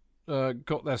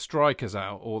got their strikers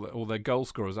out or their goal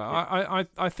scorers out.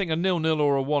 I think a 0-0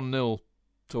 or a 1-0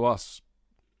 to us.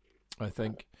 I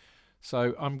think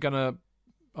so. I'm gonna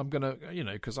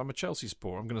because I'm a Chelsea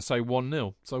supporter. I'm gonna say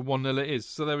 1-0. So 1-0 it is.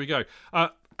 So there we go.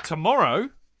 Tomorrow,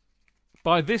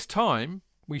 by this time,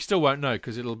 We still won't know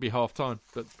because it'll be half time,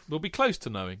 but we'll be close to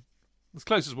knowing. As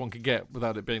close as one can get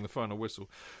without it being the final whistle.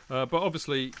 But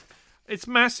obviously, it's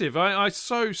massive. I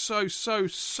so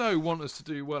want us to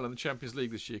do well in the Champions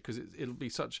League this year because it'd be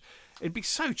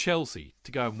so Chelsea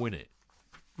to go and win it,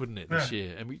 wouldn't it, this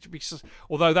year? And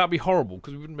although that'd be horrible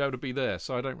because we wouldn't be able to be there.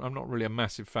 So I'm not really a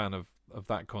massive fan of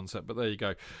that concept. But there you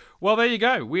go. Well, there you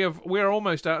go. We are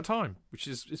almost out of time,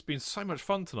 it's been so much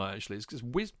fun tonight. Actually, it's just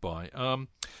whizzed by.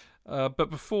 But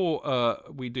before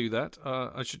we do that,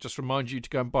 I should just remind you to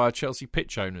go and buy a Chelsea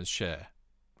Pitch Owners share.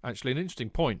 Actually, an interesting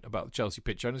point about the Chelsea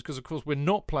Pitch Owners, because, of course, we're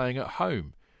not playing at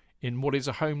home in what is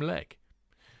a home leg.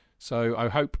 So I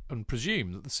hope and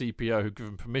presume that the CPO have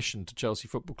given permission to Chelsea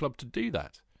Football Club to do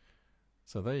that.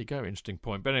 So there you go, interesting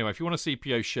point. But anyway, if you want a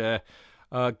CPO share,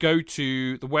 go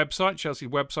to the website, Chelsea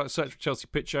website, search for Chelsea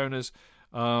Pitch Owners.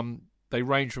 They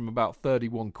range from about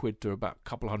 31 quid to about a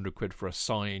couple hundred quid for a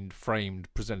signed, framed,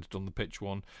 presented on the pitch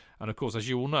one. And of course, as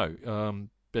you all know,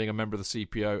 being a member of the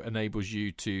CPO enables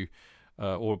you to,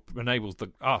 or enables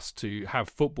us to have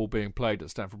football being played at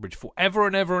Stamford Bridge forever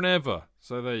and ever and ever.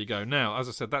 So there you go. Now, as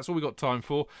I said, that's all we got time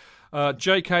for.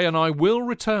 JK and I will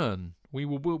return. We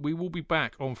will be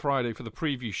back on Friday for the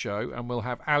preview show, and we'll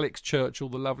have Alex Churchill,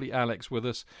 the lovely Alex, with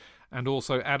us. And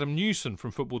also Adam Newson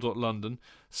from Football.London,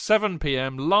 7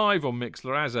 p.m, live on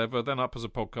Mixlr as ever, then up as a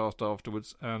podcast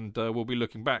afterwards. And we'll be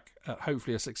looking back at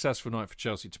hopefully a successful night for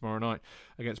Chelsea tomorrow night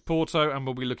against Porto. And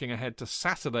we'll be looking ahead to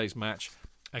Saturday's match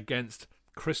against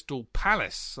Crystal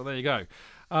Palace. So there you go.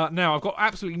 Now, I've got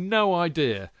absolutely no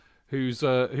idea who's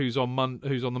on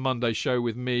the Monday show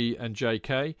with me and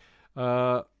JK,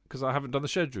 because I haven't done the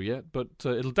schedule yet. But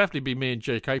it'll definitely be me and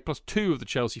JK, plus 2 of the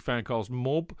Chelsea Fancast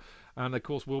mob. And, of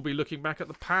course, we'll be looking back at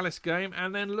the Palace game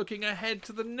and then looking ahead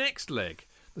to the next leg,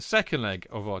 the second leg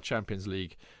of our Champions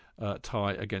League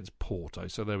tie against Porto.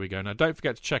 So there we go. Now, don't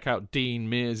forget to check out Dean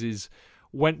Mears'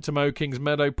 Went to Mow Kings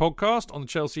Meadow podcast on the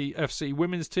Chelsea FC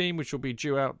women's team, which will be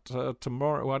due out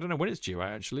tomorrow. Well, I don't know when it's due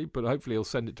out, actually, but hopefully he'll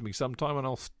send it to me sometime and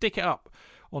I'll stick it up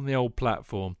on the old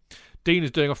platform. Dean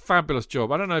is doing a fabulous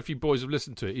job. I don't know if you boys have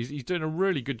listened to it. He's doing a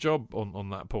really good job on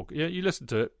that podcast. Yeah, you listened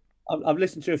to it. I've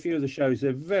listened to a few of the shows.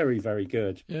 They're very, very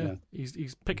good. Yeah.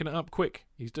 He's picking it up quick.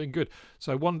 He's doing good.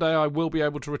 So one day I will be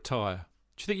able to retire.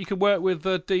 Do you think you can work with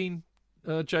Dean,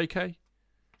 JK?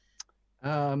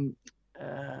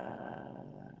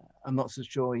 I'm not so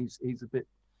sure. He's a bit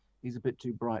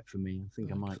too bright for me. I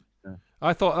think I might.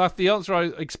 I thought the answer I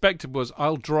expected was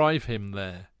I'll drive him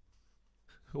there,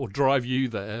 or drive you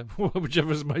there,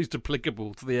 whichever is most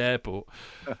applicable to the airport.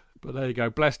 But there you go.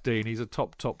 Bless Dean. He's a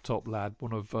top lad.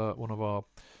 One of our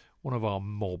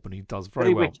mob, and he does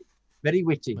very well. Very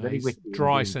witty.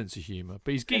 Dry indeed. Sense of humour,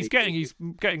 but he's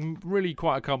getting really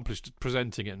quite accomplished at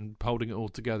presenting it and holding it all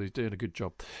together. He's doing a good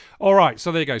job. All right,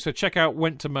 so there you go. So check out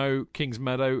Went to Mow Kings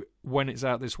Meadow when it's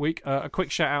out this week. A quick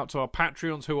shout out to our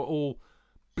Patreons who are all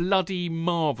bloody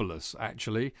marvellous,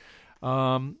 actually.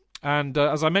 And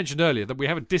as I mentioned earlier, that we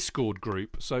have a Discord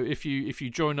group. So if you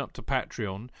join up to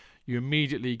Patreon, you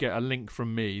immediately get a link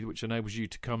from me, which enables you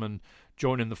to come and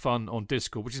join in the fun on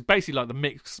Discord, which is basically like the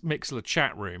Mixlr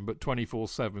chat room, but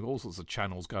 24/7, all sorts of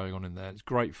channels going on in there. It's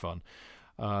great fun.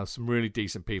 Some really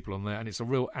decent people on there, and it's a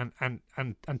real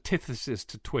antithesis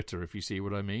to Twitter, if you see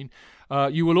what I mean.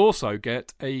 You will also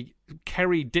get a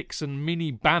Kerry Dixon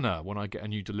mini banner when I get a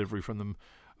new delivery from them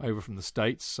over from the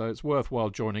States, so it's worthwhile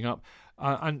joining up.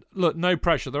 And look, no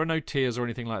pressure. There are no tiers or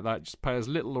anything like that. Just pay as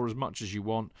little or as much as you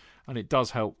want, and it does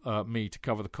help me to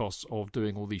cover the costs of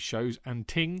doing all these shows and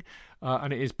ting.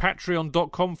 And it is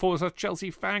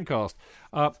patreon.com/Chelsea Fancast.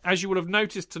 As you will have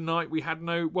noticed tonight, we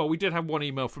did have one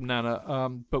email from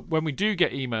Nana, but when we do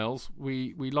get emails,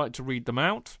 we like to read them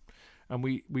out. And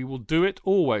we will do it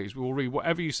always. We will read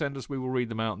whatever you send us. We will read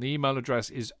them out. And the email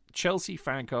address is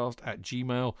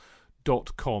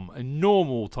chelseafancast@gmail.com. In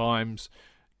normal times,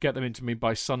 get them into me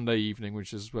by Sunday evening,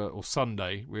 which is, or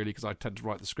Sunday, really, because I tend to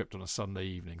write the script on a Sunday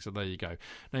evening. So there you go.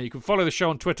 Now, you can follow the show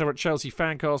on Twitter at Chelsea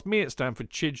Fancast, me at Stanford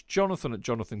Chidge, Jonathan at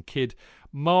Jonathan Kidd,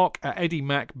 Mark at Eddie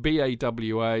Mac,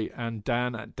 BAWA, and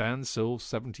Dan at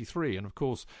DanSilv73. And, of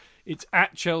course, it's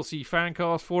at Chelsea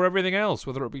Fancast for everything else,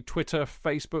 whether it be Twitter,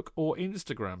 Facebook, or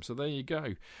Instagram. So there you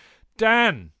go.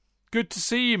 Dan, good to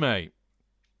see you, mate.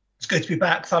 It's good to be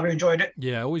back. Thoroughly enjoyed it.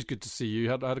 Yeah, always good to see you.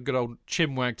 Had a good old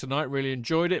chinwag tonight. Really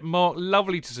enjoyed it. Mark,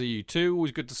 lovely to see you too.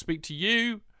 Always good to speak to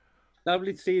you.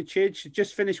 Lovely to see you, Chidge.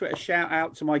 Just finished with a shout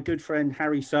out to my good friend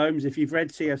Harry Soames. If you've read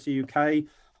CFC UK,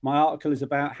 my article is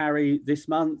about Harry this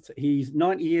month. He's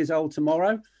 90 years old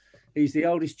tomorrow. He's the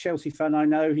oldest Chelsea fan I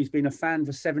know. He's been a fan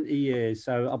for 70 years.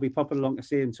 So I'll be popping along to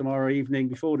see him tomorrow evening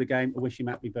before the game. I wish him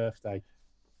happy birthday.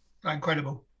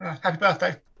 Incredible. Happy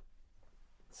birthday.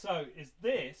 So is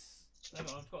this? Hang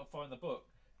on, I've got to find the book.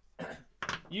 Do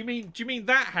you mean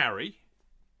that Harry?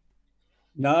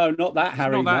 No, not that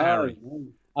Harry. Not that no. Harry. No.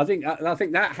 I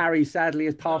think that Harry sadly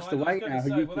has passed away now.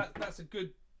 That's a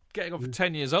good getting on for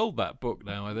 10 years old. That book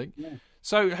now, I think. Yeah.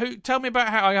 So, tell me about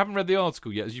how I haven't read the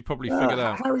article yet, as you probably figured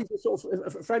out. Harry's a sort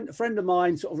of a friend of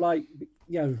mine, sort of like,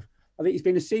 I think he's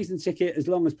been a season ticket as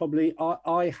long as probably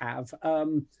I have.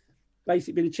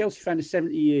 Basically, been a Chelsea fan for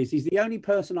 70 years. He's the only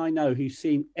person I know who's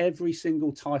seen every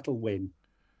single title win.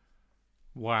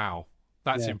 Wow,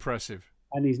 that's impressive.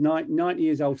 And he's 90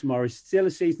 years old tomorrow. He's still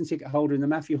a season ticket holder in the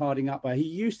Matthew Harding Up Bar. He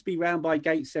used to be round by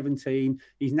gate 17.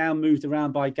 He's now moved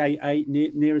around by gate 8,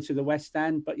 nearer to the West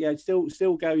Stand. But it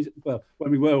still goes. Well,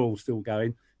 when we were all still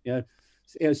going, it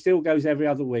still goes every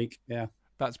other week. Yeah,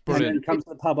 that's brilliant. And then comes to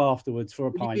the pub afterwards for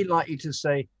a pint. Would you be likely to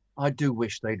say, "I do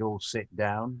wish they'd all sit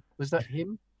down"? Was that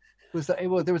him? Was that?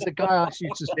 Well, there was a guy I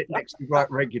used to sit next to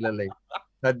quite regularly,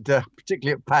 and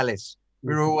particularly at Palace.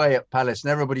 We were away at Palace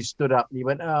and everybody stood up and he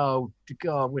went, "Oh,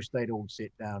 God, I wish they'd all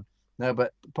sit down." No,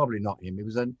 but probably not him. He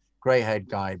was a grey-haired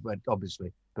guy, but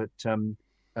obviously. But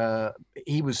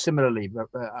he was similarly,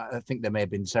 I think there may have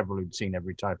been several who'd seen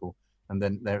every title and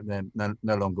then they're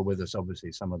no longer with us,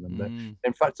 obviously, some of them. But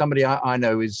in fact, somebody I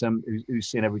know is who's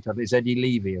seen every title is Eddie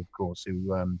Levy, of course,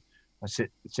 who I sit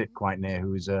quite near,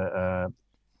 who is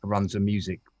runs a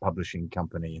music publishing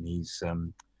company, and he's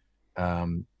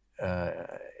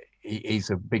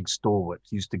a big stalwart.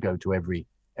 He used to go to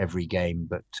every game,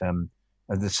 but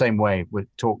the same way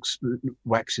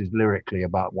waxes lyrically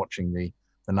about watching the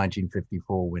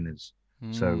 1954 winners.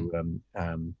 So,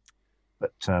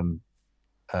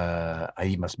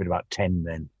 he must have been about 10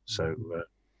 then. So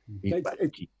he's about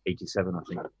 87, I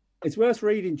think. It's worth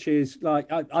reading, Cheers.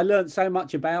 Like I learned so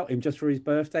much about him just for his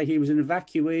birthday. He was an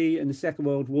evacuee in the Second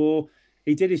World War.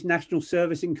 He did his national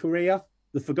service in Korea,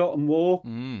 the Forgotten War.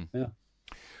 Yeah.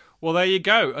 Well, there you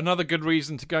go. Another good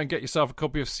reason to go and get yourself a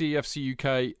copy of CFC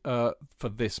UK for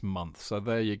this month. So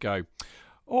there you go.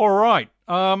 All right.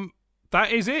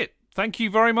 That is it. Thank you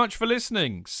very much for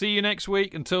listening. See you next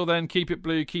week. Until then, keep it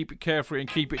blue, keep it carefree, and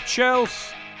keep it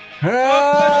Chelsea.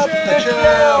 Up the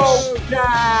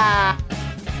Chelsea!